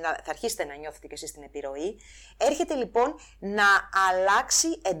θα αρχίσετε να νιώθετε και εσείς την επιρροή. Έρχεται λοιπόν να αλλάξει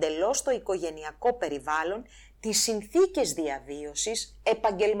εντελώς το οικογενειακό περιβάλλον, τις συνθήκες διαβίωσης,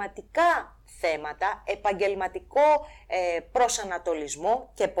 επαγγελματικά θέματα, επαγγελματικό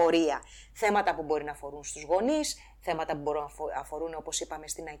προσανατολισμό και πορεία. Θέματα που μπορεί να αφορούν στους γονείς, θέματα που μπορούν να αφορούν, όπως είπαμε,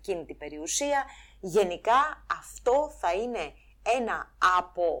 στην ακίνητη περιουσία. Γενικά αυτό θα είναι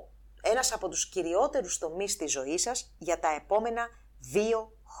ένας από τους κυριότερους τομείς της ζωής σας για τα επόμενα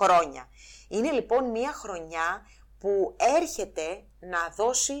 2 χρόνια. Είναι λοιπόν μια χρονιά που έρχεται να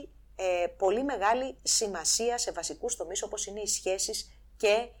δώσει πολύ μεγάλη σημασία σε βασικούς τομείς όπως είναι οι σχέσεις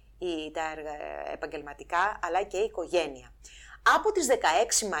και τα επαγγελματικά αλλά και η οικογένεια. Από τις 16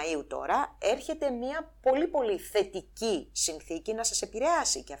 Μαΐου τώρα έρχεται μια πολύ πολύ θετική συνθήκη να σας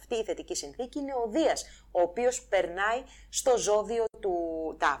επηρεάσει και αυτή η θετική συνθήκη είναι ο Δίας, ο οποίος περνάει στο ζώδιο του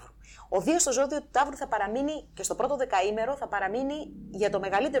Ταύρου. Ο Δίας στο ζώδιο του Ταύρου θα παραμείνει και στο πρώτο δεκαήμερο θα παραμείνει για το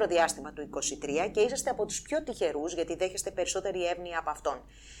μεγαλύτερο διάστημα του 23 και είσαστε από τους πιο τυχερούς γιατί δέχεστε περισσότερη εύνοια από αυτόν.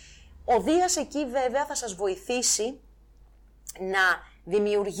 Ο Δίας εκεί βέβαια θα σας βοηθήσει να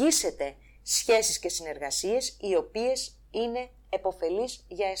δημιουργήσετε σχέσεις και συνεργασίες οι οποίες είναι επωφελείς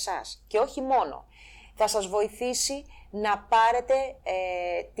για εσάς. Και όχι μόνο. Θα σας βοηθήσει να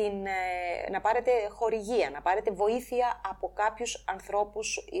πάρετε χορηγία, να πάρετε βοήθεια από κάποιους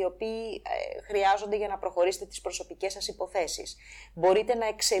ανθρώπους οι οποίοι χρειάζονται για να προχωρήσετε τις προσωπικές σας υποθέσεις. Μπορείτε να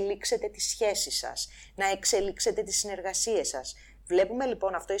εξελίξετε τις σχέσεις σας, να εξελίξετε τις συνεργασίες σας. Βλέπουμε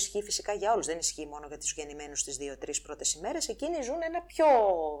λοιπόν, αυτό ισχύει φυσικά για όλους, δεν ισχύει μόνο για τους γεννημένους τις 2-3 πρώτες ημέρες, εκείνοι ζουν ένα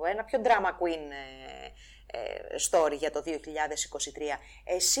πιο drama queen story για το 2023.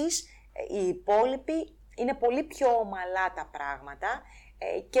 Εσείς οι υπόλοιποι είναι πολύ πιο ομαλά τα πράγματα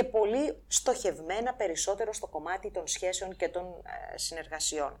και πολύ στοχευμένα περισσότερο στο κομμάτι των σχέσεων και των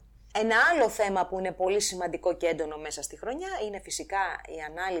συνεργασιών. Ένα άλλο θέμα που είναι πολύ σημαντικό και έντονο μέσα στη χρονιά είναι φυσικά η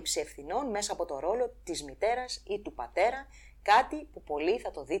ανάληψη ευθυνών μέσα από το ρόλο της μητέρας ή του πατέρα, κάτι που πολύ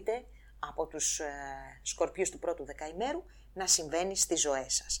θα το δείτε από τους σκορπιούς του πρώτου δεκαημέρου να συμβαίνει στις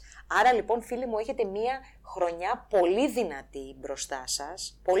ζωές σας. Άρα λοιπόν φίλοι μου έχετε μία χρονιά πολύ δυνατή μπροστά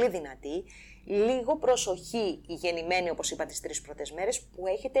σας, πολύ δυνατή, λίγο προσοχή οι γεννημένοι όπως είπα τις 3 πρώτες μέρες που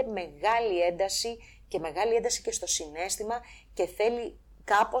έχετε μεγάλη ένταση και στο συναίσθημα και θέλει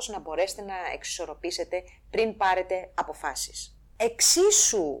κάπως να μπορέσετε να εξισορροπήσετε πριν πάρετε αποφάσεις.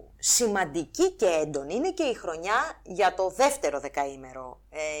 Εξίσου σημαντική και έντονη είναι και η χρονιά για το δεύτερο δεκαήμερο.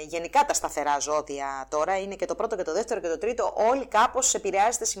 Γενικά τα σταθερά ζώδια τώρα είναι και το πρώτο και το δεύτερο και το τρίτο, όλοι κάπως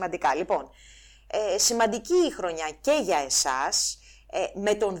επηρεάζεται σημαντικά. Λοιπόν, σημαντική η χρονιά και για εσάς,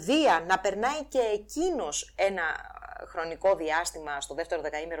 με τον Δία να περνάει και εκείνος ένα χρονικό διάστημα στο δεύτερο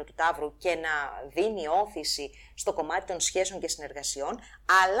δεκαήμερο του Ταύρου και να δίνει όθηση στο κομμάτι των σχέσεων και συνεργασιών,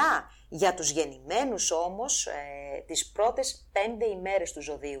 αλλά για τους γεννημένους όμως τις πρώτες 5 ημέρες του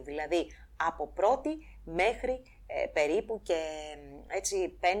ζωδίου, δηλαδή από 1η μέχρι περίπου και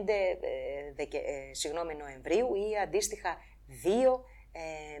έτσι 5 Νοεμβρίου ή αντίστοιχα 2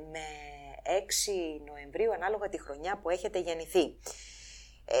 με 6 Νοεμβρίου ανάλογα τη χρονιά που έχετε γεννηθεί.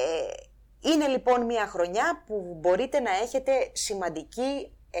 Είναι λοιπόν μια χρονιά που μπορείτε να έχετε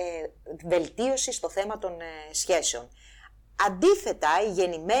σημαντική βελτίωση στο θέμα των σχέσεων. Αντίθετα, οι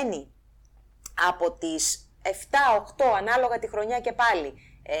γεννημένοι από τις 7-8 ανάλογα τη χρονιά και πάλι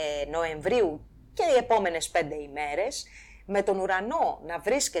Νοεμβρίου και οι επόμενες 5 ημέρες, με τον ουρανό να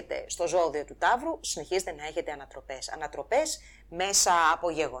βρίσκεται στο ζώδιο του Ταύρου, συνεχίζετε να έχετε ανατροπές. Ανατροπές μέσα από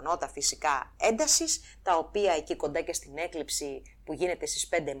γεγονότα φυσικά έντασης, τα οποία εκεί κοντά και στην έκλειψη που γίνεται στις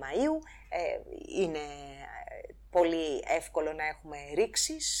 5 Μαΐου, είναι πολύ εύκολο να έχουμε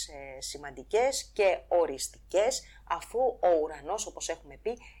ρήξεις σημαντικές και οριστικές, αφού ο ουρανός, όπως έχουμε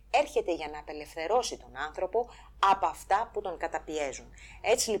πει, έρχεται για να απελευθερώσει τον άνθρωπο από αυτά που τον καταπιέζουν.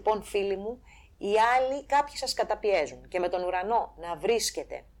 Έτσι λοιπόν φίλοι μου, οι άλλοι κάποιοι σας καταπιέζουν και με τον ουρανό να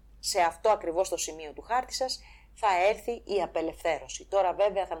βρίσκεται σε αυτό ακριβώς το σημείο του χάρτη σας, θα έρθει η απελευθέρωση. Τώρα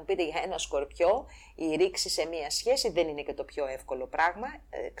βέβαια θα μου πείτε για ένα σκορπιό, η ρήξη σε μία σχέση δεν είναι και το πιο εύκολο πράγμα,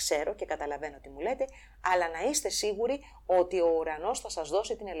 ξέρω και καταλαβαίνω τι μου λέτε, αλλά να είστε σίγουροι ότι ο ουρανός θα σας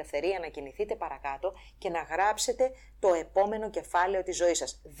δώσει την ελευθερία να κινηθείτε παρακάτω και να γράψετε το επόμενο κεφάλαιο της ζωής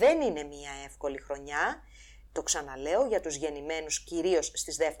σας. Δεν είναι μία εύκολη χρονιά, το ξαναλέω για τους γεννημένους κυρίως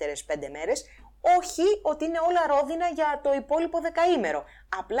στις δεύτερες 5 μέρες, όχι ότι είναι όλα ρόδινα για το υπόλοιπο δεκαήμερο.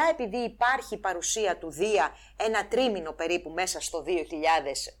 Απλά επειδή υπάρχει η παρουσία του Δία ένα τρίμηνο περίπου μέσα στο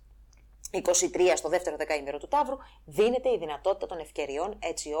 2023 στο δεύτερο δεκαήμερο του Ταύρου, δίνεται η δυνατότητα των ευκαιριών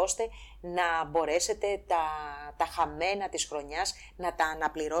έτσι ώστε να μπορέσετε τα χαμένα της χρονιάς να τα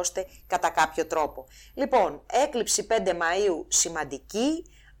αναπληρώσετε κατά κάποιο τρόπο. Λοιπόν, έκλειψη 5 Μαΐου σημαντική,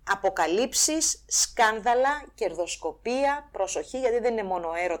 Αποκαλύψεις, σκάνδαλα, κερδοσκοπία, προσοχή, γιατί δεν είναι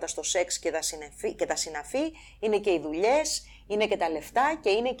μόνο έρωτας το σεξ και τα συναφή, είναι και οι δουλειές, είναι και τα λεφτά και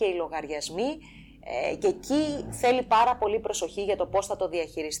είναι και οι λογαριασμοί, και εκεί θέλει πάρα πολύ προσοχή για το πώς θα το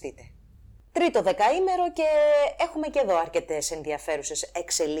διαχειριστείτε. Τρίτο δεκαήμερο και έχουμε και εδώ αρκετές ενδιαφέρουσες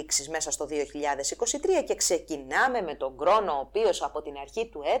εξελίξεις μέσα στο 2023 και ξεκινάμε με τον Κρόνο, ο οποίος από την αρχή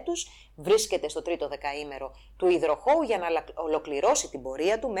του έτους βρίσκεται στο τρίτο δεκαήμερο του υδροχόου για να ολοκληρώσει την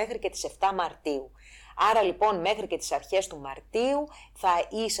πορεία του μέχρι και τις 7 Μαρτίου. Άρα λοιπόν μέχρι και τις αρχές του Μαρτίου θα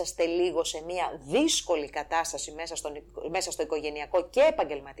είσαστε λίγο σε μια δύσκολη κατάσταση μέσα στο οικογενειακό και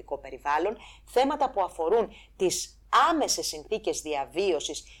επαγγελματικό περιβάλλον. Θέματα που αφορούν τις άμεσες συνθήκες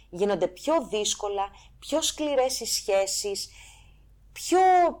διαβίωσης γίνονται πιο δύσκολα, πιο σκληρές οι σχέσεις, πιο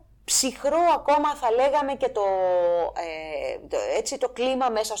ψυχρό ακόμα θα λέγαμε και το κλίμα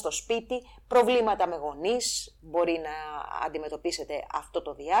μέσα στο σπίτι, προβλήματα με γονείς μπορεί να αντιμετωπίσετε αυτό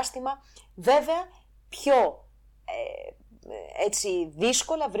το διάστημα. Βέβαια, πιο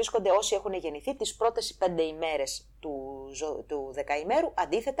δύσκολα βρίσκονται όσοι έχουν γεννηθεί τις πρώτες 5 ημέρες του δεκαημέρου.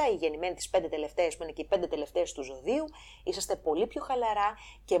 Αντίθετα, οι γεννημένοι τις 5 τελευταίες, που είναι και οι 5 τελευταίες του ζωδίου, είσαστε πολύ πιο χαλαρά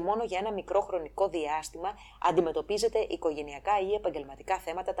και μόνο για ένα μικρό χρονικό διάστημα αντιμετωπίζετε οικογενειακά ή επαγγελματικά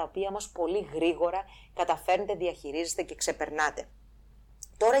θέματα, τα οποία όμως πολύ γρήγορα καταφέρνετε, διαχειρίζεστε και ξεπερνάτε.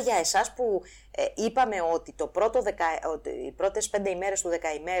 Τώρα για εσάς που είπαμε ότι ότι οι πρώτες 5 ημέρες του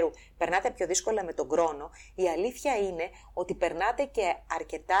δεκαημέρου περνάτε πιο δύσκολα με τον Κρόνο, η αλήθεια είναι ότι περνάτε και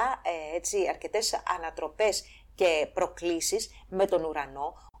αρκετές ανατροπές και προκλήσεις με τον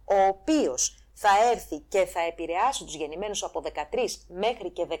ουρανό, ο οποίος θα έρθει και θα επηρεάσει τους γεννημένους από 13 μέχρι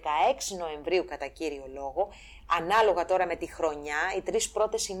και 16 Νοεμβρίου κατά κύριο λόγο, ανάλογα τώρα με τη χρονιά, οι 3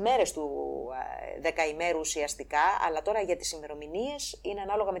 πρώτες ημέρες του δεκαημέρου ουσιαστικά, αλλά τώρα για τις ημερομηνίες είναι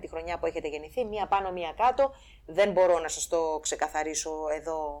ανάλογα με τη χρονιά που έχετε γεννηθεί, μία πάνω μία κάτω, δεν μπορώ να σας το ξεκαθαρίσω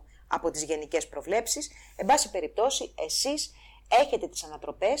εδώ από τις γενικές προβλέψεις. Εν πάση περιπτώσει, εσείς έχετε τις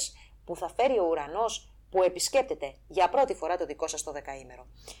ανατροπές που θα φέρει ο ουρανός που επισκέπτεται για πρώτη φορά το δικό σας το δεκαήμερο.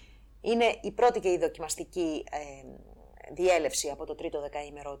 Είναι η πρώτη και η δοκιμαστική διέλευση από το τρίτο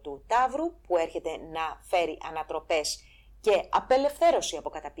δεκαήμερο του Ταύρου, που έρχεται να φέρει ανατροπές και απελευθέρωση από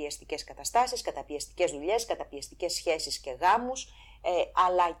καταπιεστικές καταστάσεις, καταπιεστικές δουλειές, καταπιεστικές σχέσεις και γάμους,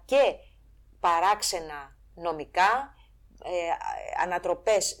 αλλά και παράξενα νομικά,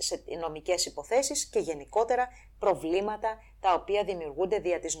 ανατροπές σε νομικές υποθέσεις και γενικότερα προβλήματα τα οποία δημιουργούνται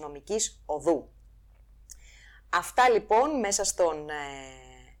δια της νομικής οδού. Αυτά λοιπόν μέσα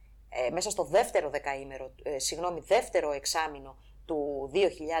στο δεύτερο εξάμηνο του 2023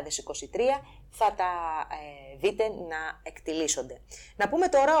 θα τα δείτε να εκτιλήσονται. Να πούμε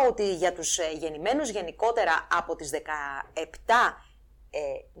τώρα ότι για τους γεννημένους γενικότερα από τις 17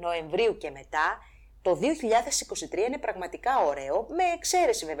 Νοεμβρίου και μετά, το 2023 είναι πραγματικά ωραίο, με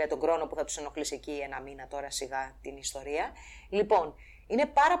εξαίρεση βέβαια τον Κρόνο που θα τους ενοχλήσει εκεί ένα μήνα τώρα σιγά την ιστορία. Λοιπόν, είναι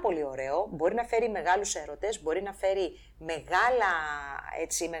πάρα πολύ ωραίο, μπορεί να φέρει μεγάλους έρωτες, μπορεί να φέρει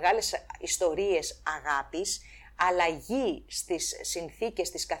μεγάλες ιστορίες αγάπης, αλλαγή στις συνθήκες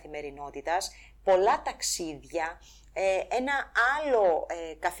της καθημερινότητας, πολλά ταξίδια, ένα άλλο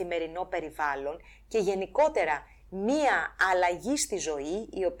καθημερινό περιβάλλον και γενικότερα μία αλλαγή στη ζωή,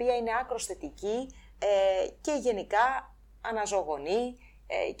 η οποία είναι άκρως θετική και γενικά αναζωογονεί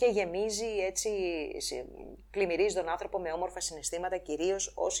και γεμίζει, πλημμυρίζει τον άνθρωπο με όμορφα συναισθήματα,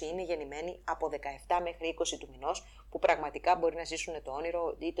 κυρίως όσοι είναι γεννημένοι από 17 μέχρι 20 του μηνός, που πραγματικά μπορεί να ζήσουν το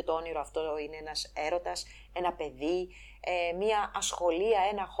όνειρο, είτε το όνειρο αυτό είναι ένας έρωτας, ένα παιδί, μία ασχολία,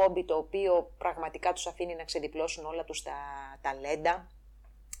 ένα χόμπι το οποίο πραγματικά τους αφήνει να ξεδιπλώσουν όλα τους τα ταλέντα,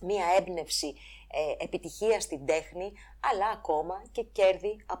 μία έμπνευση, επιτυχία στην τέχνη, αλλά ακόμα και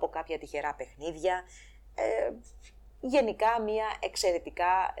κέρδη από κάποια τυχερά παιχνίδια, γενικά μια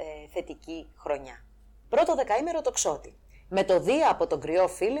εξαιρετικά θετική χρονιά. Πρώτο δεκαήμερο τοξότη. Με το Δία από τον Κριό,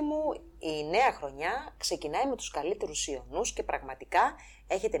 φίλοι μου, η νέα χρονιά ξεκινάει με τους καλύτερους ιονούς και πραγματικά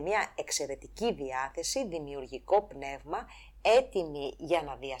έχετε μια εξαιρετική διάθεση, δημιουργικό πνεύμα, έτοιμοι για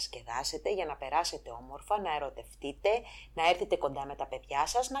να διασκεδάσετε, για να περάσετε όμορφα, να ερωτευτείτε, να έρθετε κοντά με τα παιδιά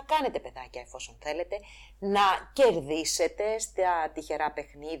σας, να κάνετε παιδάκια εφόσον θέλετε, να κερδίσετε στα τυχερά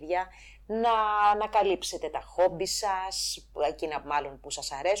παιχνίδια, να ανακαλύψετε τα χόμπι σας, εκείνα μάλλον που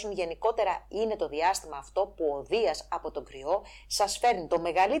σας αρέσουν. Γενικότερα είναι το διάστημα αυτό που ο Δίας από τον Κριό σας φέρνει το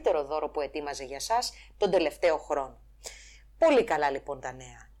μεγαλύτερο δώρο που ετοίμαζε για σας τον τελευταίο χρόνο. Πολύ καλά λοιπόν τα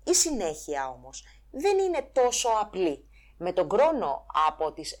νέα. Η συνέχεια όμως δεν είναι τόσο απλή. Με τον Κρόνο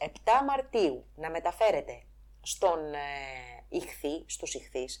από τις 7 Μαρτίου να μεταφέρετε στον Ιχθύ, στους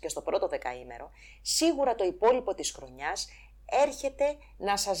Ιχθύς και στο πρώτο δεκαήμερο, σίγουρα το υπόλοιπο της χρονιάς έρχεται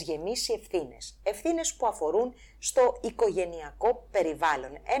να σας γεμίσει ευθύνες. Ευθύνες που αφορούν στο οικογενειακό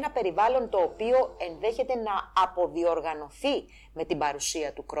περιβάλλον. Ένα περιβάλλον το οποίο ενδέχεται να αποδιοργανωθεί με την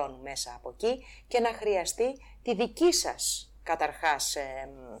παρουσία του χρόνου μέσα από εκεί και να χρειαστεί τη δική σας καταρχάς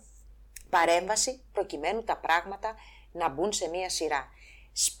παρέμβαση προκειμένου τα πράγματα να μπουν σε μία σειρά.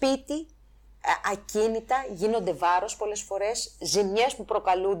 Σπίτι, ακίνητα, γίνονται βάρος πολλές φορές, ζημιές που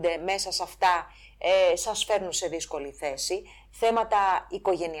προκαλούνται μέσα σε αυτά σας φέρνουν σε δύσκολη θέση. Θέματα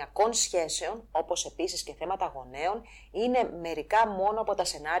οικογενειακών σχέσεων, όπως επίσης και θέματα γονέων, είναι μερικά μόνο από τα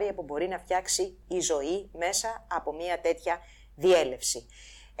σενάρια που μπορεί να φτιάξει η ζωή μέσα από μια τέτοια διέλευση.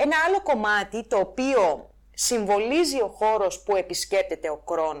 Ένα άλλο κομμάτι το οποίο συμβολίζει ο χώρος που επισκέπτεται ο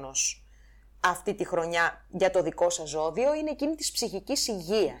Κρόνος αυτή τη χρονιά για το δικό σας ζώδιο είναι εκείνη της ψυχικής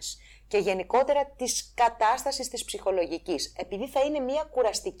υγείας και γενικότερα της κατάστασης της ψυχολογικής. Επειδή θα είναι μια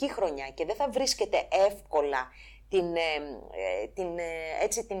κουραστική χρονιά και δεν θα βρίσκετε εύκολα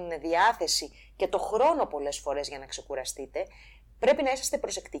την διάθεση και το χρόνο πολλές φορές για να ξεκουραστείτε, πρέπει να είσαστε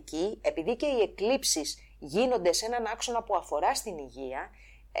προσεκτικοί, επειδή και οι εκλήψεις γίνονται σε έναν άξονα που αφορά στην υγεία,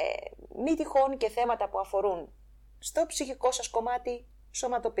 μη τυχόν και θέματα που αφορούν στο ψυχικό σας κομμάτι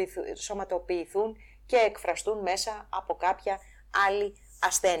σωματοποιηθούν και εκφραστούν μέσα από κάποια άλλη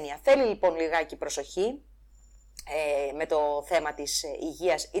ασθένεια. Θέλει λοιπόν λιγάκι προσοχή με το θέμα της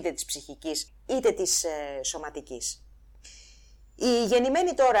υγείας, είτε της ψυχικής είτε της σωματικής. Οι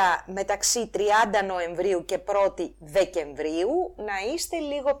γεννημένοι τώρα μεταξύ 30 Νοεμβρίου και 1η Δεκεμβρίου να είστε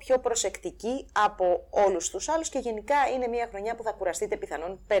λίγο πιο προσεκτικοί από όλους τους άλλους και γενικά είναι μια χρονιά που θα κουραστείτε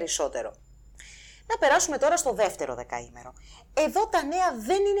πιθανόν περισσότερο. Να περάσουμε τώρα στο δεύτερο δεκαήμερο. Εδώ τα νέα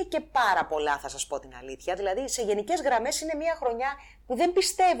δεν είναι και πάρα πολλά, θα σας πω την αλήθεια. Δηλαδή, σε γενικές γραμμές είναι μια χρονιά που δεν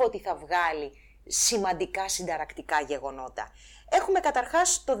πιστεύω ότι θα βγάλει σημαντικά συνταρακτικά γεγονότα. Έχουμε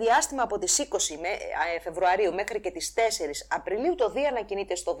καταρχάς το διάστημα από τις 20 Φεβρουαρίου μέχρι και τις 4 Απριλίου το Δία να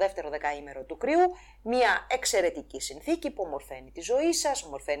κινείται στο δεύτερο δεκαήμερο του Κρυού, μια εξαιρετική συνθήκη που ομορφαίνει τη ζωή σας,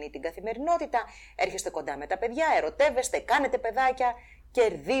 ομορφαίνει την καθημερινότητα, έρχεστε κοντά με τα παιδιά, ερωτεύεστε, κάνετε παιδάκια,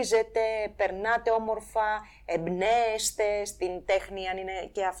 κερδίζετε, περνάτε όμορφα, εμπνέεστε στην τέχνη αν είναι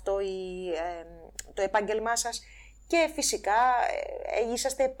και αυτό το επάγγελμά σας και φυσικά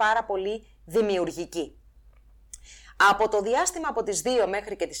είσαστε πάρα πολύ δημιουργικοί. Από το διάστημα από τις 2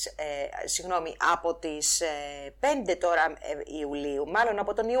 μέχρι και τις, από τις 5 τώρα Ιουλίου, μάλλον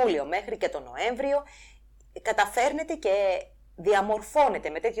από τον Ιούλιο μέχρι και τον Νοέμβριο, καταφέρνετε και διαμορφώνετε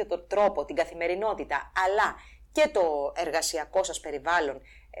με τέτοιο τρόπο την καθημερινότητα, αλλά και το εργασιακό σας περιβάλλον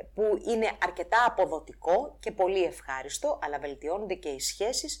που είναι αρκετά αποδοτικό και πολύ ευχάριστο, αλλά βελτιώνονται και οι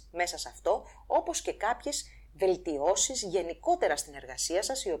σχέσεις μέσα σε αυτό, όπως και κάποιες βελτιώσεις γενικότερα στην εργασία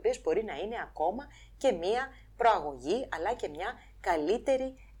σας, οι οποίες μπορεί να είναι ακόμα και μία προαγωγή, αλλά και μια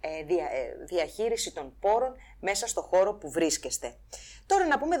καλύτερη διαχείριση των πόρων μέσα στο χώρο που βρίσκεστε. Τώρα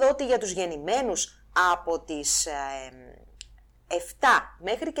να πούμε εδώ ότι για τους γεννημένους από τις 7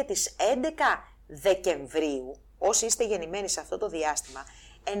 μέχρι και τις 11 Δεκεμβρίου, όσοι είστε γεννημένοι σε αυτό το διάστημα,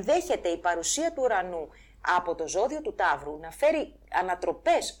 ενδέχεται η παρουσία του ουρανού από το ζώδιο του Ταύρου να φέρει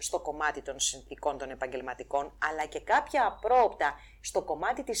ανατροπές στο κομμάτι των συνθηκών των επαγγελματικών, αλλά και κάποια απρόοπτα στο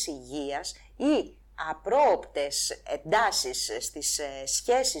κομμάτι της υγείας ή απρόοπτες εντάσεις στις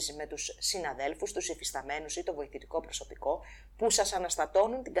σχέσεις με τους συναδέλφους, τους υφισταμένους ή το βοηθητικό προσωπικό που σας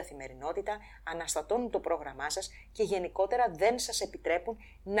αναστατώνουν την καθημερινότητα, αναστατώνουν το πρόγραμμά σας και γενικότερα δεν σας επιτρέπουν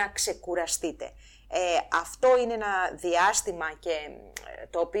να ξεκουραστείτε. Αυτό είναι ένα διάστημα και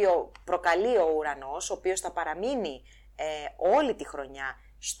το οποίο προκαλεί ο ουρανός, ο οποίος θα παραμείνει όλη τη χρονιά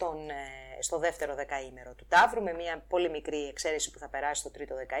στο δεύτερο δεκαήμερο του Ταύρου, με μια πολύ μικρή εξαίρεση που θα περάσει στο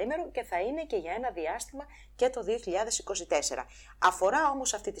τρίτο δεκαήμερο και θα είναι και για ένα διάστημα και το 2024. Αφορά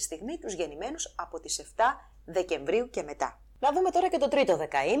όμως αυτή τη στιγμή τους γεννημένους από τις 7 Δεκεμβρίου και μετά. Να δούμε τώρα και το τρίτο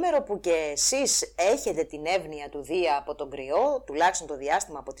δεκαήμερο που και εσείς έχετε την εύνοια του Δία από τον Κρυό, τουλάχιστον το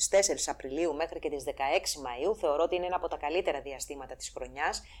διάστημα από τις 4 Απριλίου μέχρι και τις 16 Μαΐου. Θεωρώ ότι είναι ένα από τα καλύτερα διαστήματα της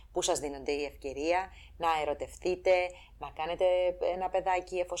χρονιάς που σας δίνονται η ευκαιρία να ερωτευτείτε, να κάνετε ένα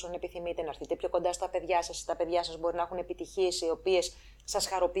παιδάκι εφόσον επιθυμείτε, να έρθετε πιο κοντά στα παιδιά σας. Τα παιδιά σας μπορεί να έχουν επιτυχίες οι οποίες σας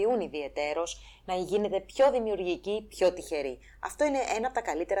χαροποιούν ιδιαιτέρως, να γίνετε πιο δημιουργικοί, πιο τυχεροί. Αυτό είναι ένα από τα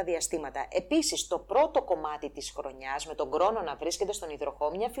καλύτερα διαστήματα. Επίσης, το πρώτο κομμάτι της χρονιάς, με τον χρόνο να βρίσκεται στον υδροχό,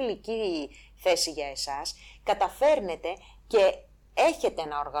 μια φιλική θέση για εσάς, καταφέρνετε και έχετε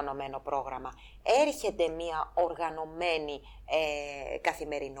ένα οργανωμένο πρόγραμμα, έρχεται μια οργανωμένη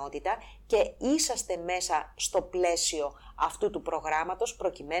καθημερινότητα και είσαστε μέσα στο πλαίσιο αυτού του προγράμματος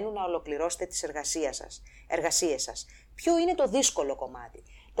προκειμένου να ολοκληρώσετε τις εργασίες σας. Ποιο είναι το δύσκολο κομμάτι?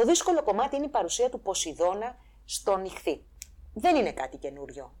 Το δύσκολο κομμάτι είναι η παρουσία του Ποσειδώνα στον Ιχθύ. Δεν είναι κάτι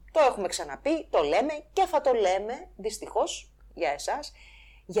καινούριο. Το έχουμε ξαναπεί, το λέμε και θα το λέμε δυστυχώς για εσάς,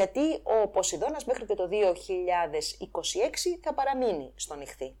 γιατί ο Ποσειδώνας μέχρι και το 2026 θα παραμείνει στον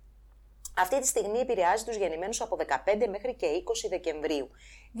Ιχθύ. Αυτή τη στιγμή επηρεάζει τους γεννημένους από 15 μέχρι και 20 Δεκεμβρίου,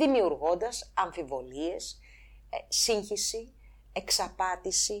 δημιουργώντας αμφιβολίες, σύγχυση,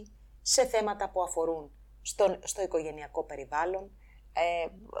 εξαπάτηση σε θέματα που αφορούν στο οικογενειακό περιβάλλον,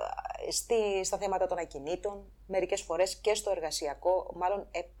 στα θέματα των ακινήτων, μερικές φορές και στο εργασιακό, μάλλον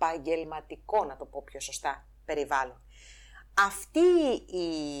επαγγελματικό, να το πω πιο σωστά, περιβάλλον. Αυτή η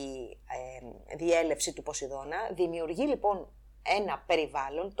διέλευση του Ποσειδώνα δημιουργεί λοιπόν ένα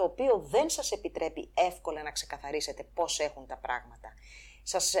περιβάλλον το οποίο δεν σας επιτρέπει εύκολα να ξεκαθαρίσετε πώς έχουν τα πράγματα.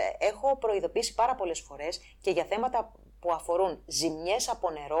 Σας έχω προειδοποιήσει πάρα πολλές φορές και για θέματα που αφορούν ζημιές από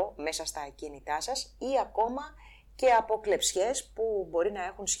νερό μέσα στα ακίνητά σας ή ακόμα και από κλεψιές που μπορεί να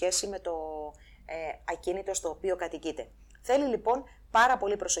έχουν σχέση με το ακίνητο στο οποίο κατοικείτε. Θέλει λοιπόν πάρα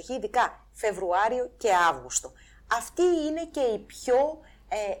πολύ προσοχή, ειδικά Φεβρουάριο και Αύγουστο. Αυτή είναι και η πιο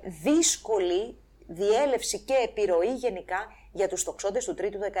δύσκολη διέλευση και επιρροή γενικά για τους τοξότες του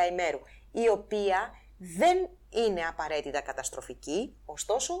τρίτου δεκαημέρου, η οποία δεν είναι απαραίτητα καταστροφική,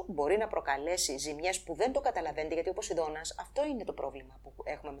 ωστόσο μπορεί να προκαλέσει ζημιές που δεν το καταλαβαίνετε, γιατί ο Ποσειδώνας, αυτό είναι το πρόβλημα που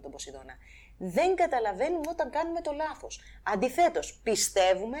έχουμε με τον Ποσειδώνα. Δεν καταλαβαίνουμε όταν κάνουμε το λάθος. Αντιθέτως,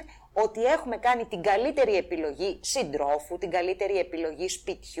 πιστεύουμε ότι έχουμε κάνει την καλύτερη επιλογή συντρόφου, την καλύτερη επιλογή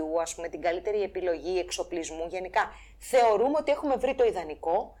σπιτιού, ας πούμε, την καλύτερη επιλογή εξοπλισμού. Γενικά, θεωρούμε ότι έχουμε βρει το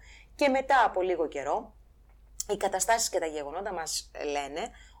ιδανικό και μετά από λίγο καιρό, οι καταστάσεις και τα γεγονότα μας λένε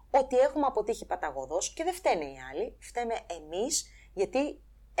ότι έχουμε αποτύχει παταγωδώς και δεν φταίνε οι άλλοι, φταίμε εμείς, γιατί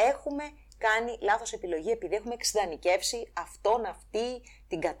έχουμε κάνει λάθος επιλογή, επειδή έχουμε εξειδανικεύσει αυτή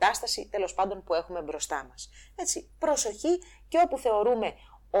την κατάσταση, τέλος πάντων, που έχουμε μπροστά μας. Έτσι, προσοχή, και όπου θεωρούμε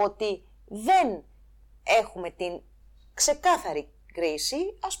ότι δεν έχουμε την ξεκάθαρη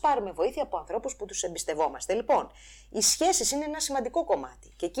κρίση, ας πάρουμε βοήθεια από ανθρώπους που τους εμπιστευόμαστε. Λοιπόν, οι σχέσεις είναι ένα σημαντικό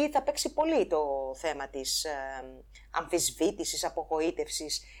κομμάτι και εκεί θα παίξει πολύ το θέμα της αμφισβήτησης,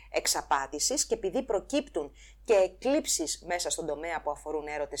 απογοήτευσης, εξαπάτησης, και επειδή προκύπτουν και εκλήψεις μέσα στον τομέα που αφορούν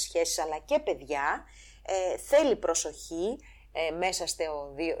έρωτες, σχέσεις αλλά και παιδιά, θέλει προσοχή μέσα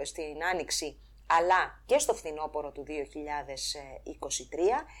στην Άνοιξη αλλά και στο φθινόπωρο του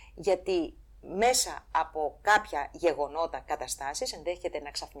 2023, γιατί μέσα από κάποια γεγονότα, καταστάσεις, ενδέχεται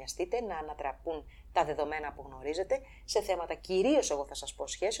να ξαφνιαστείτε, να ανατραπούν τα δεδομένα που γνωρίζετε σε θέματα κυρίως, εγώ θα σας πω,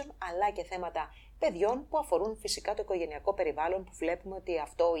 σχέσεων, αλλά και θέματα παιδιών που αφορούν φυσικά το οικογενειακό περιβάλλον, που βλέπουμε ότι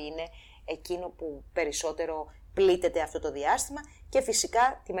αυτό είναι εκείνο που περισσότερο πλήττεται αυτό το διάστημα, και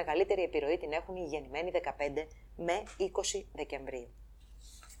φυσικά τη μεγαλύτερη επιρροή την έχουν οι γεννημένοι 15 με 20 Δεκεμβρίου.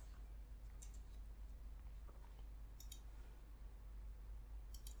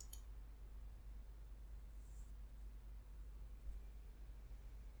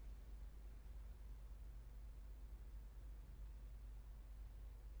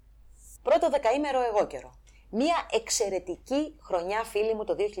 Πρώτο δεκαήμερο εγώκερο. Μία εξαιρετική χρονιά, φίλοι μου,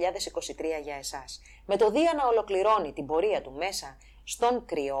 το 2023 για εσάς. Με το Δία να ολοκληρώνει την πορεία του μέσα στον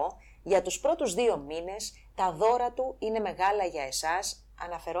Κριό, για τους πρώτους 2 μήνες τα δώρα του είναι μεγάλα για εσάς,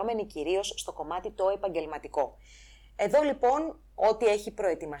 αναφερόμενοι κυρίως στο κομμάτι το επαγγελματικό. Εδώ λοιπόν, ό,τι έχει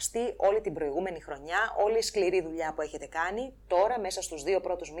προετοιμαστεί όλη την προηγούμενη χρονιά, όλη η σκληρή δουλειά που έχετε κάνει, τώρα μέσα στους 2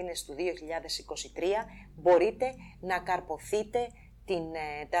 πρώτους μήνες του 2023 μπορείτε να καρποθείτε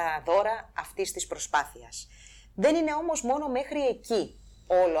τα δώρα αυτής της προσπάθειας. Δεν είναι όμως μόνο μέχρι εκεί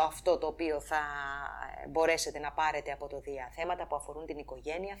όλο αυτό το οποίο θα μπορέσετε να πάρετε από το Δία. Θέματα που αφορούν την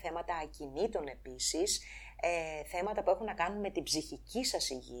οικογένεια, θέματα ακινήτων επίσης, θέματα που έχουν να κάνουν με την ψυχική σας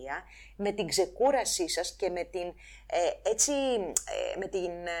υγεία, με την ξεκούρασή σας και με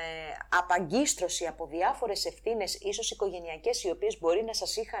την απαγκίστρωση από διάφορες ευθύνες, ίσως οικογενειακές, οι οποίες μπορεί να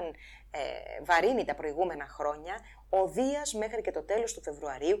σας είχαν βαρύνει τα προηγούμενα χρόνια. Ο Δίας μέχρι και το τέλος του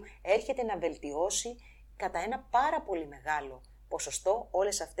Φεβρουαρίου έρχεται να βελτιώσει κατά ένα πάρα πολύ μεγάλο ποσοστό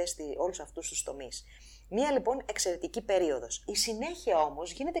όλους αυτούς τους τομείς. Μία λοιπόν εξαιρετική περίοδος. Η συνέχεια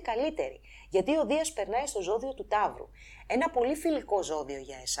όμως γίνεται καλύτερη, γιατί ο Δίας περνάει στο ζώδιο του Ταύρου. Ένα πολύ φιλικό ζώδιο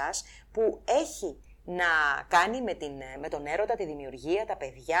για εσάς, που έχει να κάνει με τον έρωτα, τη δημιουργία, τα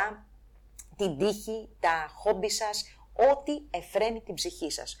παιδιά, την τύχη, τα χόμπι σας, ό,τι εφραίνει την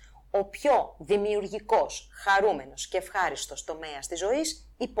ψυχή σας. Ο πιο δημιουργικός, χαρούμενος και ευχάριστος τομέας της ζωής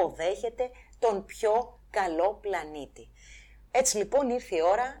υποδέχεται τον πιο καλό πλανήτη. Έτσι λοιπόν ήρθε η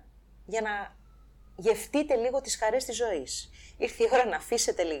ώρα για να γευτείτε λίγο τις χαρές της ζωής. Ήρθε η ώρα να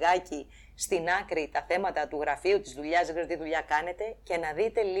αφήσετε λιγάκι στην άκρη τα θέματα του γραφείου, της δουλειάς, δεν ξέρω τι δουλειά κάνετε, και να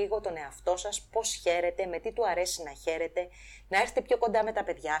δείτε λίγο τον εαυτό σας, πώς χαίρετε, με τι του αρέσει να χαίρετε, να έρθετε πιο κοντά με τα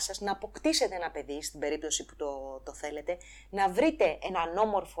παιδιά σας, να αποκτήσετε ένα παιδί στην περίπτωση που το θέλετε, να βρείτε έναν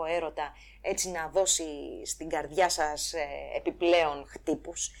όμορφο έρωτα, έτσι να δώσει στην καρδιά σας επιπλέον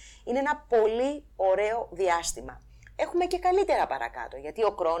χτύπους. Είναι ένα πολύ ωραίο διάστημα. Έχουμε και καλύτερα παρακάτω, γιατί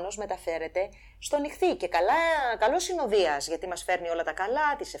ο χρόνος μεταφέρεται στο νυχθή και καλός είναι ο Δίας, γιατί μας φέρνει όλα τα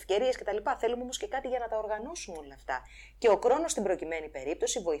καλά, τις ευκαιρίες κτλ. Θέλουμε όμως και κάτι για να τα οργανώσουμε όλα αυτά. Και ο χρόνος στην προκειμένη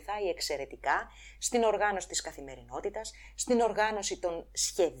περίπτωση βοηθάει εξαιρετικά στην οργάνωση της καθημερινότητας, στην οργάνωση των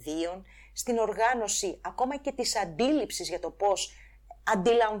σχεδίων, στην οργάνωση ακόμα και της αντίληψης για το πώς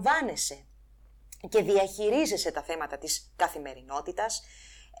αντιλαμβάνεσαι και διαχειρίζεσαι τα θέματα της καθημερινότητας.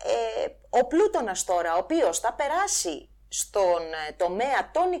 Ο Πλούτονας τώρα, ο οποίος θα περάσει στον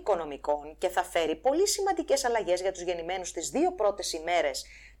τομέα των οικονομικών και θα φέρει πολύ σημαντικές αλλαγές για τους γεννημένους τις 2 πρώτες ημέρες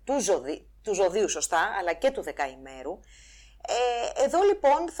του ζωδίου, σωστά, αλλά και του δεκαημέρου. Εδώ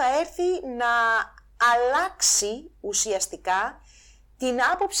λοιπόν θα έρθει να αλλάξει ουσιαστικά την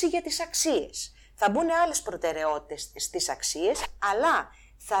άποψη για τις αξίες. Θα μπουν άλλες προτεραιότητες στις αξίες, αλλά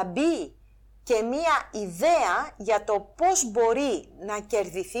θα μπει και μία ιδέα για το πώς μπορεί να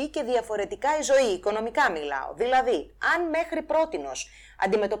κερδιθεί και διαφορετικά η ζωή, οικονομικά μιλάω. Δηλαδή, αν μέχρι πρότινος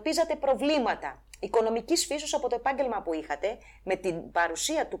αντιμετωπίζατε προβλήματα οικονομικής φύσεως από το επάγγελμα που είχατε, με την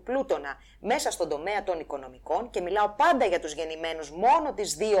παρουσία του Πλούτονα μέσα στον τομέα των οικονομικών, και μιλάω πάντα για τους γεννημένους μόνο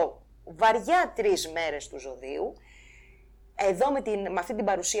τις 2 βαριά 3 μέρες του ζωδίου, εδώ με αυτή την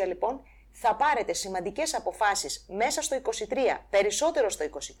παρουσία λοιπόν θα πάρετε σημαντικές αποφάσεις μέσα στο 23, περισσότερο στο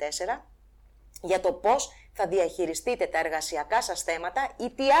 24, για το πώς θα διαχειριστείτε τα εργασιακά σας θέματα ή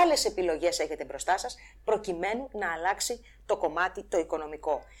τι άλλες επιλογές έχετε μπροστά σας, προκειμένου να αλλάξει το κομμάτι το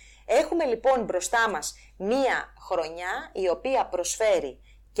οικονομικό. Έχουμε λοιπόν μπροστά μας μία χρονιά η οποία προσφέρει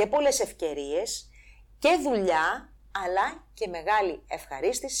και πολλές ευκαιρίες και δουλειά, αλλά και μεγάλη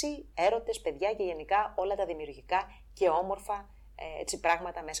ευχαρίστηση, έρωτες, παιδιά και γενικά όλα τα δημιουργικά και όμορφα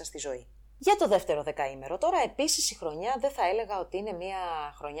πράγματα μέσα στη ζωή. Για το δεύτερο δεκαήμερο τώρα, επίσης η χρονιά δεν θα έλεγα ότι είναι μια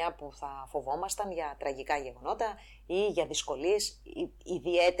χρονιά που θα φοβόμασταν για τραγικά γεγονότα ή για δυσκολίες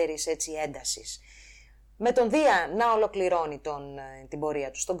ιδιαίτερης έντασης. Με τον Δία να ολοκληρώνει την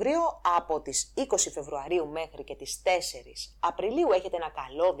πορεία του στον Κρυό, από τις 20 Φεβρουαρίου μέχρι και τις 4 Απριλίου έχετε ένα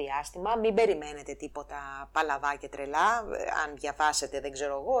καλό διάστημα, μην περιμένετε τίποτα παλαβά και τρελά, αν διαβάσετε δεν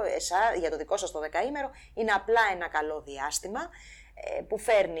ξέρω εγώ, για το δικό σας το δεκαήμερο, είναι απλά ένα καλό διάστημα που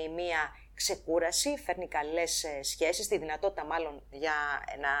φέρνει μία ξεκούραση, φέρνει καλές σχέσεις, τη δυνατότητα μάλλον για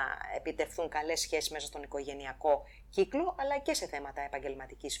να επιτευχθούν καλές σχέσεις μέσα στον οικογενειακό κύκλο, αλλά και σε θέματα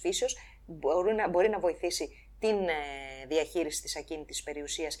επαγγελματικής φύσεως, μπορεί να βοηθήσει την διαχείριση της ακίνητης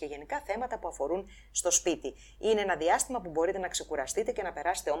περιουσίας και γενικά θέματα που αφορούν στο σπίτι. Είναι ένα διάστημα που μπορείτε να ξεκουραστείτε και να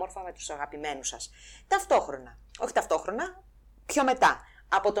περάσετε όμορφα με τους αγαπημένους σας. Πιο μετά,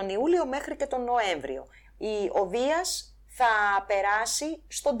 από τον Ιούλιο μέχρι και τον Νοέμβριο, ο Δίας θα περάσει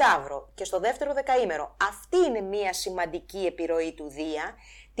στον Ταύρο και στο δεύτερο δεκαήμερο. Αυτή είναι μια σημαντική επιρροή του Δία,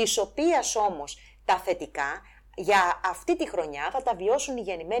 της οποίας όμως τα θετικά για αυτή τη χρονιά θα τα βιώσουν οι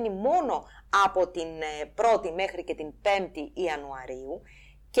γεννημένοι μόνο από την 1η μέχρι και την 5η Ιανουαρίου,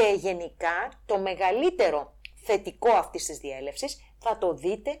 και γενικά το μεγαλύτερο θετικό αυτής της διέλευσης θα το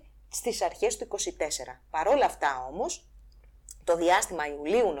δείτε στις αρχές του 24. Παρόλα αυτά όμως, το διάστημα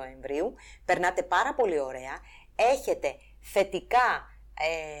Ιουλίου-Νοεμβρίου περνάτε πάρα πολύ ωραία, έχετε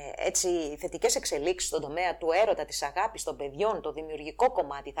θετικές εξελίξεις στον τομέα του έρωτα, της αγάπης, των παιδιών, το δημιουργικό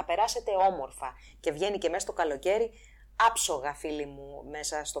κομμάτι, θα περάσετε όμορφα και βγαίνει και μέσα στο καλοκαίρι άψογα, φίλοι μου,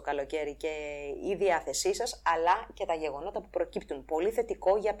 μέσα στο καλοκαίρι και η διάθεσή σας, αλλά και τα γεγονότα που προκύπτουν. Πολύ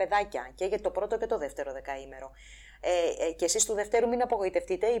θετικό για παιδάκια και για το πρώτο και το δεύτερο δεκαήμερο. Και εσείς του δευτέρου μην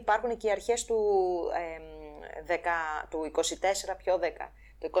απογοητευτείτε, υπάρχουν και οι αρχές του 24, πιο 10,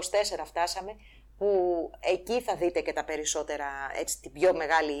 το 24 φτάσαμε, που εκεί θα δείτε και τα περισσότερα, την πιο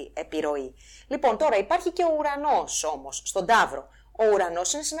μεγάλη επιρροή. Λοιπόν, τώρα υπάρχει και ο ουρανός όμως, στον Ταύρο. Ο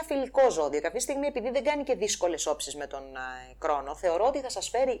ουρανός είναι σε ένα φιλικό ζώδιο. Κάποια στιγμή, επειδή δεν κάνει και δύσκολες όψεις με τον χρόνο, θεωρώ ότι θα σας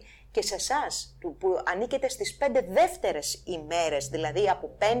φέρει και σε εσάς, που ανήκετε στις 5 δεύτερες ημέρες, δηλαδή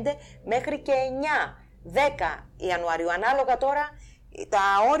από 5 μέχρι και 9-10 Ιανουαρίου. Ανάλογα τώρα, τα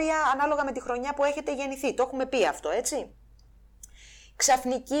όρια ανάλογα με τη χρονιά που έχετε γεννηθεί. Το έχουμε πει αυτό, έτσι.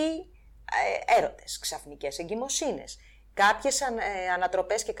 Ξαφνικοί έρωτες, ξαφνικές εγκυμοσύνες, κάποιες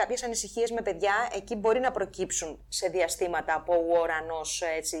ανατροπές και κάποιες ανησυχίες με παιδιά, εκεί μπορεί να προκύψουν σε διαστήματα που ο ουρανός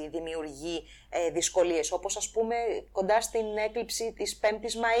δημιουργεί δυσκολίες, όπως ας πούμε κοντά στην έκλειψη της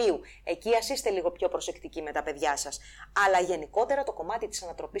 5ης Μαΐου. Εκεί ας είστε λίγο πιο προσεκτικοί με τα παιδιά σας. Αλλά γενικότερα το κομμάτι της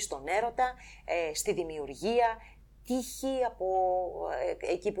ανατροπής στον έρωτα, στη δημιουργία, τύχη από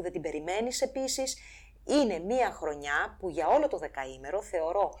εκεί που δεν την περιμένεις επίσης. Είναι μία χρονιά που για όλο το δεκαήμερο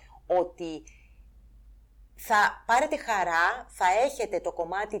θεωρώ ότι θα πάρετε χαρά, θα έχετε το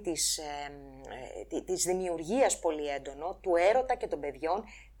κομμάτι της δημιουργίας πολύ έντονο, του έρωτα και των παιδιών,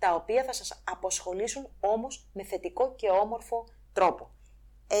 τα οποία θα σας αποσχολήσουν όμως με θετικό και όμορφο τρόπο.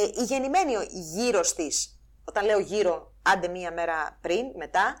 Οι γεννημένοι γύρω στις, όταν λέω γύρω, άντε μία μέρα πριν,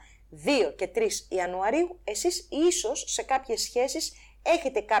 μετά, 2 και 3 Ιανουαρίου, εσείς ίσως σε κάποιες σχέσεις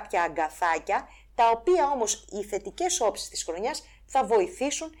έχετε κάποια αγκαθάκια, τα οποία όμως οι θετικές όψεις της χρονιάς θα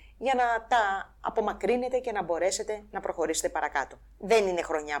βοηθήσουν για να τα απομακρύνετε και να μπορέσετε να προχωρήσετε παρακάτω. Δεν είναι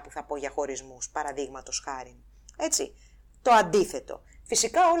χρονιά που θα πω για χωρισμούς, παραδείγματος χάρη. Έτσι, το αντίθετο.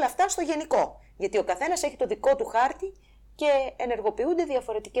 Φυσικά όλα αυτά στο γενικό, γιατί ο καθένας έχει το δικό του χάρτη και ενεργοποιούνται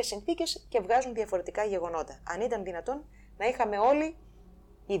διαφορετικές συνθήκες και βγάζουν διαφορετικά γεγονότα. Αν ήταν δυνατόν να είχαμε όλοι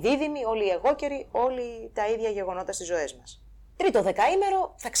οι δίδυμοι, όλοι οι εγώκεροι, όλοι τα ίδια γεγονότα στις ζωές μας. Τρίτο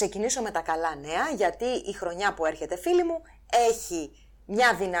δεκαήμερο θα ξεκινήσω με τα καλά νέα, γιατί η χρονιά που έρχεται, φίλοι μου, έχει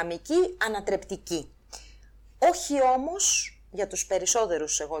μια δυναμική ανατρεπτική. Όχι όμως για τους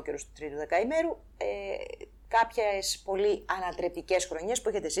περισσότερους εγώκερους του τρίτου δεκαήμερου, κάποιες πολύ ανατρεπτικές χρονιές που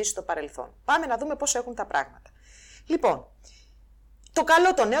έχετε ζήσει στο παρελθόν. Πάμε να δούμε πώς έχουν τα πράγματα. Λοιπόν, το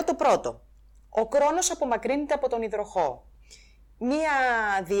καλό το νέο το πρώτο. Ο Κρόνος απομακρύνεται από τον υδροχόο. Μία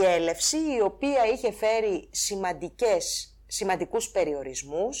διέλευση η οποία είχε φέρει σημαντικούς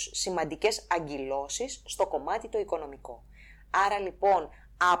περιορισμούς, σημαντικές αγκυλώσεις στο κομμάτι το οικονομικό. Άρα λοιπόν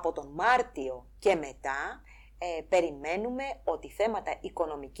από τον Μάρτιο και μετά περιμένουμε ότι θέματα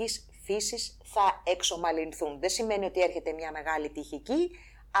οικονομικής φύσης θα εξομαλυνθούν. Δεν σημαίνει ότι έρχεται μια μεγάλη τύχη εκεί,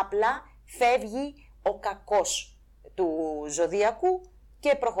 απλά φεύγει ο κακός του ζωδιακού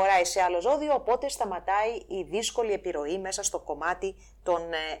και προχωράει σε άλλο ζώδιο, οπότε σταματάει η δύσκολη επιρροή μέσα στο κομμάτι των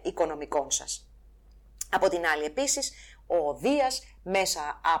οικονομικών σας. Από την άλλη επίσης, ο Δίας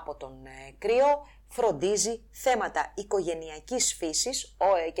μέσα από τον κρυό φροντίζει θέματα οικογενειακής φύσης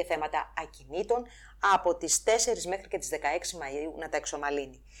και θέματα ακινήτων από τις 4 μέχρι και τις 16 Μαΐου να τα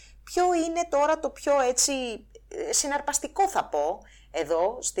εξομαλύνει. Ποιο είναι τώρα το πιο έτσι συναρπαστικό θα πω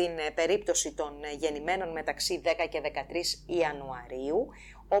εδώ στην περίπτωση των γεννημένων μεταξύ 10 και 13 Ιανουαρίου,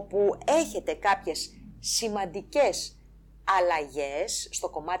 όπου έχετε κάποιες σημαντικές αλλαγές στο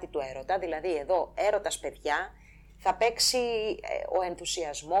κομμάτι του έρωτα, δηλαδή εδώ έρωτας παιδιά, θα παίξει ο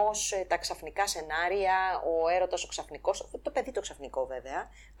ενθουσιασμός, τα ξαφνικά σενάρια, ο έρωτας ο ξαφνικός, το παιδί το ξαφνικό βέβαια,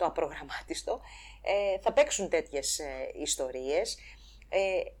 το απρογραμμάτιστο, θα παίξουν τέτοιες ιστορίες,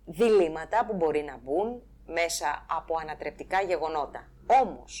 διλήμματα που μπορεί να μπουν μέσα από ανατρεπτικά γεγονότα.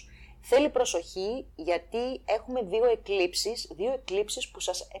 Όμως, θέλει προσοχή γιατί έχουμε δύο εκλήψεις που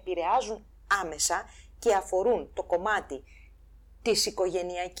σας επηρεάζουν άμεσα και αφορούν το κομμάτι της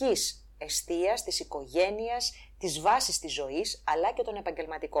οικογενειακής εστίας, της οικογένειας, της βάσης της ζωής, αλλά και των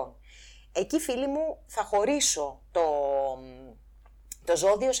επαγγελματικών. Εκεί, φίλοι μου, θα χωρίσω το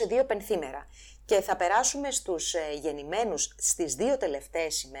ζώδιο σε 2 πενθήμερα και θα περάσουμε στους γεννημένους στις 2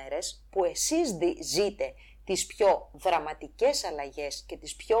 τελευταίες ημέρες που εσείς ζείτε τις πιο δραματικές αλλαγές και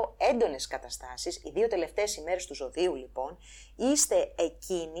τις πιο έντονες καταστάσεις. Οι 2 τελευταίες ημέρες του ζωδίου, λοιπόν, είστε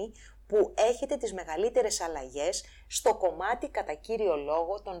εκείνοι που έχετε τις μεγαλύτερες αλλαγές στο κομμάτι κατά κύριο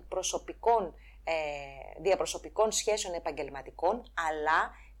λόγο των διαπροσωπικών σχέσεων επαγγελματικών,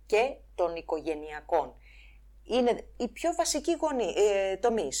 αλλά και των οικογενειακών. Είναι οι πιο βασικοί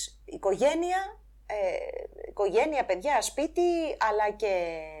τομείς. Οικογένεια, παιδιά, σπίτι, αλλά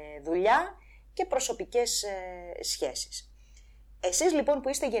και δουλειά και προσωπικές σχέσεις. Εσείς λοιπόν που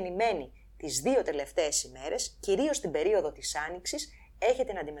είστε γεννημένοι τις 2 τελευταίες ημέρες, κυρίως την περίοδο της Άνοιξης,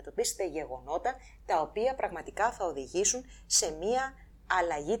 έχετε να αντιμετωπίσετε γεγονότα τα οποία πραγματικά θα οδηγήσουν σε μία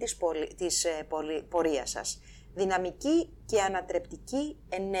αλλαγή της πορείας σας. Δυναμική και ανατρεπτική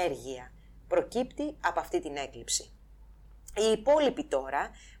ενέργεια προκύπτει από αυτή την έκλειψη. Οι υπόλοιποι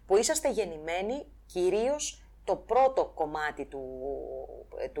τώρα που είσαστε γεννημένοι κυρίως το πρώτο κομμάτι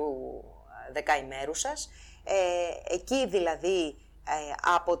του δεκαημέρου σας, εκεί δηλαδή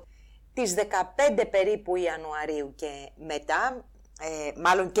από τις 15 περίπου Ιανουαρίου και μετά,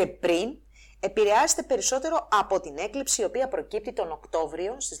 μάλλον και πριν, επηρεάζεται περισσότερο από την έκλειψη η οποία προκύπτει τον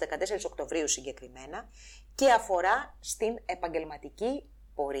Οκτώβριο, στις 14 Οκτωβρίου συγκεκριμένα, και αφορά στην επαγγελματική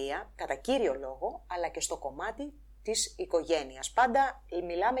πορεία, κατά κύριο λόγο, αλλά και στο κομμάτι της οικογένειας. Πάντα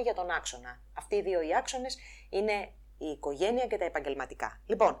μιλάμε για τον άξονα. Αυτοί οι 2 οι άξονες είναι η οικογένεια και τα επαγγελματικά.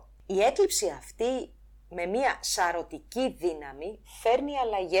 Λοιπόν, η έκλειψη αυτή με μια σαρωτική δύναμη φέρνει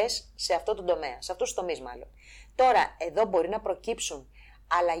αλλαγές σε αυτό το τομέα, σε αυτούς τους τομείς μάλλον. Τώρα, εδώ μπορεί να προκύψουν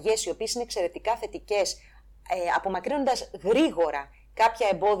αλλαγές οι οποίες είναι εξαιρετικά θετικές, απομακρύνοντας γρήγορα κάποια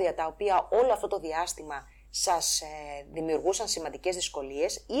εμπόδια τα οποία όλο αυτό το διάστημα σας δημιουργούσαν σημαντικές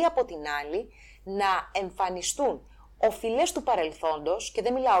δυσκολίες, ή από την άλλη να εμφανιστούν οφειλές του παρελθόντος, και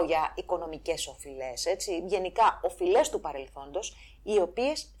δεν μιλάω για οικονομικές οφειλές, έτσι, γενικά οφειλές του παρελθόντος, οι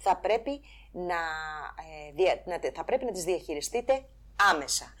οποίες θα πρέπει να τις διαχειριστείτε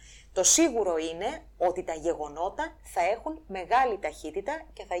άμεσα. Το σίγουρο είναι ότι τα γεγονότα θα έχουν μεγάλη ταχύτητα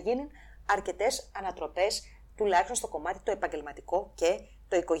και θα γίνουν αρκετές ανατροπές, τουλάχιστον στο κομμάτι το επαγγελματικό και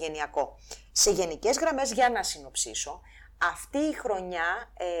το οικογενειακό. Σε γενικές γραμμές, για να συνοψίσω, αυτή η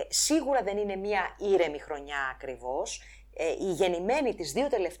χρονιά σίγουρα δεν είναι μια ήρεμη χρονιά ακριβώς. Οι γεννημένοι τις 2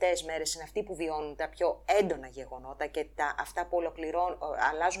 τελευταίες μέρες είναι αυτοί που βιώνουν τα πιο έντονα γεγονότα και αυτά που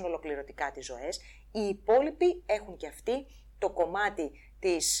αλλάζουν ολοκληρωτικά τις ζωές. Οι υπόλοιποι έχουν και αυτοί το κομμάτι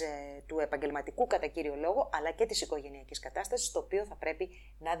του επαγγελματικού κατά κύριο λόγο, αλλά και της οικογενειακής κατάστασης, το οποίο θα πρέπει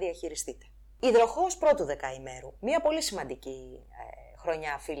να διαχειριστείτε. Υδροχόος πρώτου δεκαημέρου. Μια πολύ σημαντική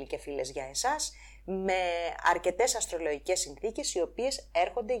χρονιά, φίλοι και φίλες, για εσάς, με αρκετές αστρολογικές συνθήκες, οι οποίες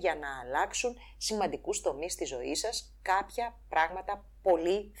έρχονται για να αλλάξουν σημαντικούς τομείς στη ζωή σας, κάποια πράγματα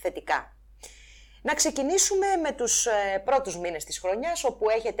πολύ θετικά. Να ξεκινήσουμε με τους πρώτους μήνες της χρονιάς, όπου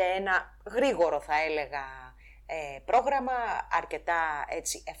έχετε ένα γρήγορο, θα έλεγα, πρόγραμμα αρκετά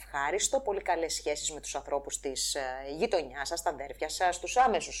έτσι ευχάριστο, πολύ καλές σχέσεις με τους ανθρώπους της γειτονιάς σας, τα αδέρφια σας, τους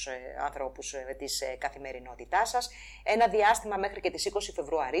άμεσους ανθρώπους της καθημερινότητάς σας. Ένα διάστημα μέχρι και τις 20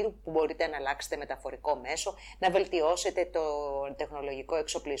 Φεβρουαρίου που μπορείτε να αλλάξετε μεταφορικό μέσο, να βελτιώσετε το τεχνολογικό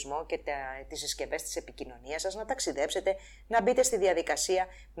εξοπλισμό και τις συσκευές της επικοινωνίας σας, να ταξιδέψετε, να μπείτε στη διαδικασία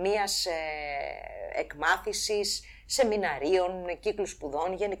μιας εκμάθησης, σεμιναρίων, κύκλους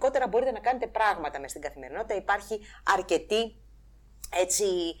σπουδών. Γενικότερα μπορείτε να κάνετε πράγματα μες στην καθημερινότητα. Υπάρχει αρκετή έτσι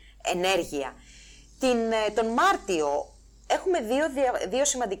ενέργεια. Τον Μάρτιο έχουμε δύο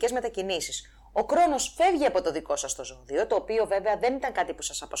σημαντικές μετακινήσεις. Ο Κρόνος φεύγει από το δικό σας το ζώδιο, το οποίο βέβαια δεν ήταν κάτι που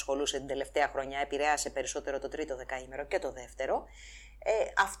σας απασχολούσε την τελευταία χρονιά, επηρέασε περισσότερο το τρίτο δεκαήμερο και το δεύτερο.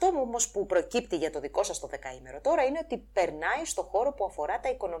 Αυτό όμως που προκύπτει για το δικό σας το δεκαήμερο τώρα είναι ότι περνάει στο χώρο που αφορά τα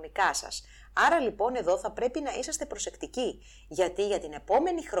οικονομικά σας. Άρα λοιπόν εδώ θα πρέπει να είσαστε προσεκτικοί, γιατί για την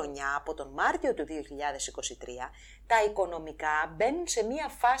επόμενη χρονιά, από τον Μάρτιο του 2023, τα οικονομικά μπαίνουν σε μία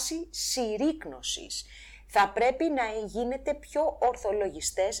φάση συρρίκνωσης. Θα πρέπει να γίνετε πιο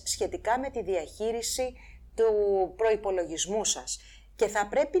ορθολογιστές σχετικά με τη διαχείριση του προϋπολογισμού σας. Και θα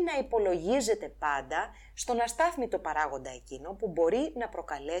πρέπει να υπολογίζετε πάντα στον αστάθμητο παράγοντα εκείνο που μπορεί να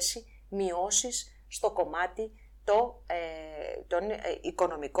προκαλέσει μειώσεις στο κομμάτι των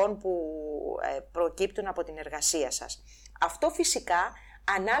οικονομικών που προκύπτουν από την εργασία σας. Αυτό φυσικά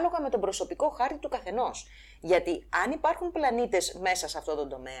ανάλογα με τον προσωπικό χάρτη του καθενός. Γιατί αν υπάρχουν πλανήτες μέσα σε αυτό το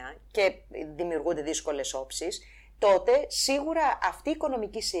τομέα και δημιουργούνται δύσκολες όψεις, τότε σίγουρα αυτή η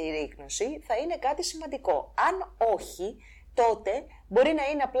οικονομική συρρίκνωση θα είναι κάτι σημαντικό. Αν όχι, τότε μπορεί να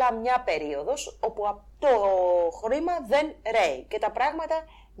είναι απλά μια περίοδος όπου το χρήμα δεν ρέει και τα πράγματα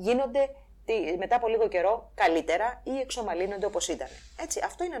γίνονται μετά από λίγο καιρό καλύτερα ή εξομαλύνονται όπως ήταν. Έτσι,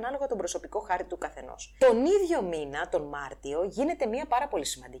 αυτό είναι ανάλογα τον προσωπικό χάρτη του καθενός. Τον ίδιο μήνα, τον Μάρτιο, γίνεται μια πάρα πολύ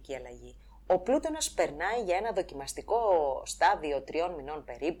σημαντική αλλαγή. Ο Πλούτονας περνάει για ένα δοκιμαστικό στάδιο 3 μηνών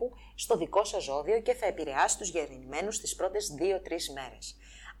περίπου στο δικό σας ζώδιο και θα επηρεάσει τους γεννημένους τις πρώτες 2-3 μέρες.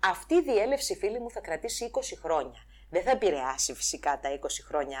 Αυτή η διέλευση, φίλοι μου, θα κρατήσει 20 χρόνια. Δεν θα επηρεάσει φυσικά τα 20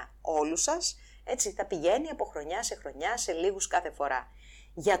 χρόνια όλους σας, έτσι, θα πηγαίνει από χρονιά σε χρονιά σε λίγους κάθε φορά.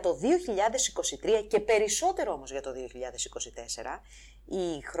 Για το 2023 και περισσότερο όμως για το 2024,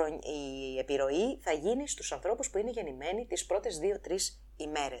 η επιρροή θα γίνει στους ανθρώπους που είναι γεννημένοι τις πρώτες 2-3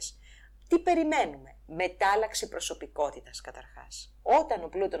 ημέρες. Τι περιμένουμε? Μετάλλαξη προσωπικότητας καταρχάς. Όταν ο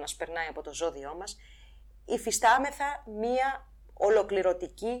Πλούτονας περνάει από το ζώδιό μας, υφιστάμεθα μία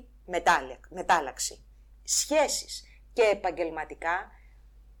ολοκληρωτική μετάλλαξη. Σχέσεις και επαγγελματικά,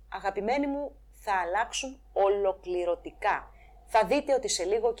 αγαπημένοι μου, θα αλλάξουν ολοκληρωτικά. Θα δείτε ότι σε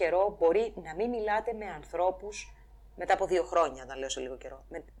λίγο καιρό μπορεί να μην μιλάτε με ανθρώπους, μετά από 2 χρόνια, όταν λέω σε λίγο καιρό,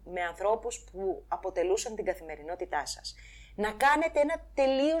 με ανθρώπους που αποτελούσαν την καθημερινότητά σας. Να κάνετε ένα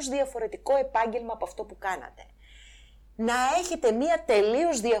τελείως διαφορετικό επάγγελμα από αυτό που κάνατε. Να έχετε μία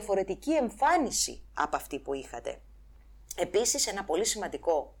τελείως διαφορετική εμφάνιση από αυτή που είχατε. Επίσης, ένα πολύ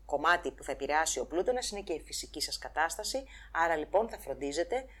σημαντικό κομμάτι που θα επηρεάσει ο Πλούτονας είναι και η φυσική σας κατάσταση, άρα λοιπόν θα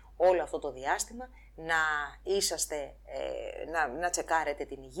φροντίζετε όλο αυτό το διάστημα να τσεκάρετε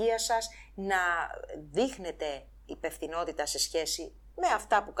την υγεία σας, να δείχνετε υπευθυνότητα σε σχέση με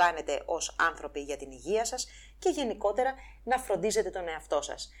αυτά που κάνετε ως άνθρωποι για την υγεία σας και γενικότερα να φροντίζετε τον εαυτό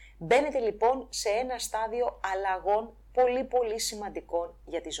σας. Μπαίνετε λοιπόν σε ένα στάδιο αλλαγών πολύ πολύ σημαντικών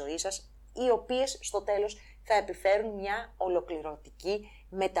για τη ζωή σας, οι οποίες στο τέλος θα επιφέρουν μια ολοκληρωτική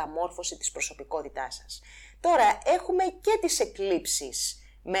μεταμόρφωση της προσωπικότητάς σας. Τώρα έχουμε και τις εκλήψεις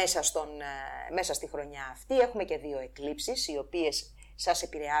μέσα στη χρονιά αυτή. Έχουμε και 2 εκλήψεις, οι οποίες σας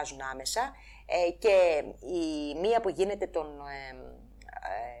επηρεάζουν άμεσα, και η μία που γίνεται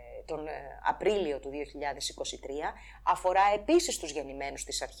τον Απρίλιο του 2023 αφορά επίσης τους γεννημένους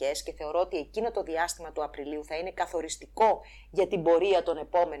στις αρχές, και θεωρώ ότι εκείνο το διάστημα του Απριλίου θα είναι καθοριστικό για την πορεία των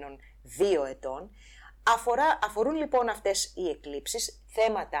επόμενων 2 ετών. Αφορούν λοιπόν αυτές οι εκλήψεις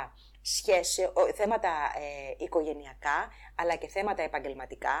θέματα οικογενειακά, αλλά και θέματα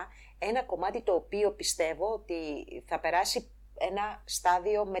επαγγελματικά, ένα κομμάτι το οποίο πιστεύω ότι θα περάσει ένα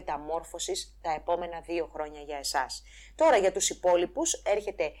στάδιο μεταμόρφωσης τα επόμενα 2 χρόνια για εσάς. Τώρα για τους υπόλοιπους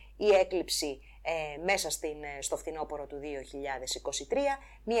έρχεται η έκλειψη μέσα στο φθινόπωρο του 2023,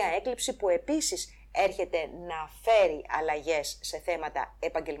 μια έκλειψη που επίσης έρχεται να φέρει αλλαγές σε θέματα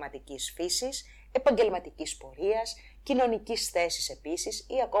επαγγελματικής φύσης, επαγγελματικής πορείας, κοινωνικής θέσης επίσης,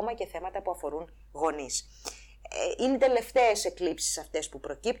 ή ακόμα και θέματα που αφορούν γονείς. Είναι οι τελευταίες εκλήψεις αυτές που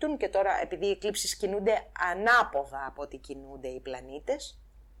προκύπτουν, και τώρα επειδή οι εκλήψεις κινούνται ανάποδα από ό,τι κινούνται οι πλανήτες,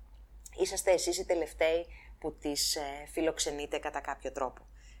 είσαστε εσείς οι τελευταίοι που τις φιλοξενείτε κατά κάποιο τρόπο.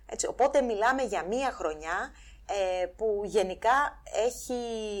 Έτσι, οπότε μιλάμε για μία χρονιά που γενικά έχει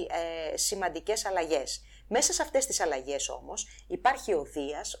σημαντικές αλλαγές. Μέσα σε αυτές τις αλλαγές όμως υπάρχει ο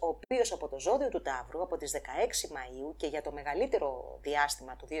Δίας, ο οποίος από το ζώδιο του Ταύρου, από τις 16 Μαΐου και για το μεγαλύτερο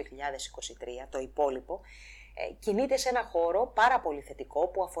διάστημα του 2023, το υπόλοιπο, κινείται σε ένα χώρο πάρα πολύ θετικό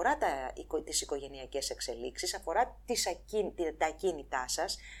που αφορά τις οικογενειακές εξελίξεις, αφορά τα ακίνητά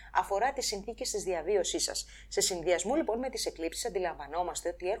σας, αφορά τις συνθήκες της διαβίωσής σας. Σε συνδυασμό λοιπόν με τις εκλήψεις αντιλαμβανόμαστε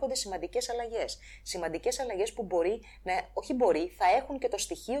ότι έρχονται σημαντικές αλλαγές. Σημαντικές αλλαγές που θα έχουν και το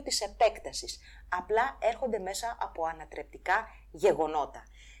στοιχείο της επέκτασης. Απλά έρχονται μέσα από ανατρεπτικά γεγονότα.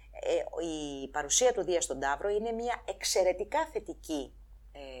 Η παρουσία του Δία στον Ταύρο είναι μια εξαιρετικά θετική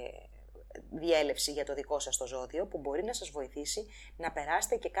διέλευση για το δικό σας το ζώδιο, που μπορεί να σας βοηθήσει να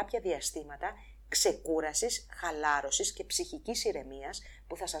περάσετε και κάποια διαστήματα ξεκούρασης, χαλάρωσης και ψυχικής ηρεμίας,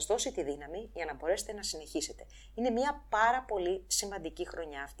 που θα σας δώσει τη δύναμη για να μπορέσετε να συνεχίσετε. Είναι μια πάρα πολύ σημαντική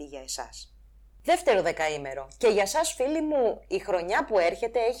χρονιά αυτή για εσάς. Δεύτερο δεκαήμερο. Και για σας φίλοι μου, η χρονιά που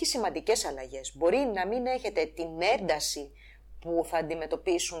έρχεται έχει σημαντικές αλλαγές. Μπορεί να μην έχετε την ένταση που θα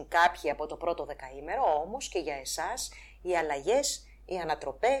αντιμετωπίσουν κάποιοι από το πρώτο δεκαήμερο, όμως και για εσάς οι αλλαγές, οι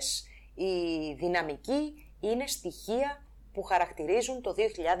ανατροπές, η δυναμική είναι στοιχεία που χαρακτηρίζουν το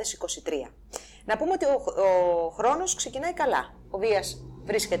 2023. Να πούμε ότι ο χρόνος ξεκινάει καλά. Ο Δίας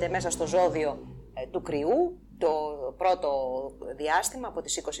βρίσκεται μέσα στο ζώδιο του Κρυού. Το πρώτο διάστημα από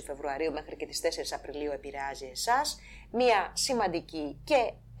τις 20 Φεβρουαρίου μέχρι και τις 4 Απριλίου επηρεάζει εσάς. Μία σημαντική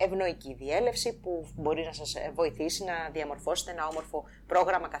και ευνοϊκή διέλευση που μπορεί να σας βοηθήσει να διαμορφώσετε ένα όμορφο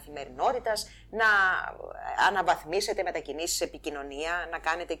πρόγραμμα καθημερινότητας, να αναβαθμίσετε μετακινήσεις, επικοινωνία, να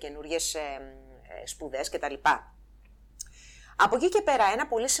κάνετε καινούριες σπουδές κτλ. Από εκεί και πέρα ένα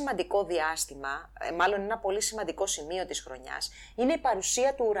πολύ σημαντικό διάστημα, μάλλον ένα πολύ σημαντικό σημείο της χρονιάς, είναι η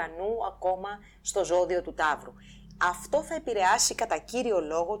παρουσία του ουρανού ακόμα στο ζώδιο του Ταύρου. Αυτό θα επηρεάσει κατά κύριο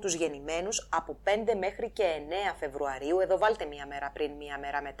λόγο τους γεννημένους από 5 μέχρι και 9 Φεβρουαρίου. Εδώ βάλτε μία μέρα πριν, μία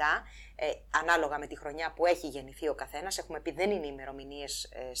μέρα μετά, ανάλογα με τη χρονιά που έχει γεννηθεί ο καθένας. Έχουμε πει δεν είναι οι ημερομηνίες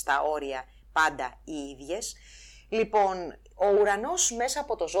στα όρια πάντα οι ίδιες. Λοιπόν, ο ουρανός μέσα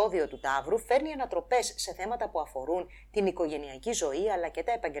από το ζώδιο του Ταύρου φέρνει ανατροπές σε θέματα που αφορούν την οικογενειακή ζωή, αλλά και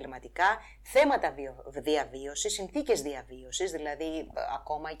τα επαγγελματικά, θέματα διαβίωσης, συνθήκες διαβίωσης, δηλαδή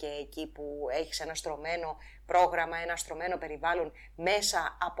ακόμα και εκεί που έχεις ένα στρωμένο πρόγραμμα, ένα στρωμένο περιβάλλον,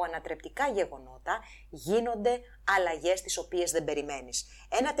 μέσα από ανατρεπτικά γεγονότα γίνονται αλλαγές τις οποίες δεν περιμένεις.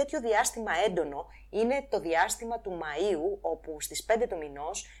 Ένα τέτοιο διάστημα έντονο είναι το διάστημα του Μαΐου, όπου στις 5 του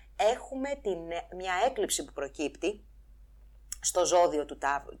μηνός έχουμε μια έκλειψη που προκύπτει στο ζώδιο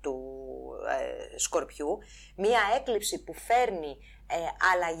του Σκορπιού, μια έκλειψη που φέρνει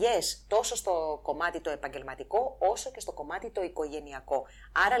αλλαγές τόσο στο κομμάτι το επαγγελματικό όσο και στο κομμάτι το οικογενειακό.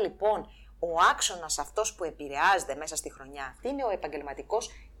 Άρα λοιπόν ο άξονας αυτός που επηρεάζεται μέσα στη χρονιά αυτή είναι ο επαγγελματικός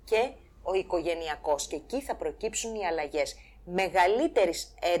και ο οικογενειακός, και εκεί θα προκύψουν οι αλλαγές.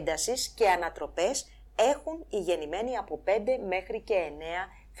 Μεγαλύτερης έντασης και ανατροπές έχουν οι γεννημένοι από 5 μέχρι και 9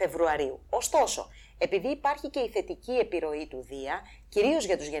 Φεβρουαρίου. Ωστόσο, επειδή υπάρχει και η θετική επιρροή του Δία, κυρίως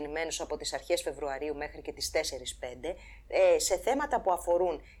για τους γεννημένους από τις αρχές Φεβρουαρίου μέχρι και τις 4-5, σε θέματα που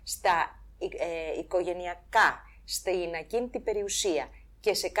αφορούν στα οικογενειακά, στην ακίνητη περιουσία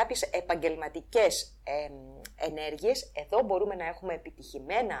και σε κάποιες επαγγελματικές ενέργειες, εδώ μπορούμε να έχουμε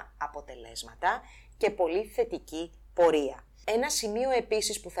επιτυχημένα αποτελέσματα και πολύ θετική πορεία. Ένα σημείο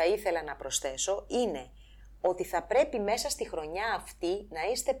επίσης που θα ήθελα να προσθέσω είναι ότι θα πρέπει μέσα στη χρονιά αυτή να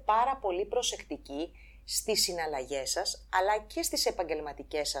είστε πάρα πολύ προσεκτικοί στις συναλλαγές σας, αλλά και στις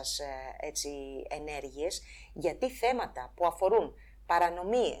επαγγελματικές σας ενέργειες, γιατί θέματα που αφορούν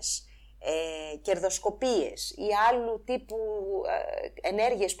παρανομίες, κερδοσκοπίες ή άλλου τύπου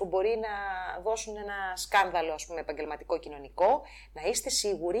ενέργειες που μπορεί να δώσουν ένα σκάνδαλο, ας πούμε, επαγγελματικό κοινωνικό, να είστε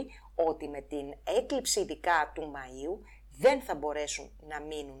σίγουροι ότι με την έκλειψη ειδικά του Μαΐου δεν θα μπορέσουν να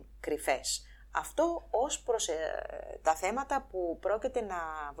μείνουν κρυφές. Αυτό ως προς τα θέματα που πρόκειται να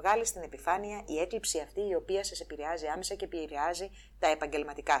βγάλει στην επιφάνεια η έκλειψη αυτή, η οποία σας επηρεάζει άμεσα και επηρεάζει τα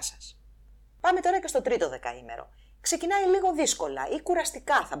επαγγελματικά σας. Πάμε τώρα και στο τρίτο δεκαήμερο. Ξεκινάει λίγο δύσκολα ή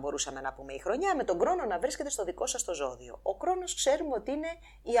κουραστικά, θα μπορούσαμε να πούμε, η χρονιά, με τον χρόνο να βρίσκεται στο δικό σας το ζώδιο. Ο χρόνος ξέρουμε ότι είναι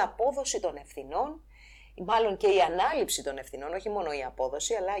η απόδοση των ευθυνών, μάλλον και η ανάληψη των ευθυνών, όχι μόνο η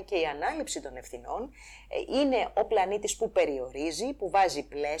απόδοση, αλλά και η ανάληψη των ευθυνών. Είναι ο πλανήτης που περιορίζει, που βάζει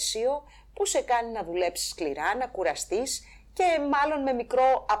πλαίσιο, που σε κάνει να δουλέψεις σκληρά, να κουραστείς και μάλλον με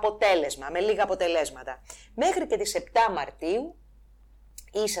μικρό αποτέλεσμα, με λίγα αποτελέσματα. Μέχρι και τις 7 Μαρτίου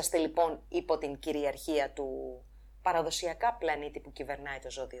είσαστε λοιπόν υπό την κυριαρχία του παραδοσιακά πλανήτη που κυβερνάει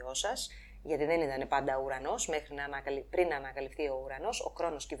το ζώδιό σας, γιατί δεν ήταν πάντα ο ουρανός, πριν να ανακαλυφθεί ο ουρανός, ο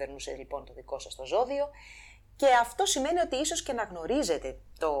Κρόνος κυβερνούσε λοιπόν το δικό σας το ζώδιο, και αυτό σημαίνει ότι ίσως και να γνωρίζετε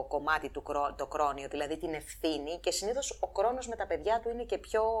το κομμάτι το κρόνιο, δηλαδή την ευθύνη, και συνήθως ο Κρόνος με τα παιδιά του είναι και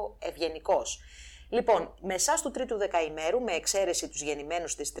πιο ευγενικός. Λοιπόν, με εσάς του τρίτου δεκαημέρου, με εξαίρεση τους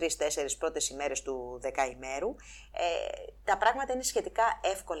γεννημένους τις 3-4 πρώτες ημέρες του δεκαημέρου, τα πράγματα είναι σχετικά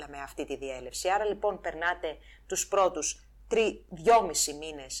εύκολα με αυτή τη διέλευση. Άρα λοιπόν περνάτε τους πρώτους 2,5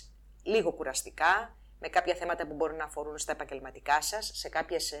 μήνες λίγο κουραστικά, με κάποια θέματα που μπορούν να αφορούν στα επαγγελματικά σας, σε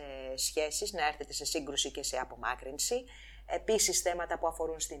κάποιες σχέσεις, να έρθετε σε σύγκρουση και σε απομάκρυνση. Επίσης θέματα που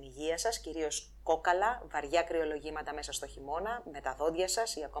αφορούν στην υγεία σας, κυρίως κόκαλα, βαριά κρυολογήματα μέσα στο χειμώνα, με τα δόντια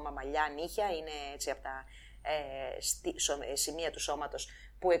σας ή ακόμα μαλλιά, νύχια, είναι έτσι από τα σημεία του σώματος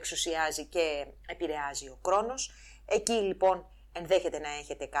που εξουσιάζει και επηρεάζει ο Κρόνος. Εκεί λοιπόν ενδέχεται να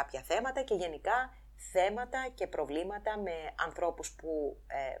έχετε κάποια θέματα και γενικά θέματα και προβλήματα με ανθρώπους που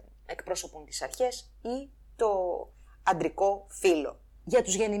εκπροσωπούν τις αρχές ή το αντρικό φύλο. Για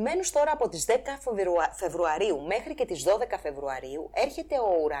τους γεννημένους τώρα από τις 10 Φεβρουαρίου μέχρι και τις 12 Φεβρουαρίου έρχεται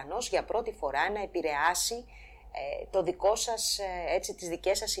ο ουρανός για πρώτη φορά να επηρεάσει το δικό σας, τις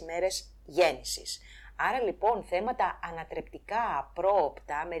δικές σας ημέρες γέννησης. Άρα λοιπόν θέματα ανατρεπτικά,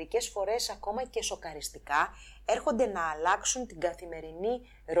 απρόοπτα, μερικές φορές ακόμα και σοκαριστικά, έρχονται να αλλάξουν την καθημερινή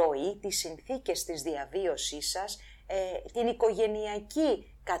ροή, τις συνθήκες της διαβίωσής σας, την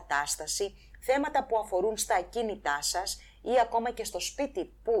οικογενειακή κατάσταση, θέματα που αφορούν στα ακίνητά σας ή ακόμα και στο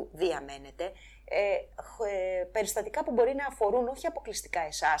σπίτι που διαμένετε, περιστατικά που μπορεί να αφορούν όχι αποκλειστικά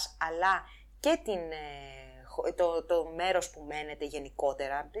εσάς, αλλά και το μέρος που μένετε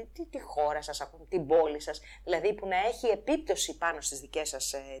γενικότερα, τη χώρα σας, την πόλη σας, δηλαδή που να έχει επίπτωση πάνω στις δικές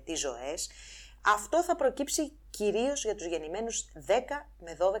σας τις ζωές. Αυτό θα προκύψει κυρίως για τους γεννημένους 10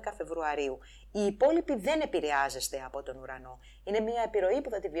 με 12 Φεβρουαρίου. Οι υπόλοιποι δεν επηρεάζεστε από τον ουρανό. Είναι μια επιρροή που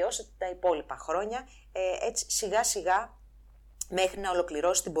θα τη βιώσετε τα υπόλοιπα χρόνια, έτσι σιγά σιγά μέχρι να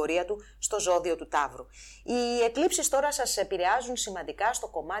ολοκληρώσει την πορεία του στο ζώδιο του Ταύρου. Οι εκλήψεις τώρα σας επηρεάζουν σημαντικά στο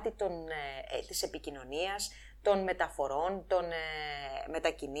κομμάτι της επικοινωνίας, των μεταφορών, των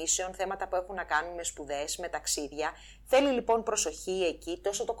μετακινήσεων, θέματα που έχουν να κάνουν με σπουδές, με ταξίδια. Θέλει λοιπόν προσοχή εκεί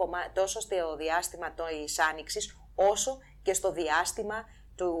τόσο στο διάστημα της Άνοιξης, όσο και στο διάστημα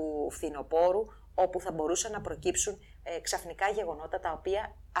του φθινοπόρου, όπου θα μπορούσαν να προκύψουν ξαφνικά γεγονότα τα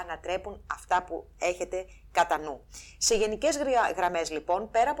οποία ανατρέπουν αυτά που έχετε κατά νου. Σε γενικές γραμμές λοιπόν,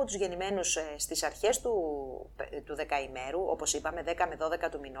 πέρα από τους γεννημένους στις αρχές του δεκαημέρου, όπως είπαμε 10 με 12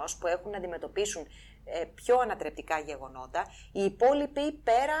 του μηνός, που έχουν να αντιμετωπίσουν πιο ανατρεπτικά γεγονότα, οι υπόλοιποι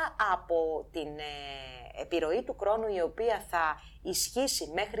πέρα από την επιρροή του χρόνου, η οποία θα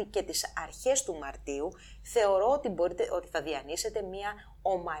ισχύσει μέχρι και τις αρχές του Μαρτίου, θεωρώ ότι θα διανύσετε μια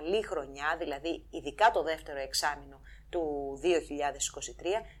ομαλή χρονιά, δηλαδή ειδικά το δεύτερο εξάμηνο του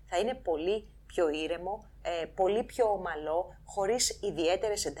 2023 θα είναι πολύ πιο ήρεμο, πολύ πιο ομαλό, χωρίς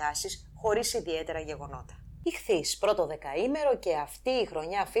ιδιαίτερες εντάσεις, χωρίς ιδιαίτερα γεγονότα. Ιχθύς, πρώτο δεκαήμερο, και αυτή η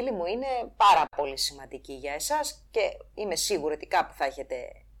χρονιά, φίλοι μου, είναι πάρα πολύ σημαντική για εσάς και είμαι σίγουρη ότι κάπου θα έχετε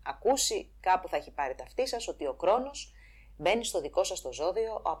ακούσει, κάπου θα έχει πάρει ταυτή σας ότι ο Κρόνος μπαίνει στο δικό σας το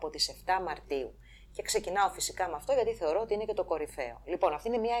ζώδιο από τις 7 Μαρτίου. Και ξεκινάω φυσικά με αυτό γιατί θεωρώ ότι είναι και το κορυφαίο. Λοιπόν, αυτή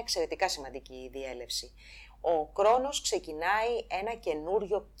είναι μια εξαιρετικά σημαντική διέλευση. Ο Κρόνος ξεκινάει ένα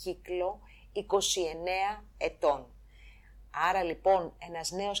καινούριο κύκλο 29 ετών. Άρα λοιπόν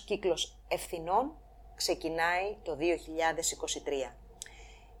ένας νέος κύκλος ευθυνών ξεκινάει το 2023.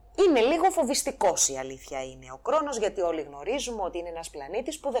 Είναι λίγο φοβιστικός, η αλήθεια είναι ο Κρόνος, γιατί όλοι γνωρίζουμε ότι είναι ένας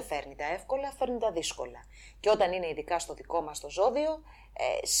πλανήτης που δεν φέρνει τα εύκολα, φέρνει τα δύσκολα. Και όταν είναι ειδικά στο δικό μας το ζώδιο,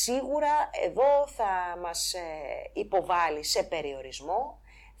 σίγουρα εδώ θα μας υποβάλει σε περιορισμό,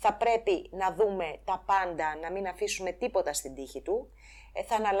 θα πρέπει να δούμε τα πάντα, να μην αφήσουμε τίποτα στην τύχη του,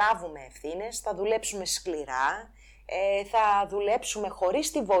 θα αναλάβουμε ευθύνες, θα δουλέψουμε σκληρά, θα δουλέψουμε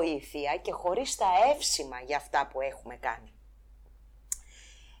χωρίς τη βοήθεια και χωρίς τα εύσημα για αυτά που έχουμε κάνει.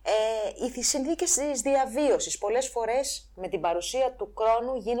 Οι συνθήκες της διαβίωσης πολλές φορές με την παρουσία του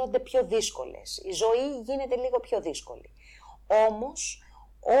χρόνου γίνονται πιο δύσκολες. Η ζωή γίνεται λίγο πιο δύσκολη. Όμως,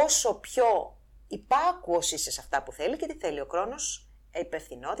 όσο πιο υπάκουος είσαι σε αυτά που θέλει, και τι θέλει ο χρόνος,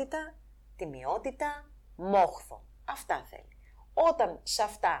 υπευθυνότητα, τιμιότητα, μόχθο. Αυτά θέλει. Όταν σε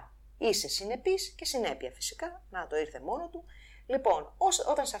αυτά είσαι συνεπής και συνέπεια φυσικά, να το ήρθε μόνο του, λοιπόν,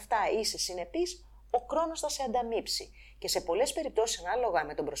 όταν σε αυτά είσαι συνεπής, ο χρόνος θα σε ανταμείψει. Και σε πολλές περιπτώσεις, ανάλογα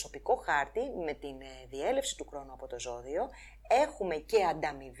με τον προσωπικό χάρτη, με την διέλευση του χρόνου από το ζώδιο, έχουμε και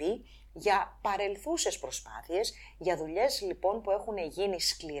ανταμοιβή για παρελθούσες προσπάθειες, για δουλειές λοιπόν που έχουν γίνει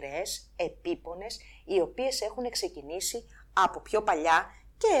σκληρές, επίπονες, οι οποίες έχουν ξεκινήσει από πιο παλιά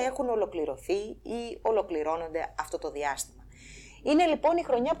και έχουν ολοκληρωθεί ή ολοκληρώνονται αυτό το διάστημα. Είναι λοιπόν η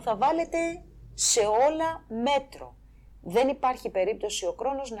χρονιά που θα βάλετε σε όλα μέτρο. Δεν υπάρχει περίπτωση ο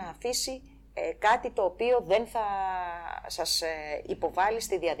χρόνος να αφήσει κάτι το οποίο δεν θα σας υποβάλει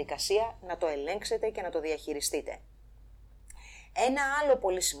στη διαδικασία να το ελέγξετε και να το διαχειριστείτε. Ένα άλλο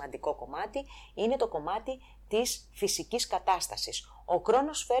πολύ σημαντικό κομμάτι είναι το κομμάτι της φυσικής κατάστασης. Ο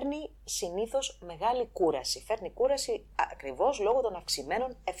χρόνος φέρνει συνήθως μεγάλη κούραση. Φέρνει κούραση ακριβώς λόγω των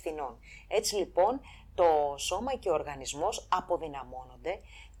αυξημένων ευθυνών. Έτσι λοιπόν το σώμα και ο οργανισμός αποδυναμώνονται.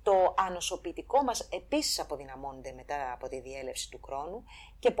 Το ανοσοποιητικό μας επίσης αποδυναμώνεται μετά από τη διέλευση του χρόνου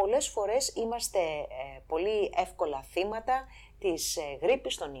και πολλές φορές είμαστε πολύ εύκολα θύματα της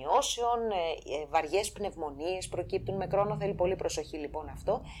γρίπης, των ιώσεων, βαριές πνευμονίες προκύπτουν με χρόνο, θέλει πολύ προσοχή λοιπόν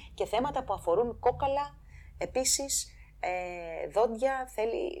αυτό, και θέματα που αφορούν κόκαλα, επίσης δόντια,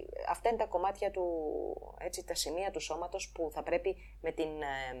 αυτά είναι τα κομμάτια του, έτσι, τα σημεία του σώματος που θα πρέπει με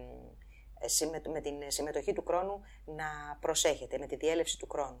την συμμετοχή του χρόνου να προσέχετε, με τη διέλευση του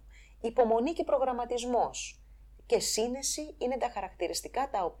χρόνου. Υπομονή και προγραμματισμός και σύνεση είναι τα χαρακτηριστικά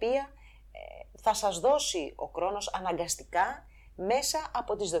τα οποία θα σας δώσει ο χρόνος αναγκαστικά μέσα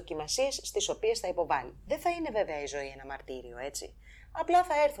από τις δοκιμασίες στις οποίες θα υποβάλει. Δεν θα είναι βέβαια η ζωή ένα μαρτύριο, έτσι. Απλά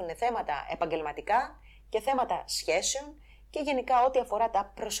θα έρθουν θέματα επαγγελματικά και θέματα σχέσεων και γενικά ό,τι αφορά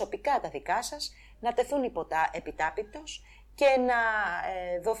τα προσωπικά τα δικά σας να τεθούν επιτάπητος και να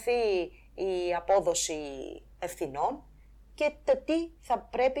δοθεί η απόδοση ευθυνών και το τι θα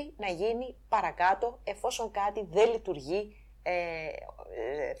πρέπει να γίνει παρακάτω εφόσον κάτι δεν λειτουργεί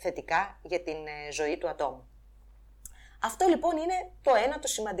θετικά για την ζωή του ατόμου. Αυτό λοιπόν είναι το ένα το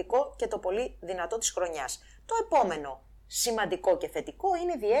σημαντικό και το πολύ δυνατό της χρονιάς. Το επόμενο σημαντικό και θετικό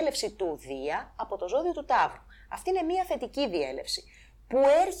είναι η διέλευση του Δία από το ζώδιο του Ταύρου. Αυτή είναι μια θετική διέλευση που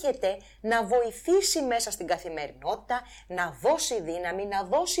έρχεται να βοηθήσει μέσα στην καθημερινότητα, να δώσει δύναμη, να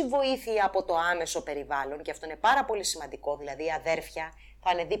δώσει βοήθεια από το άμεσο περιβάλλον, και αυτό είναι πάρα πολύ σημαντικό, δηλαδή αδέρφια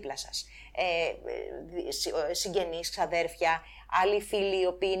θα είναι δίπλα σας, συγγενείς, ξαδέρφια, άλλοι φίλοι οι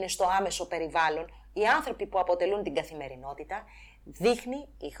οποίοι είναι στο άμεσο περιβάλλον, οι άνθρωποι που αποτελούν την καθημερινότητα, δείχνει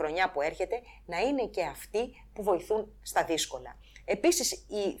η χρονιά που έρχεται να είναι και αυτοί που βοηθούν στα δύσκολα. Επίσης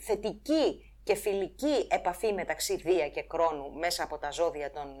η θετική και φιλική επαφή μεταξύ Δία και Κρόνου μέσα από τα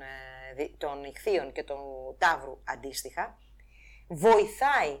ζώδια των Ιχθύων και των Ταύρου αντίστοιχα,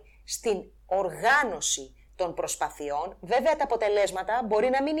 βοηθάει στην οργάνωση των προσπαθειών. Βέβαια τα αποτελέσματα μπορεί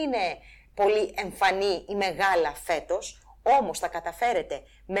να μην είναι πολύ εμφανή ή μεγάλα φέτος, όμως θα καταφέρετε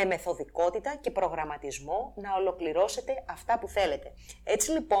με μεθοδικότητα και προγραμματισμό να ολοκληρώσετε αυτά που θέλετε.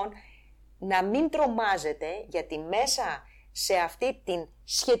 Έτσι λοιπόν, να μην τρομάζετε, γιατί μέσα σε αυτή την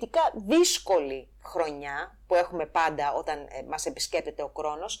σχετικά δύσκολη χρονιά που έχουμε πάντα όταν μας επισκέπτεται ο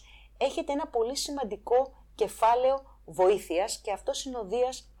χρόνος, έχετε ένα πολύ σημαντικό κεφάλαιο βοήθειας, και αυτό είναι ο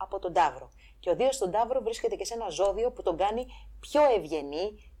Δίας από τον Ταύρο. Και ο Δίας στον Ταύρο βρίσκεται και σε ένα ζώδιο που τον κάνει πιο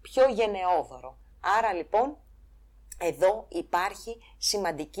ευγενή, πιο γενναιόδωρο. Άρα λοιπόν εδώ υπάρχει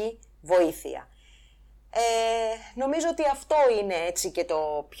σημαντική βοήθεια. Νομίζω ότι αυτό είναι έτσι και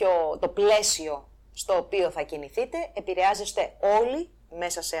το πλαίσιο στο οποίο θα κινηθείτε. Επηρεάζεστε όλοι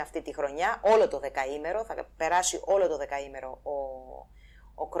μέσα σε αυτή τη χρονιά, όλο το δεκαήμερο, θα περάσει όλο το δεκαήμερο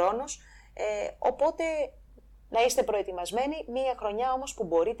ο χρόνος, οπότε να είστε προετοιμασμένοι, μία χρονιά όμως που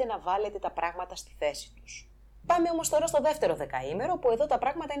μπορείτε να βάλετε τα πράγματα στη θέση τους. Πάμε όμως τώρα στο δεύτερο δεκαήμερο, που εδώ τα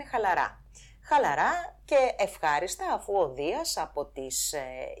πράγματα είναι χαλαρά. Χαλαρά και ευχάριστα, αφού ο Δίας από τις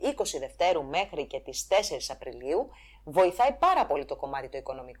 20 Δευτέρου μέχρι και τις 4 Απριλίου βοηθάει πάρα πολύ το κομμάτι το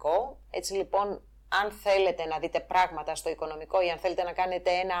οικονομικό. Έτσι λοιπόν, αν θέλετε να δείτε πράγματα στο οικονομικό ή αν θέλετε να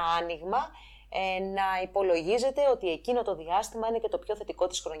κάνετε ένα άνοιγμα, να υπολογίζετε ότι εκείνο το διάστημα είναι και το πιο θετικό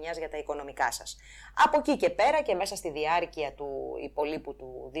της χρονιάς για τα οικονομικά σας. Από εκεί και πέρα και μέσα στη διάρκεια του υπολείπου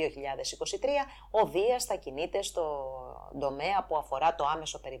του 2023, ο Δίας θα κινείται στο τομέα που αφορά το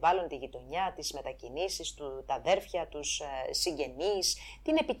άμεσο περιβάλλον, τη γειτονιά, τις μετακινήσεις, τα αδέρφια, τους συγγενείς,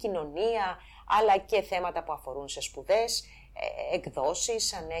 την επικοινωνία, αλλά και θέματα που αφορούν σε σπουδές,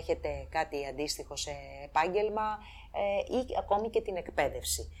 εκδόσεις, αν έχετε κάτι αντίστοιχο σε επάγγελμα ή ακόμη και την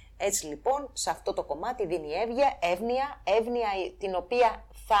εκπαίδευση. Έτσι λοιπόν, σε αυτό το κομμάτι δίνει εύνοια την οποία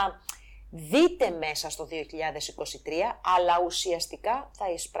θα δείτε μέσα στο 2023, αλλά ουσιαστικά θα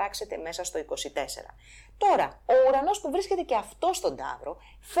εισπράξετε μέσα στο 2024. Τώρα, ο ουρανός που βρίσκεται και αυτό στον Ταύρο,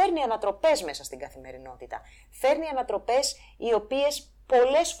 φέρνει ανατροπές μέσα στην καθημερινότητα. Φέρνει ανατροπές οι οποίες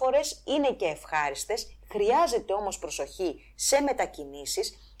πολλές φορές είναι και ευχάριστες, χρειάζεται όμως προσοχή σε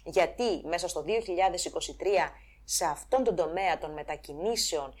μετακινήσεις, γιατί μέσα στο 2023 σε αυτόν τον τομέα των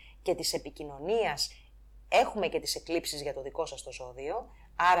μετακινήσεων και της επικοινωνίας έχουμε και τις εκλήψεις για το δικό σας το ζώδιο,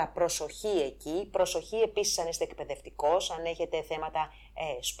 άρα προσοχή εκεί, προσοχή επίσης αν είστε εκπαιδευτικός, αν έχετε θέματα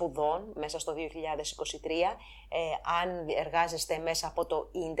σπουδών μέσα στο 2023, αν εργάζεστε μέσα από το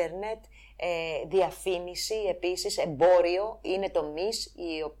ίντερνετ, διαφήμιση επίσης, εμπόριο, είναι τομείς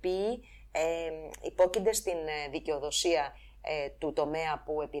οι οποίοι υπόκεινται στην δικαιοδοσία του τομέα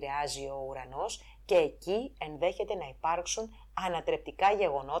που επηρεάζει ο ουρανός και εκεί ενδέχεται να υπάρξουν ανατρεπτικά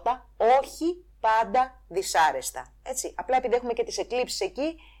γεγονότα, όχι πάντα δυσάρεστα. Έτσι, απλά επειδή έχουμε και τις εκλήψεις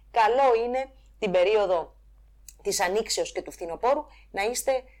εκεί, καλό είναι την περίοδο της ανοίξεως και του φθινοπόρου να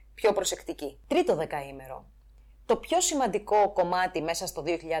είστε πιο προσεκτικοί. Τρίτο δεκαήμερο. Το πιο σημαντικό κομμάτι μέσα στο 2023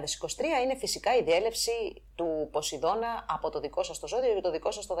 είναι φυσικά η διέλευση του Ποσειδώνα από το δικό σας το ζώδιο και το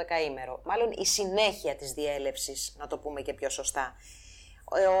δικό σας το δεκαήμερο. Μάλλον η συνέχεια της διέλευσης, να το πούμε και πιο σωστά.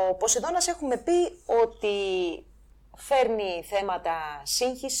 Ο Ποσειδώνας έχουμε πει ότι φέρνει θέματα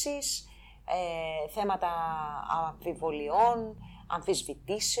σύγχυσης, θέματα αμφιβολιών,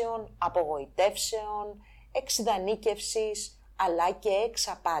 αμφισβητήσεων, απογοητεύσεων, εξιδανίκευσης, αλλά και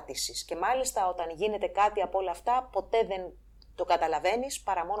εξαπάτησης. Και μάλιστα όταν γίνεται κάτι από όλα αυτά, ποτέ δεν το καταλαβαίνεις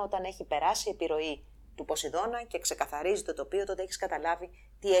παρά μόνο όταν έχει περάσει η επιρροή του Ποσειδώνα και ξεκαθαρίζει το τοπίο, τότε έχεις καταλάβει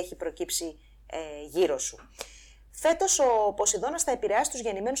τι έχει προκύψει γύρω σου. Φέτος ο Ποσειδώνας θα επηρεάσει τους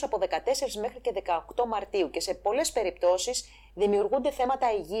γεννημένους από 14 μέχρι και 18 Μαρτίου και σε πολλές περιπτώσεις δημιουργούνται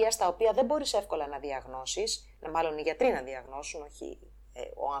θέματα υγείας τα οποία δεν μπορείς εύκολα να διαγνώσεις, μάλλον οι γιατροί να διαγνώσουν, όχι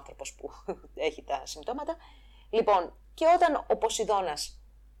ο άνθρωπος που έχει τα συμπτώματα. Λοιπόν, και όταν ο Ποσειδώνας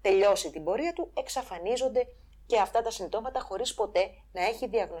τελειώσει την πορεία του, εξαφανίζονται και αυτά τα συμπτώματα χωρίς ποτέ να έχει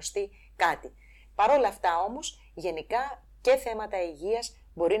διαγνωστεί κάτι. Παρ' όλα αυτά όμως, γενικά και θέματα υγείας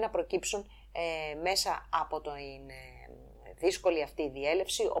μπορεί να προκύψουν μέσα από την δύσκολη αυτή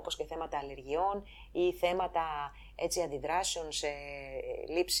διέλευση, όπως και θέματα αλλεργιών ή θέματα έτσι, αντιδράσεων σε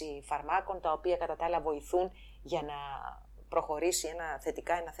λήψη φαρμάκων, τα οποία κατά τα άλλα βοηθούν για να προχωρήσει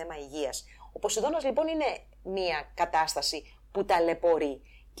θετικά ένα θέμα υγείας. Ο Ποσειδώνας λοιπόν είναι μια κατάσταση που ταλαιπωρεί.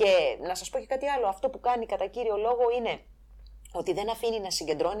 Και να σας πω και κάτι άλλο, αυτό που κάνει κατά κύριο λόγο είναι ότι δεν αφήνει να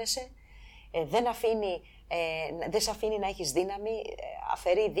συγκεντρώνεσαι, δεν σε αφήνει να έχεις δύναμη,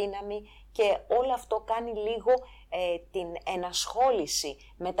 αφαιρεί δύναμη και όλο αυτό κάνει λίγο την ενασχόληση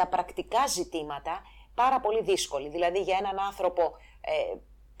με τα πρακτικά ζητήματα πάρα πολύ δύσκολη. Δηλαδή για έναν άνθρωπο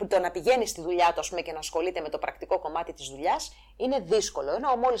που το να πηγαίνει στη δουλειά του ας πούμε, και να ασχολείται με το πρακτικό κομμάτι της δουλειάς είναι δύσκολο.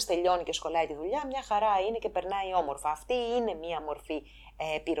 Ενώ μόλις τελειώνει και σχολάει τη δουλειά, μια χαρά είναι και περνάει όμορφα. Αυτή είναι μια μορφή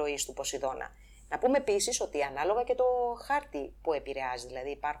επιρροής του Ποσειδώνα. Να πούμε επίσης ότι ανάλογα και το χάρτη που επηρεάζει, δηλαδή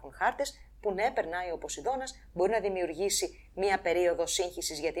υπάρχουν χάρτες που ναι, περνάει ο Ποσειδώνας, μπορεί να δημιουργήσει μία περίοδο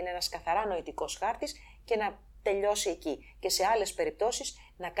σύγχυσης γιατί είναι ένας καθαρά νοητικός χάρτης και να τελειώσει εκεί. Και σε άλλες περιπτώσεις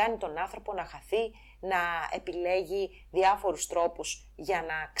να κάνει τον άνθρωπο να χαθεί, να επιλέγει διάφορους τρόπους για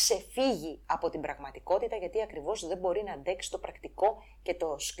να ξεφύγει από την πραγματικότητα, γιατί ακριβώς δεν μπορεί να αντέξει το πρακτικό και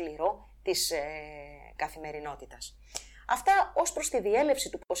το σκληρό της καθημερινότητας. Αυτά ως προς τη διέλευση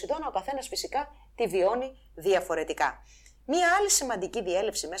του Ποσειδώνα, ο καθένας φυσικά τη βιώνει διαφορετικά. Μία άλλη σημαντική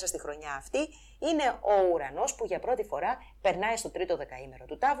διέλευση μέσα στη χρονιά αυτή είναι ο ουρανός που για πρώτη φορά περνάει στο τρίτο δεκαήμερο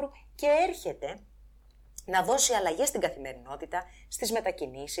του Ταύρου και έρχεται να δώσει αλλαγές στην καθημερινότητα, στις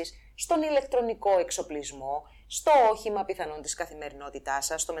μετακινήσεις, στον ηλεκτρονικό εξοπλισμό, στο όχημα πιθανόν της καθημερινότητάς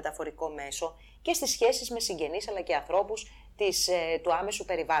σας, στο μεταφορικό μέσο και στις σχέσεις με συγγενείς αλλά και ανθρώπους του άμεσου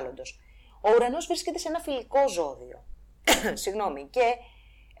περιβάλλοντος. Ο ουρανός βρίσκεται σε ένα φιλικό ζώδιο και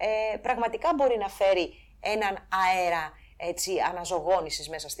πραγματικά μπορεί να φέρει έναν αέρα αναζωγόνησης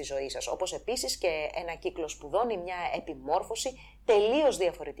μέσα στη ζωή σας, όπως επίσης και ένα κύκλο σπουδών ή μια επιμόρφωση τελείως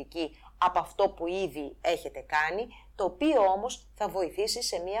διαφορετική από αυτό που ήδη έχετε κάνει, το οποίο όμως θα βοηθήσει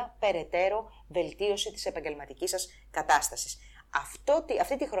σε μια περαιτέρω βελτίωση της επαγγελματικής σας κατάστασης.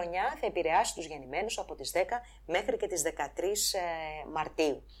 αυτή τη χρονιά θα επηρεάσει τους γεννημένους από τις 10 μέχρι και τις 13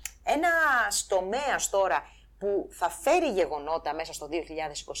 Μαρτίου. Ένας τομέας τώρα που θα φέρει γεγονότα μέσα στο 2023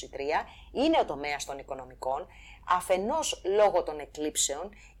 είναι ο τομέας των οικονομικών, αφενός λόγω των εκλήψεων,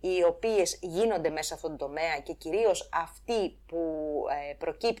 οι οποίες γίνονται μέσα σε αυτόν τον τομέα και κυρίως αυτή που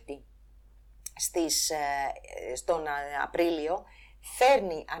προκύπτει στον Απρίλιο,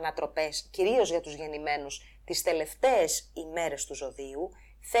 φέρνει ανατροπές κυρίως για τους γεννημένους τις τελευταίες ημέρες του ζωδίου.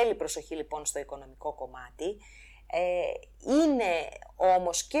 Θέλει προσοχή λοιπόν στο οικονομικό κομμάτι. Είναι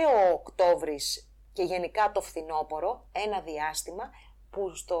όμως και ο Οκτώβρης και γενικά το φθινόπωρο ένα διάστημα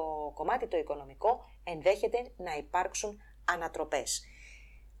που στο κομμάτι το οικονομικό ενδέχεται να υπάρξουν ανατροπές.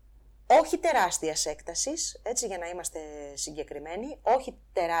 Όχι τεράστιας έκτασης, έτσι για να είμαστε συγκεκριμένοι, όχι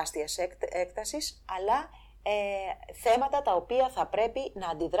τεράστιας έκτασης, αλλά θέματα τα οποία θα πρέπει να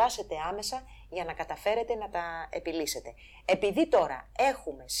αντιδράσετε άμεσα για να καταφέρετε να τα επιλύσετε. Επειδή τώρα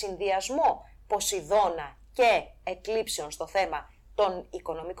έχουμε συνδυασμό Ποσειδώνα και εκλήψεων στο θέμα των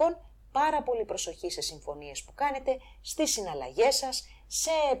οικονομικών, πάρα πολύ προσοχή σε συμφωνίες που κάνετε, στις συναλλαγές σας,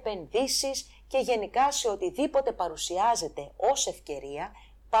 σε επενδύσεις και γενικά σε οτιδήποτε παρουσιάζεται ως ευκαιρία,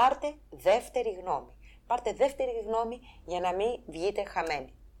 πάρτε δεύτερη γνώμη. Πάρτε δεύτερη γνώμη για να μην βγείτε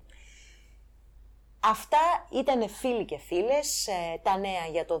χαμένοι. Αυτά ήταν, φίλοι και φίλες, τα νέα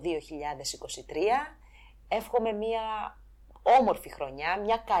για το 2023. Εύχομαι μια όμορφη χρονιά,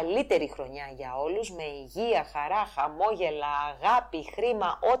 μια καλύτερη χρονιά για όλους, με υγεία, χαρά, χαμόγελα, αγάπη,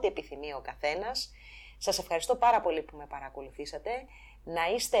 χρήμα, ό,τι επιθυμεί ο καθένας. Σας ευχαριστώ πάρα πολύ που με παρακολουθήσατε. Να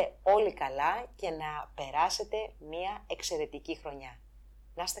είστε όλοι καλά και να περάσετε μια εξαιρετική χρονιά.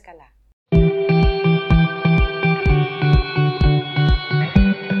 Να είστε καλά.